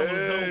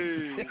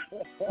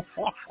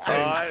 All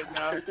right,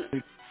 now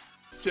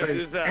check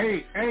this out.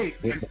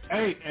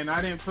 Hey, and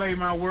I didn't play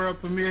my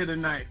world premiere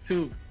tonight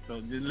too. So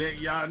just let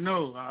y'all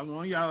know, I'm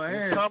on y'all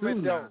ass too. I'm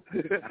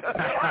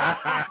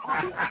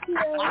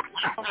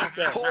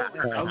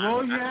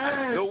on your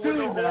ass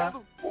too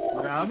now.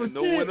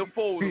 Know when to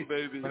fold them,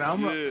 baby. But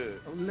I'm gonna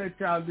let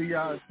y'all do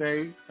y'all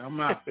thing. I'm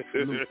out.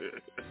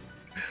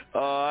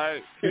 All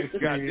right.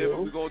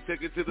 Goddamn, we're going to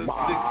take it to the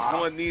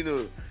 6-1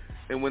 Nina.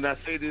 And when I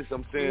say this,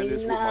 I'm saying this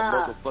with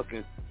my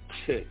motherfucking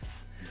chest.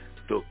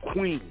 The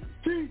queen.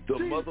 The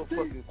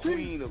motherfucking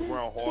queen of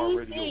Ground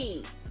Hard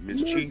Radio.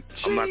 Miss Chief.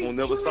 I'm not going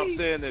to never stop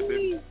saying that,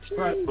 baby.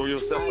 Throw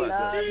yourself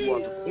out there. You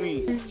are the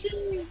queen.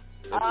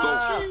 Let's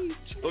go.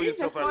 Throw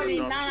yourself out there,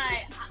 y'all.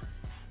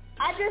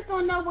 I just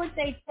don't know what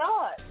they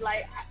thought.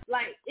 Like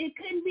it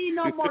couldn't be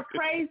no more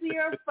crazy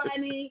or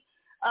funny,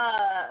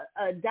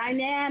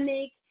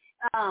 dynamic,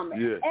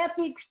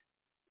 epic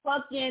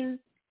fucking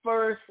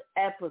first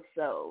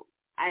episode.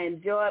 I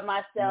enjoyed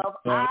myself.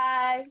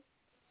 I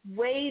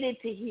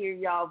waited to hear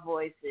y'all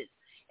voices,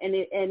 and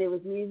it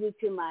was music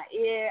to my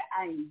ear.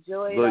 I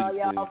enjoyed all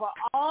y'all. For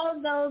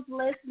all those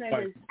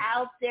listeners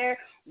out there,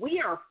 we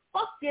are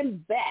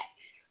fucking back.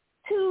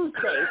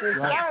 Tuesdays and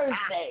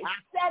Thursdays,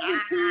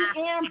 7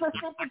 p.m.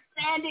 Pacific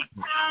Standard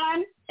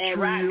Time. And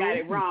Ryan got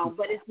it wrong,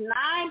 but it's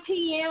 9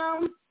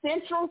 p.m.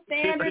 Central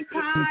Standard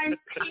Time,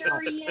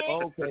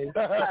 period. 10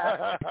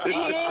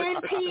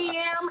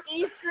 p.m.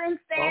 Eastern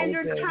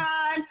Standard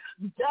Time,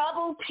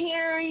 double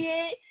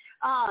period.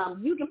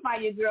 You can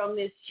find your girl,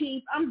 Miss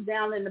Chief. I'm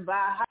down in the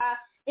Baja.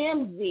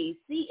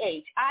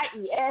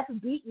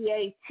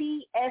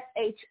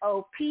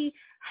 MZCHIESBEATSHOP.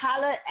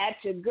 Holla at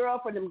your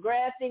girl for them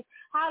graphics.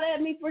 Holla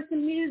at me for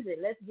some music.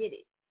 Let's get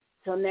it.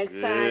 Till next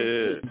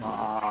time.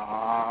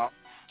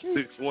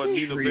 6-1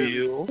 Nina,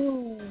 baby.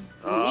 All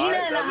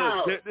right,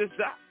 now let's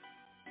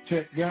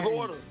check this out.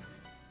 Florida.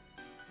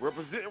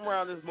 Representing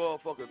around this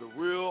motherfucker, the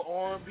real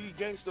R&B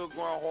gangster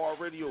Ground Hard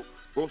Radio.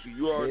 Broski,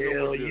 you already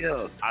know what it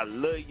is. I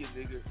love you,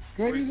 nigga.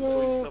 Bring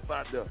stuff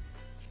out there.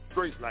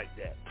 Straight like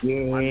that.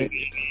 Yeah. Like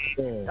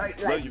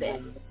that.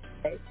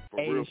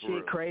 Hey,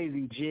 shit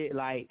crazy, Jit.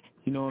 Like,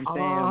 you know what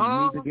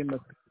I'm saying?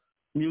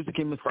 Music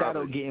in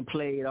Moscato getting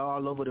played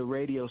all over the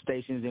radio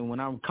stations, and when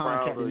I'm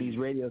contacting these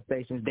radio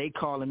stations, they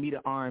calling me the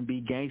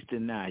R&B gangster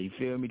now. You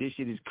feel me? This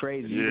shit is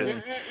crazy.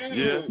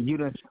 You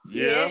done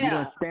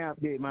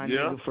stamped it, my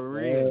nigga, for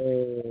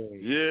real.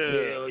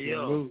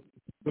 Yeah.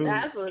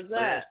 That's what's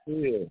up.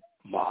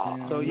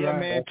 So yeah,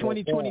 man,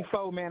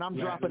 2024, man, I'm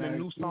dropping a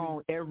new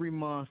song every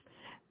month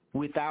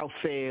without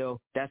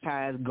fail. That's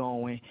how it's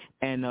going.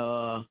 And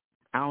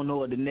I don't know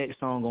what the next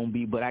song gonna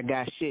be, but I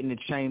got shit in the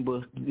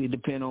chamber. It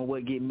depends on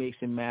what get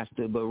mixed and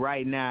mastered. But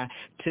right now,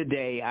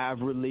 today, I've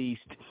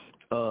released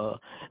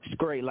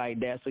Straight Like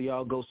That. So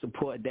y'all go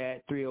support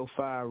that.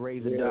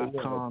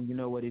 305razor.com. You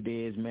know what it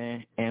is,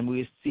 man. And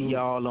we'll see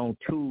y'all on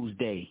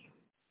Tuesday.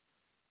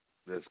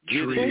 Let's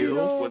get it.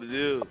 That's what it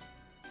is.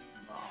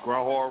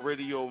 Ground Hard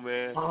Radio,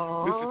 man.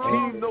 Mr.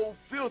 Team No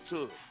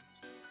Filter.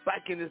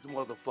 Back in this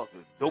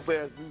motherfucker.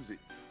 Dopeazzmuzik.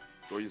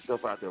 Throw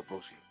yourself out there,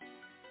 Broski.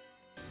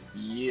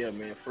 Yeah,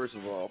 man. First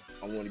of all,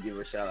 I want to give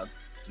a shout out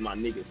to my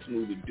nigga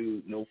Smoothie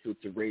Dude, No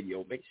Filter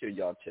Radio. Make sure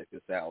y'all check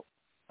us out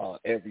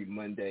every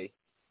Monday.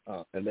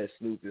 Unless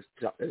Smooth is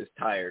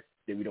tired,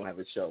 then we don't have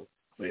a show.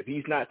 But if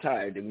he's not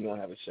tired, then we don't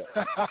have a show.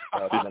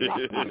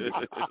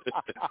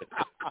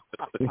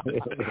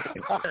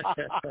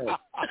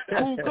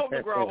 Who come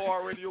to Ground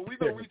Hard Radio? We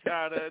gonna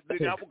retire that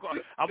nigga.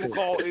 I'm gonna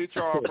call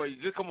HR for you.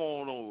 Just come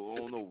on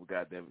over,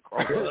 goddamn it.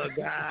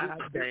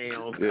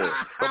 Goddamn. Yeah.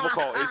 I'm gonna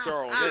call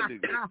HR on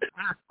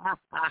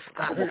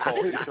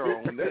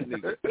that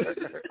nigga.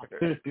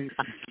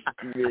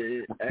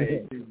 Yeah.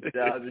 Hey,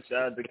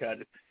 shout out to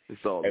Cata.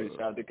 It's all good.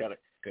 Shout out to Cata.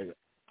 Because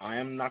I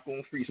am not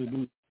gonna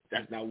freestyle.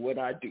 That's not what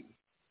I do.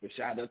 But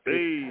shout out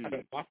to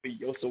Cata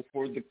Mafioso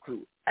for the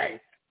crew.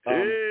 Hey, Okay,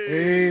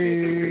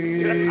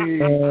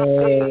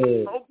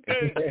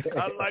 I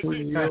like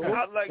it.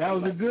 That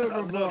was a good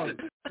rebuttal.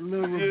 A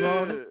little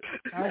rebuttal.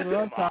 That's what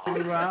I'm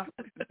talking about.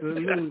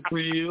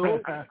 Real.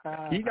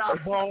 He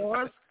got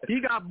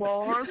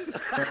bars.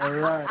 All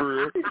right.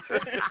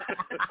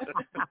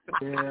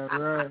 Yeah,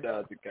 right. Shout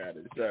out to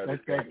Cata.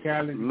 That's that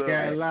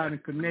Carolina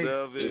connection.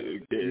 Love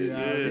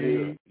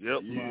it. Yep.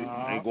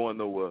 Ain't going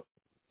nowhere.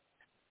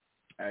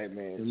 Hey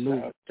man,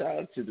 shout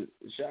out to the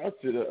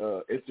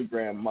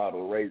Instagram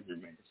model Razor,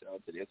 man. Shout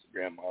out to the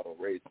Instagram model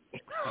Razor.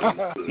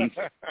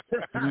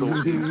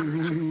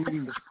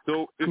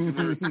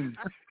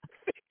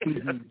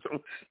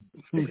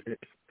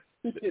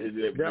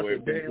 That's a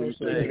damn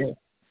shame.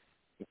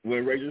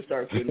 When Razor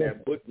starts putting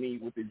that book me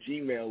with the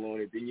Gmail on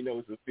it, then you know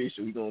it's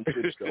official. He's gonna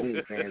switch to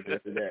OnlyFans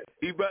after that.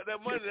 He brought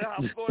that money to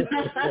house for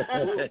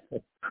that.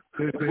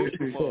 Book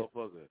the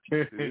motherfucker.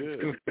 Yeah.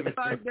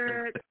 Like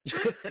that.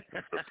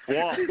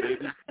 Swamp,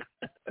 baby.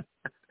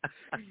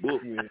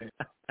 Book,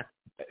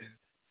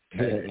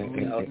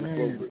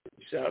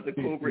 Shout out to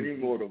Cobra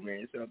Immortal,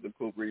 man. Shout out to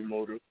Cobra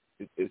Immortal.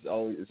 It's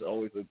always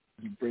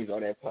he brings all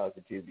that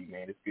positivity,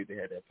 man. It's good to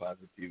have that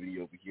positivity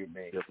over here,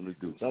 man. Definitely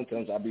do.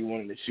 Sometimes I be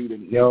wanting to shoot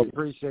him. Yo,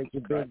 appreciate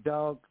you, big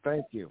dog.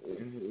 Thank you.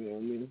 You know what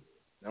I mean?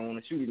 I want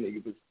to shoot a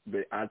nigga,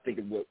 but I think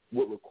of what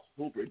would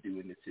Cobra do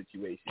in this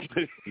situation?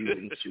 He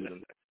wouldn't shoot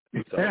him.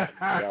 So,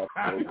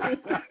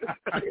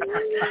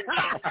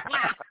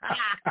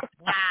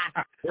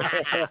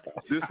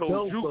 this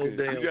whole juking,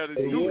 you got to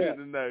juke in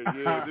tonight.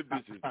 Yeah, this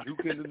bitch is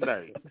juking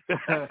tonight.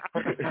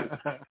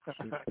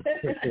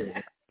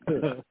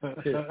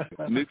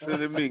 Mixing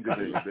and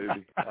mingling,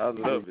 baby. I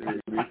love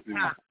it.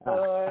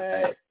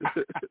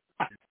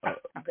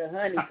 The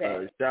honey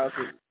pack.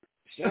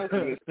 Shout out to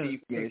Miss Chief,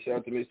 man. Shout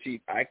out to Miss Chief.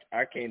 I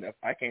can't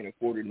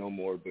afford it no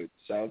more, but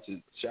shout out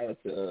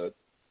to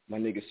my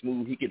nigga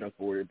Smooth. He can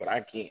afford it, but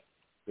I can't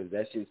because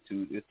that shit's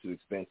too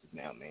expensive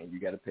now, man. You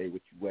got to pay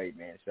what you weigh,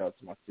 man. Shout out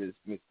to my sis,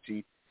 Miss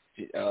Chief.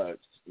 Miss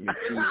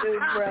Chief.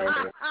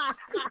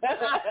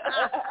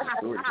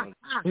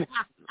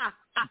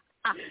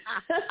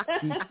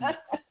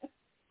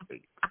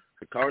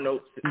 The car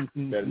notes, that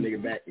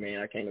nigga back,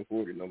 man. I can't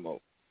afford it no more.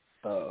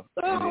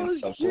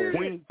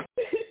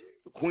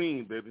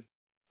 Queen, baby.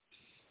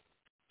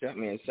 Shout out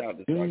to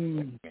Sgt Rock,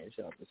 man.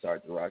 Shout out to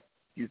Sgt Rock.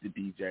 He's the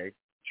DJ.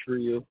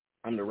 Trio.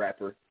 I'm the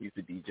rapper. He's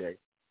the DJ.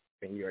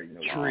 And you already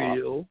know.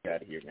 Trio. Get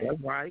out of here, man.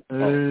 That's right.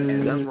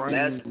 That's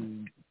right.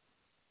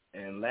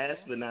 And last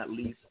but not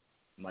least,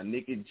 my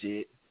nigga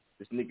Jit.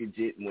 This nigga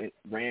Jit went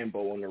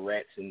Rambo on the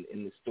rats in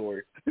the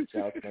store.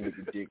 Shout out to my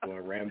nigga Jit going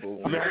Rambo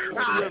on the rats.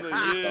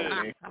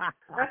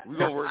 We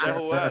gonna work that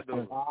whole out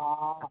though.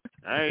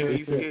 I ain't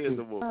even scared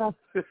no more.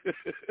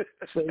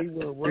 So he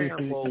went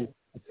Rambo.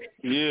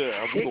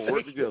 Yeah, we gonna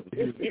work together.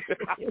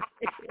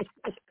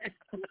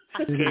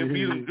 Can't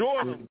beat him,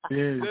 join him.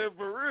 Yeah,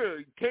 for real.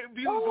 Can't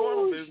beat him,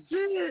 join him.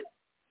 Shit.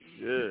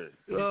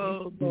 Yeah.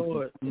 Oh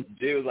Lord.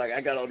 Jay was like,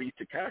 I got all these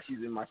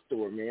Tekashis in my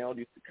store, man. All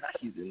these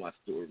Tekashis in my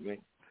store, man.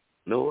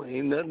 No,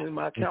 ain't nothing in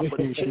my account but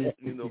the check,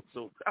 you know.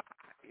 So,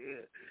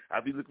 yeah,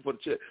 I'll be looking for the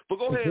check. But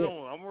go ahead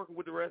on. I'm working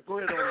with the rest. Go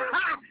ahead on.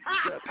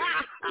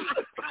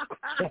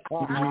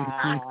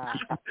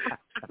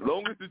 As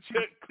long as the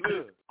check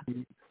clear.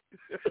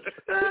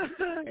 Right.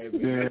 Pay the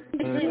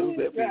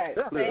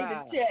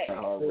check.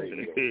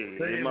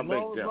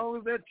 As long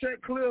as that check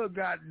clear,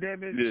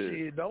 goddammit. Yeah.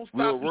 Shit, don't stop.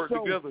 We'll work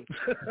together.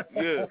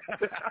 Yeah.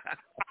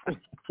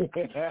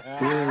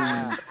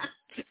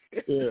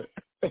 Yeah.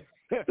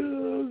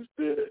 Oh,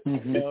 shit.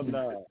 Hell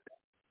no.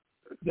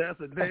 That's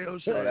a damn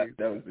shame.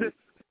 That was it.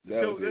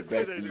 That was it.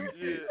 Back to you.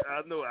 Yeah, I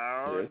know.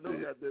 I already know.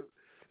 Goddamn.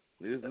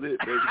 It's lit,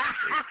 baby.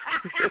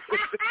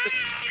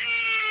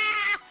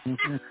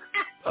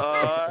 All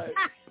right.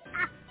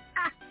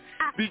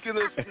 Speaking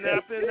of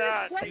snapping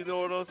out, you know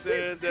what I'm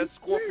saying? That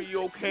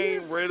Scorpio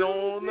came right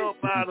on up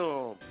out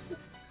of him.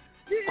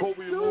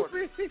 Cobra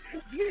Immortal.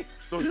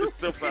 So your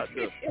stuff out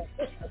there.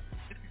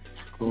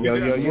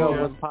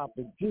 Yo, what's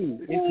poppin', G?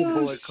 It's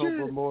your boy,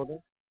 Cobra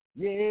Immortal.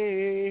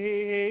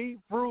 Yay,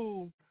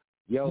 Broom.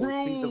 Yo,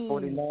 Season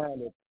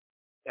 49.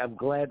 I'm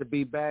glad to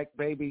be back,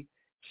 baby.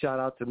 Shout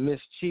out to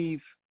Miss Chief,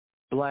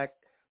 Black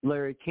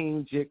Larry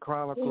King, Jit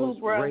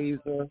Chronicles,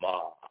 Razor,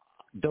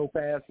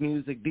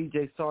 Dopeazzmuzik,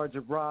 DJ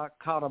Sgt Rock,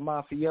 Cata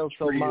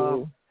Mafioso,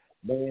 Mom.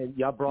 Man,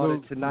 y'all brought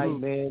it tonight,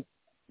 man.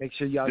 Make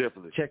sure y'all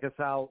check us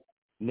out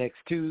next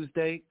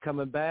Tuesday,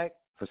 coming back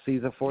for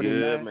Season 49.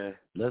 Yeah, man.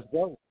 Let's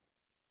go.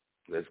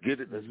 Let's get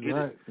it. Let's get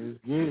it.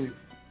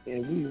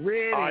 And we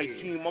ready. All right,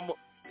 team. I'm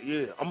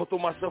going to throw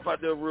myself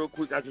out there real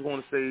quick. I just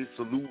want to say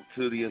salute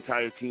to the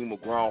entire team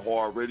of Grind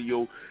Hard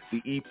Radio,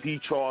 the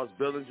EP, Charles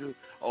Bellinger.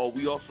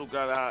 We also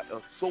got our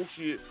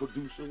associate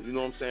producer, you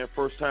know what I'm saying,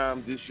 first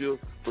time this year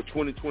for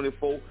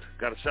 2024.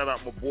 Got to shout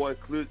out my boy,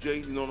 Clear J,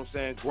 you know what I'm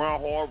saying,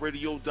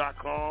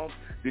 grindhardradio.com.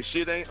 This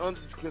shit ain't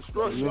under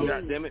construction,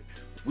 goddammit.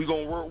 We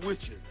going to work with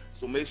you.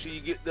 So make sure you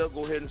get there.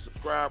 Go ahead and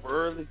subscribe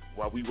early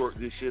while we work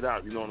this shit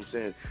out. You know what I'm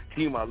saying?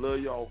 Team, I love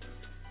y'all.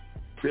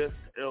 best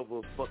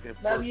ever fucking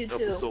first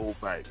episode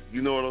back.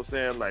 You know what I'm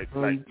saying? Like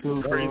crazy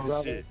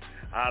shit.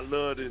 I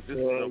love this. This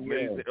is an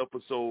amazing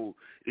episode.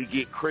 It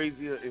get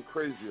crazier and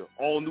crazier.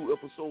 All new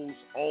episodes,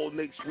 all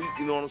next week.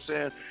 You know what I'm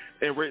saying?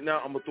 And right now,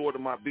 I'm gonna throw it to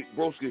my big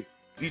broski,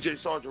 DJ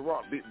Sgt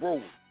Rock, big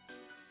bro.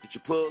 Get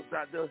your plugs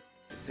out there and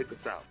take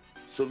us out.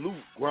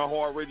 Salute,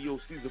 Grind Radio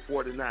season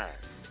 49.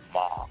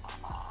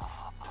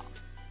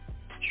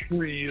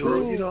 True.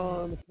 You know what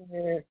I'm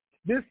saying?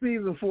 This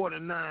season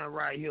 49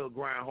 right here,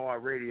 Grind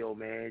Hard Radio,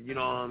 man. You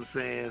know what I'm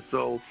saying?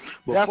 So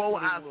before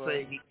I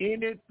say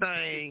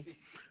anything,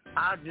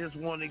 I just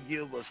want to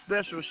give a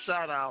special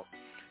shout out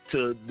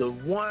to the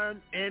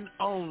one and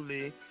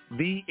only,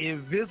 the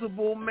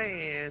Invisible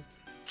Man,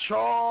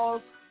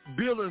 Charles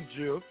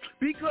Billinger,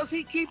 because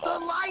he keeps the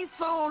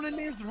lights on in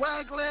this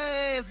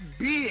regular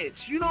bitch.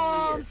 You know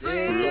what I'm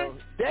saying?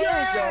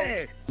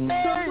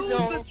 There you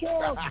go.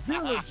 Charles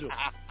Billinger.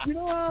 You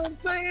know what I'm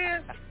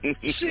saying?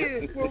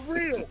 Shit, for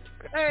real.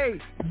 Hey,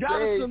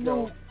 gotta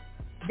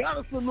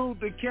salute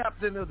the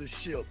captain of the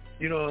ship.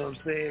 You know what I'm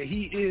saying?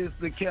 He is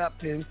the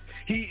captain.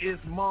 He is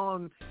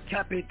Mon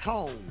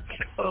Capitan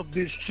of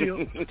this ship,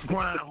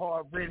 Grind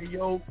Hard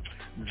Radio,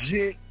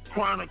 Jit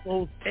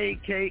Chronicles,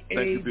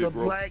 a.k.a. the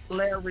Black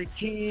Larry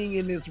King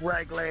in this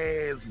regular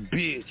ass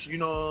bitch. You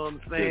know what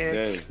I'm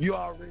saying? You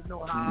already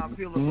know how I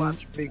feel about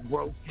you, big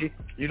bro.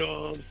 You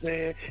know what I'm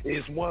saying?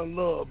 It's one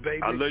love,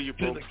 baby. I love you,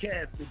 bro. To the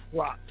casket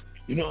drop.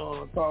 You know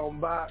what I'm talking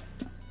about?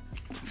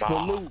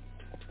 Salute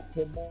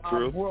to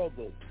my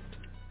brother,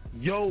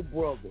 your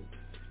brother,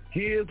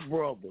 his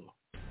brother,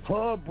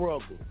 her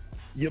brother,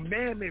 your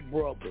mammy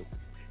brother,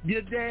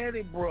 your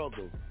daddy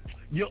brother,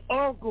 your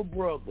uncle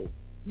brother,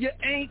 your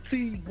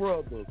auntie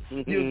brother,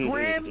 your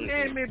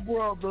grandmammy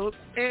brother,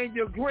 and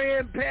your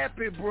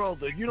grandpappy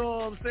brother. You know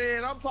what I'm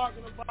saying? I'm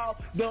talking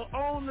about the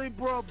only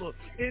brother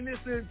in this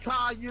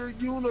entire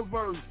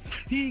universe.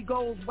 He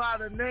goes by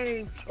the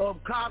name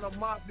of Cata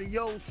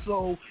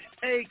Mafioso,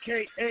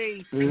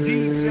 a.k.a.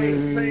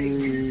 DJ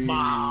Face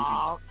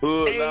Mob,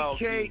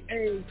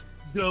 a.k.a.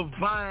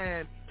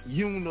 Divine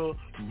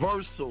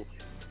Universal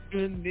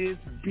in this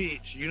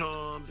bitch. You know what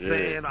I'm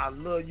saying? I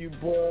love you,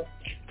 bro.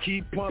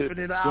 Keep pumping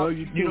it out.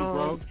 You know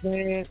what I'm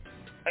saying?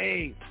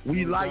 Hey,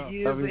 we like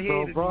years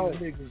ahead of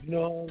these niggas. You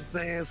know what I'm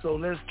saying? So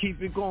let's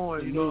keep it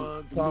going. You know what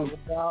I'm talking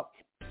about?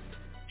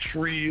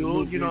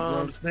 Trill. You know what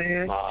I'm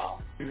saying?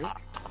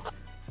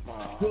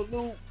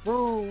 Salute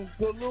to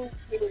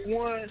the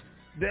one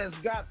that's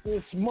got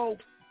this smoke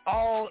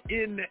all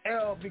in the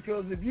air,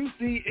 because if you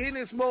see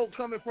any smoke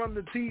coming from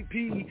the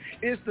TP,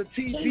 it's the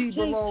TP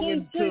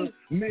belonging to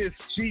Miss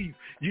Chief.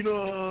 You know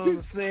what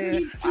I'm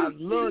saying? I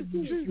love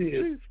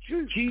you,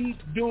 sis.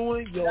 Keep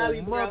doing your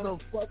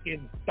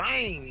motherfucking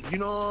thing. You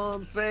know what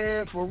I'm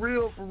saying? For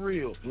real.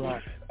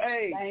 Right.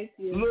 Hey,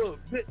 look,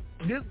 this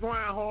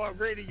Grind Hard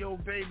Radio,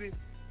 baby,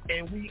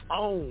 and we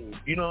own.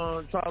 You know what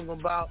I'm talking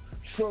about?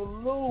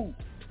 Salute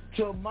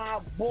to my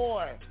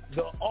boy,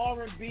 the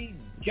R&B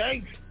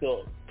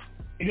gangster.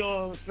 You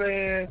know what I'm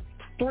saying?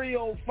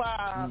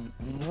 305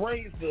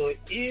 Razor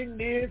in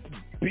this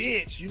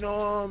bitch. You know what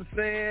I'm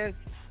saying?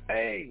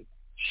 Hey,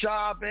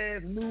 sharp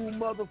ass new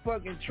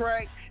motherfucking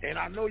track, and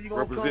I know you're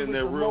going to come with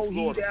some more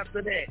heat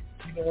after that.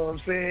 You know what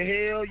I'm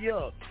saying? Hell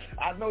yeah.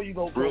 I know you're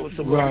going to come with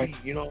some more heat.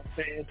 You know what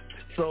I'm saying?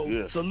 So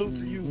salute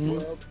to you,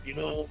 bro. You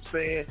know what I'm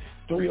saying?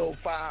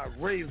 305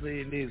 Razor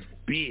in this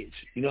bitch.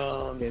 You know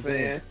what I'm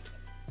saying?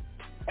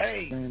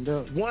 Hey,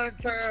 one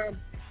time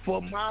for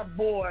my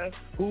boy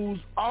who's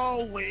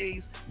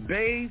always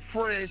babe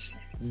fresh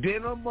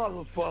than a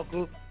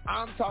motherfucker,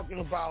 I'm talking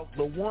about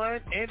the one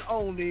and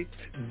only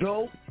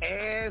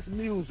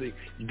Dopeazzmuzik.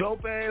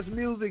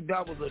 Dopeazzmuzik,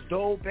 that was a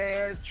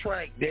dope-ass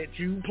track that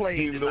you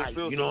played tonight.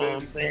 You know what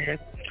I'm saying?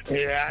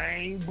 Yeah, I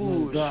ain't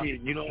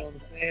bullshit. You know what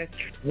I'm saying?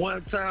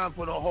 One time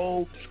for the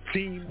whole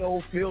Team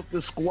No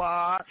Filter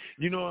squad.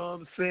 You know what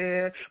I'm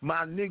saying?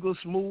 My nigga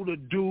Smoother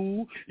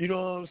Dude. You know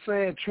what I'm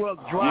saying?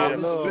 Truck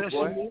driver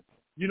specialist.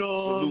 You know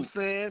what I'm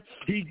saying?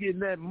 He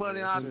getting that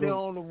money out there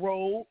on the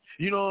road.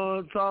 You know what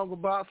I'm talking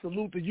about?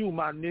 Salute to you,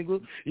 my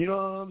nigga. You know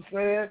what I'm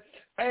saying?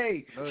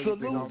 Hey,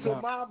 salute to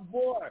my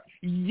boy.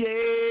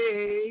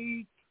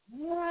 Yay.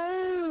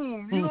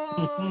 You know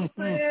what I'm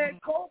saying?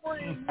 Cobra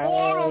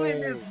Immortal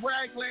in this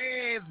regular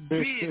ass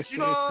bitch. You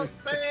know what I'm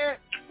saying?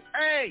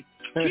 Hey,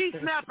 keep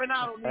snapping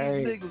out on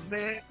these niggas,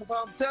 man. Because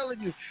I'm telling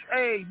you,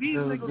 hey, these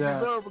niggas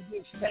deserve a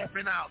good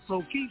snapping out.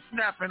 So keep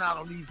snapping out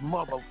on these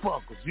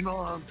motherfuckers. You know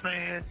what I'm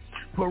saying?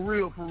 For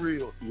real.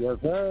 Yes,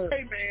 sir.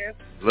 Hey, man.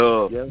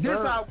 Love. This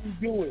how we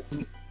do it.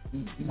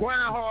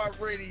 Grind Hard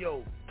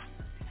Radio.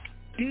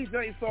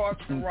 DJ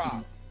Sgt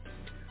Rock.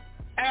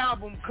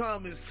 Album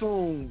coming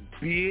soon,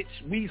 bitch.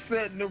 We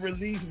setting the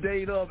release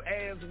date up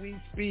as we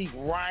speak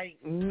right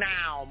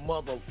now,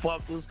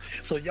 motherfuckers.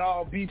 So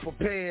y'all be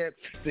prepared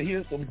to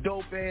hear some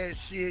dope ass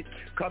shit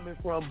coming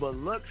from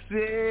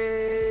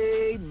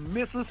Biloxi,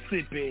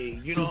 Mississippi.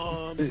 You know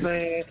what I'm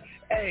saying?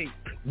 Hey,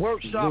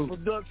 Workshop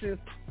Productions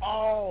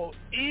all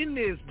in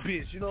this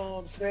bitch, you know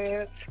what I'm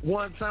saying?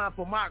 One time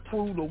for my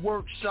crew, the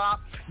Workshop,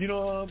 you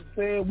know what I'm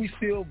saying? We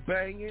still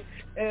banging,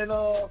 and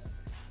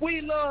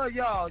we love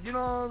y'all, you know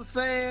what I'm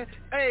saying?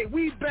 Hey,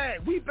 we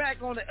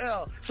back on the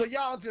L, so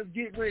y'all just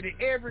get ready.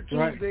 Every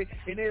Tuesday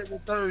and every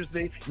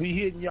Thursday, we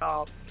hitting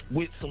y'all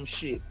with some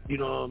shit, you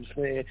know what I'm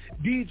saying?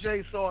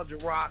 DJ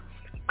Sgt Rock,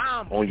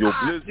 I'm on your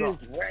this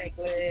blizzard.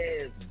 regular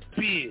ass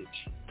bitch.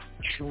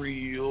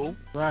 Trill.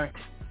 Right.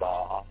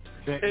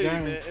 Hey,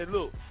 man, and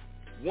look,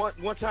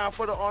 one time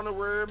for the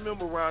honorary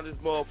member around this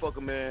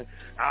motherfucker, man,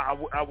 I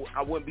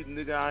wouldn't be the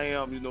nigga I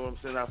am, you know what I'm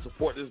saying? I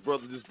support this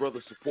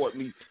brother support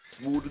me.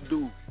 Smooth to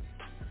do.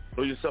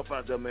 Throw yourself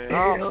out there, man.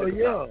 Hell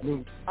yeah.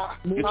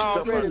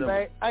 Already,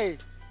 man. Hey,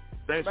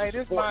 thanks man,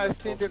 this is my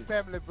extended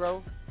family,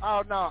 bro.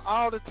 Oh, no,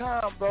 all the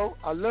time, bro.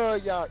 I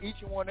love y'all, each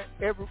and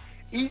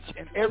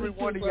every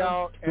one of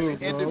y'all in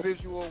an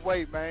individual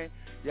way, man.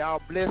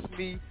 Y'all bless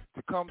me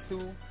to come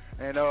through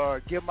and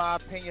give my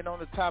opinion on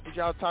the topics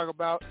y'all talk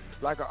about,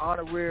 like an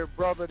honorary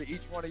brother to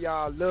each one of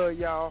y'all. I love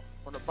y'all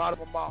from the bottom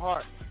of my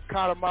heart.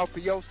 Cata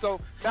Mafioso.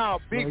 Now,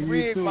 Big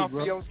Rig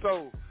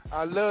Mafioso.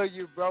 I love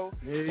you, bro.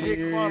 Jit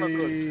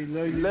Chronicles.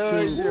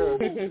 Love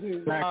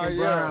you. Black and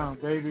brown,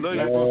 baby. Black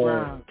and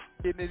brown.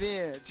 Getting it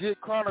in. Jit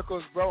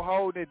Chronicles, bro.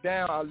 Holding it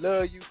down. I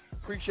love you.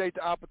 Appreciate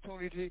the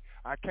opportunity.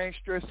 I can't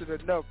stress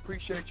it enough.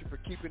 Appreciate you for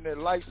keeping the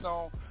lights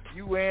on.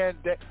 You and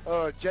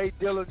Jay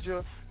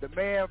Dillinger, the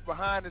man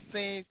behind the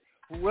scenes.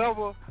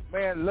 Whoever,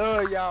 man,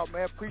 love y'all,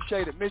 man.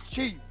 Appreciate it. Miss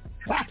Chief,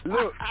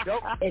 look,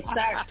 don't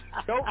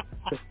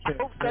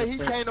say he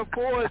can't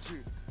afford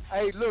you.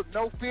 Hey, look,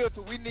 no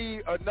filter. We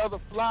need another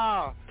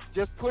flyer.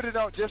 Just put it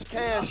on. Just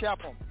cash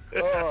app him.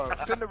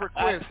 Send a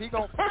request. He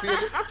gonna feel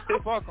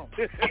it. Fuck him.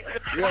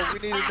 Yeah,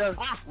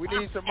 we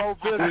need some more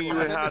business.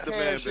 Send the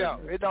cash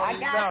out. It don't even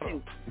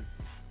matter.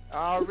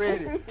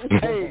 Already.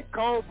 Hey,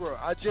 Cobra,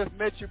 I just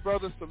met you,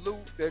 brother.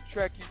 Salute that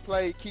track you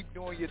played. Keep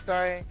doing your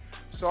thing.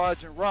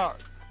 Sgt Rock.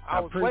 I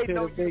was waiting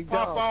on you to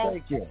pop off.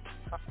 Thank you.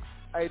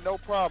 Hey, no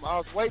problem. I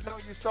was waiting on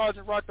you,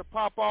 Sgt Rock, to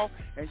pop off,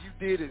 and you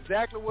did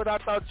exactly what I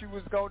thought you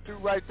was going to do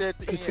right there at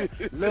the end.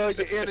 Love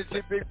your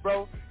energy, big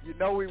bro. You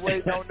know we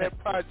waiting on that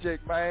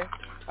project, man.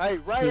 Hey,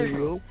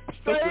 Razor,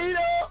 straight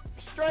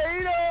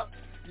up.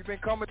 You've been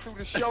coming through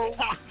the show,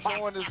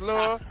 showing us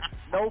love.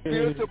 No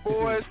Filter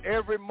Boys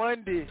every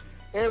Monday,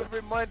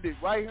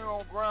 right here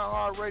on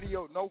GRINDHARD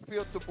Radio. No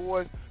Filter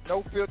Boys,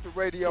 No Filter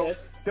Radio. Yes,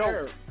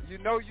 Dope. You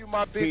know you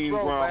my big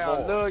bro, man.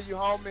 I love you,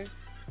 homie.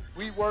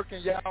 We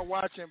working, y'all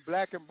watching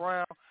Black and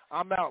Brown.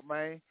 I'm out,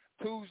 man.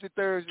 Tuesday,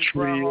 Thursday,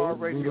 GRINDHARD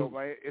Radio,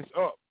 man. It's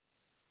up.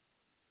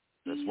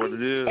 That's what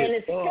it is. And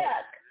it's stuck.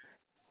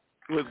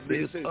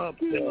 It's up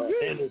there,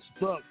 and it's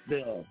stuck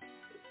there.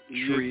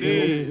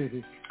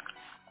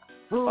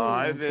 All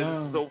right,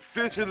 then. So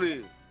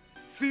officially,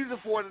 season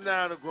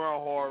 49 of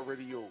GRINDHARD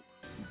Radio.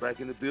 Back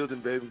in the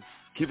building, baby.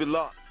 Keep it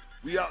locked.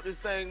 We out this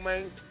thing,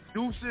 man.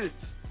 Deuces.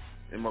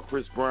 In my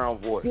Chris Brown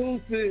voice.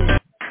 Deuces,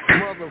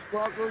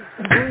 motherfuckers.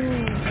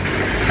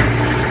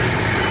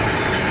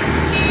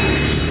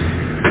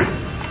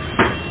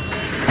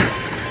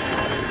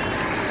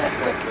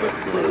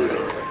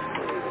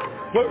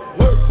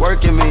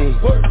 Working me,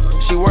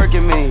 she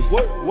working me,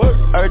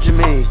 urging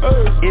me,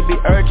 it be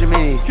urging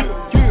me.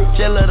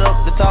 Chill it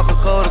up, the top and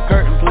close the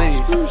curtain,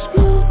 please.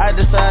 I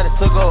decided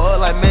to go up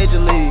like Major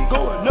League.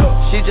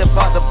 She just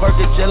popped the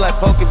Perky, just like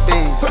poking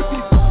beans.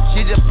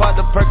 She just popped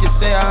the Perky,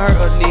 say I hurt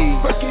her knee.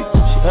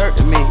 She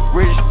hurting me,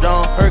 Rich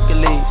Stone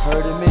Hercules.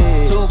 Hurting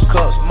me. 2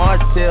 cups,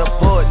 Martell,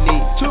 pour it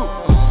neat.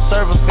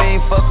 Serve a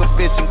fiend, fuck a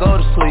bitch and go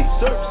to sleep.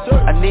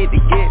 I need to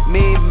get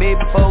me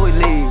before we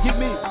leave.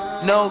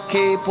 No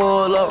key,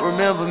 pull up,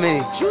 remember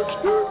me.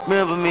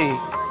 Remember me,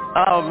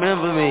 oh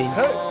remember me.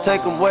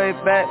 Take 'em way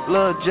back,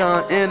 Lil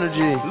Jon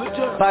energy.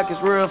 Pockets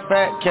real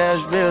fat,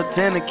 Cashville,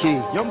 Tennessee.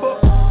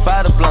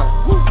 Fire the blunt,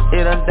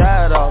 it done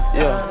died off,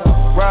 yeah.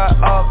 Ride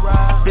off,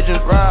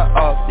 bitches ride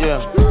off, yeah.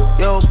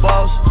 Yo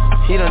boss,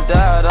 he done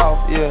died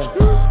off, yeah.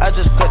 I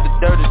just cut the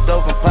dirty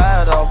stove and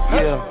pied off,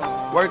 yeah.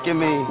 Working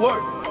me,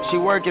 she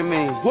working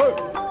me,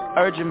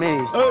 urging me,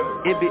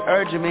 it be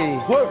urging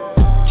me.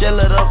 Chill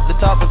it up, the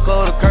top and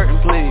close the curtain,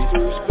 please.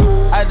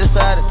 I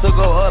decided to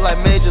go up like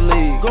Major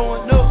League.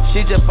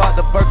 She just popped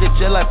the Perky,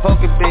 just like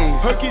poking beans.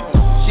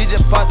 She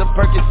just popped the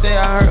Perky, say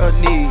I hurt her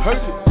knee.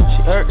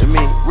 She hurting me,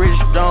 Rich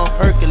Stone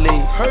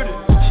Hercules.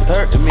 She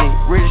hurting me,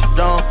 Rich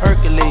Stone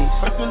Hercules.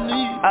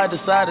 I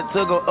decided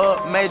to go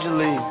up Major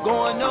League.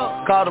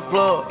 Call the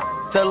plug,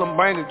 tell them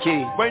bring a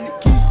key.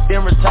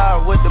 Then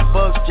retire with the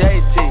Bucks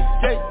JT.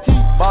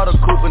 Bought a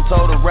coupe and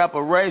told a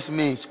rapper race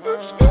me.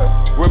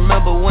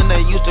 Remember when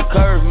they used to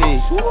curve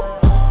me?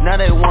 Now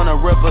they wanna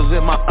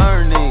represent my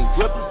earnings.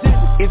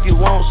 If you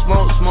want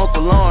smoke, smoke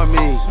alarm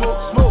me.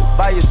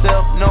 By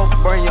yourself, no,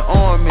 burn your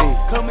arm me.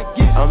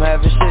 I'm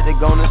having shit that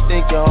gonna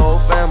stink your whole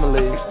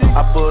family.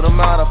 I put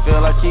them out, I feel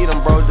like he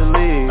done broke the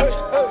leaves.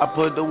 I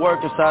put the work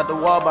inside the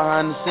wall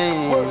behind the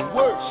scenes.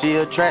 She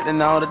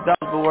attracting all the dogs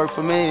but work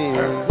for me.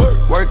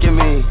 Working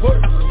me,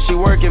 she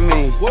working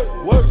me,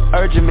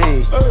 urging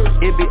me,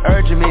 it be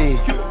urging me.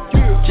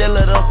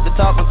 Chill it up the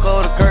top and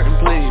close the curtain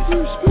please.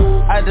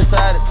 I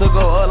decided to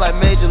go up like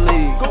Major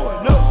League.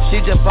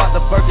 She just popped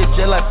the Perky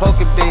just like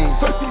poker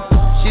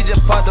beans. She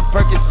just popped the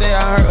Perky, say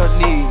I hurt her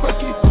knees.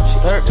 She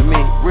hurting me,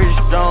 rich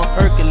strong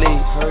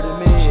Hercules.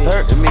 She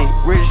hurting me,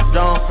 rich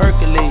strong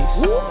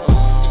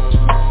Hercules.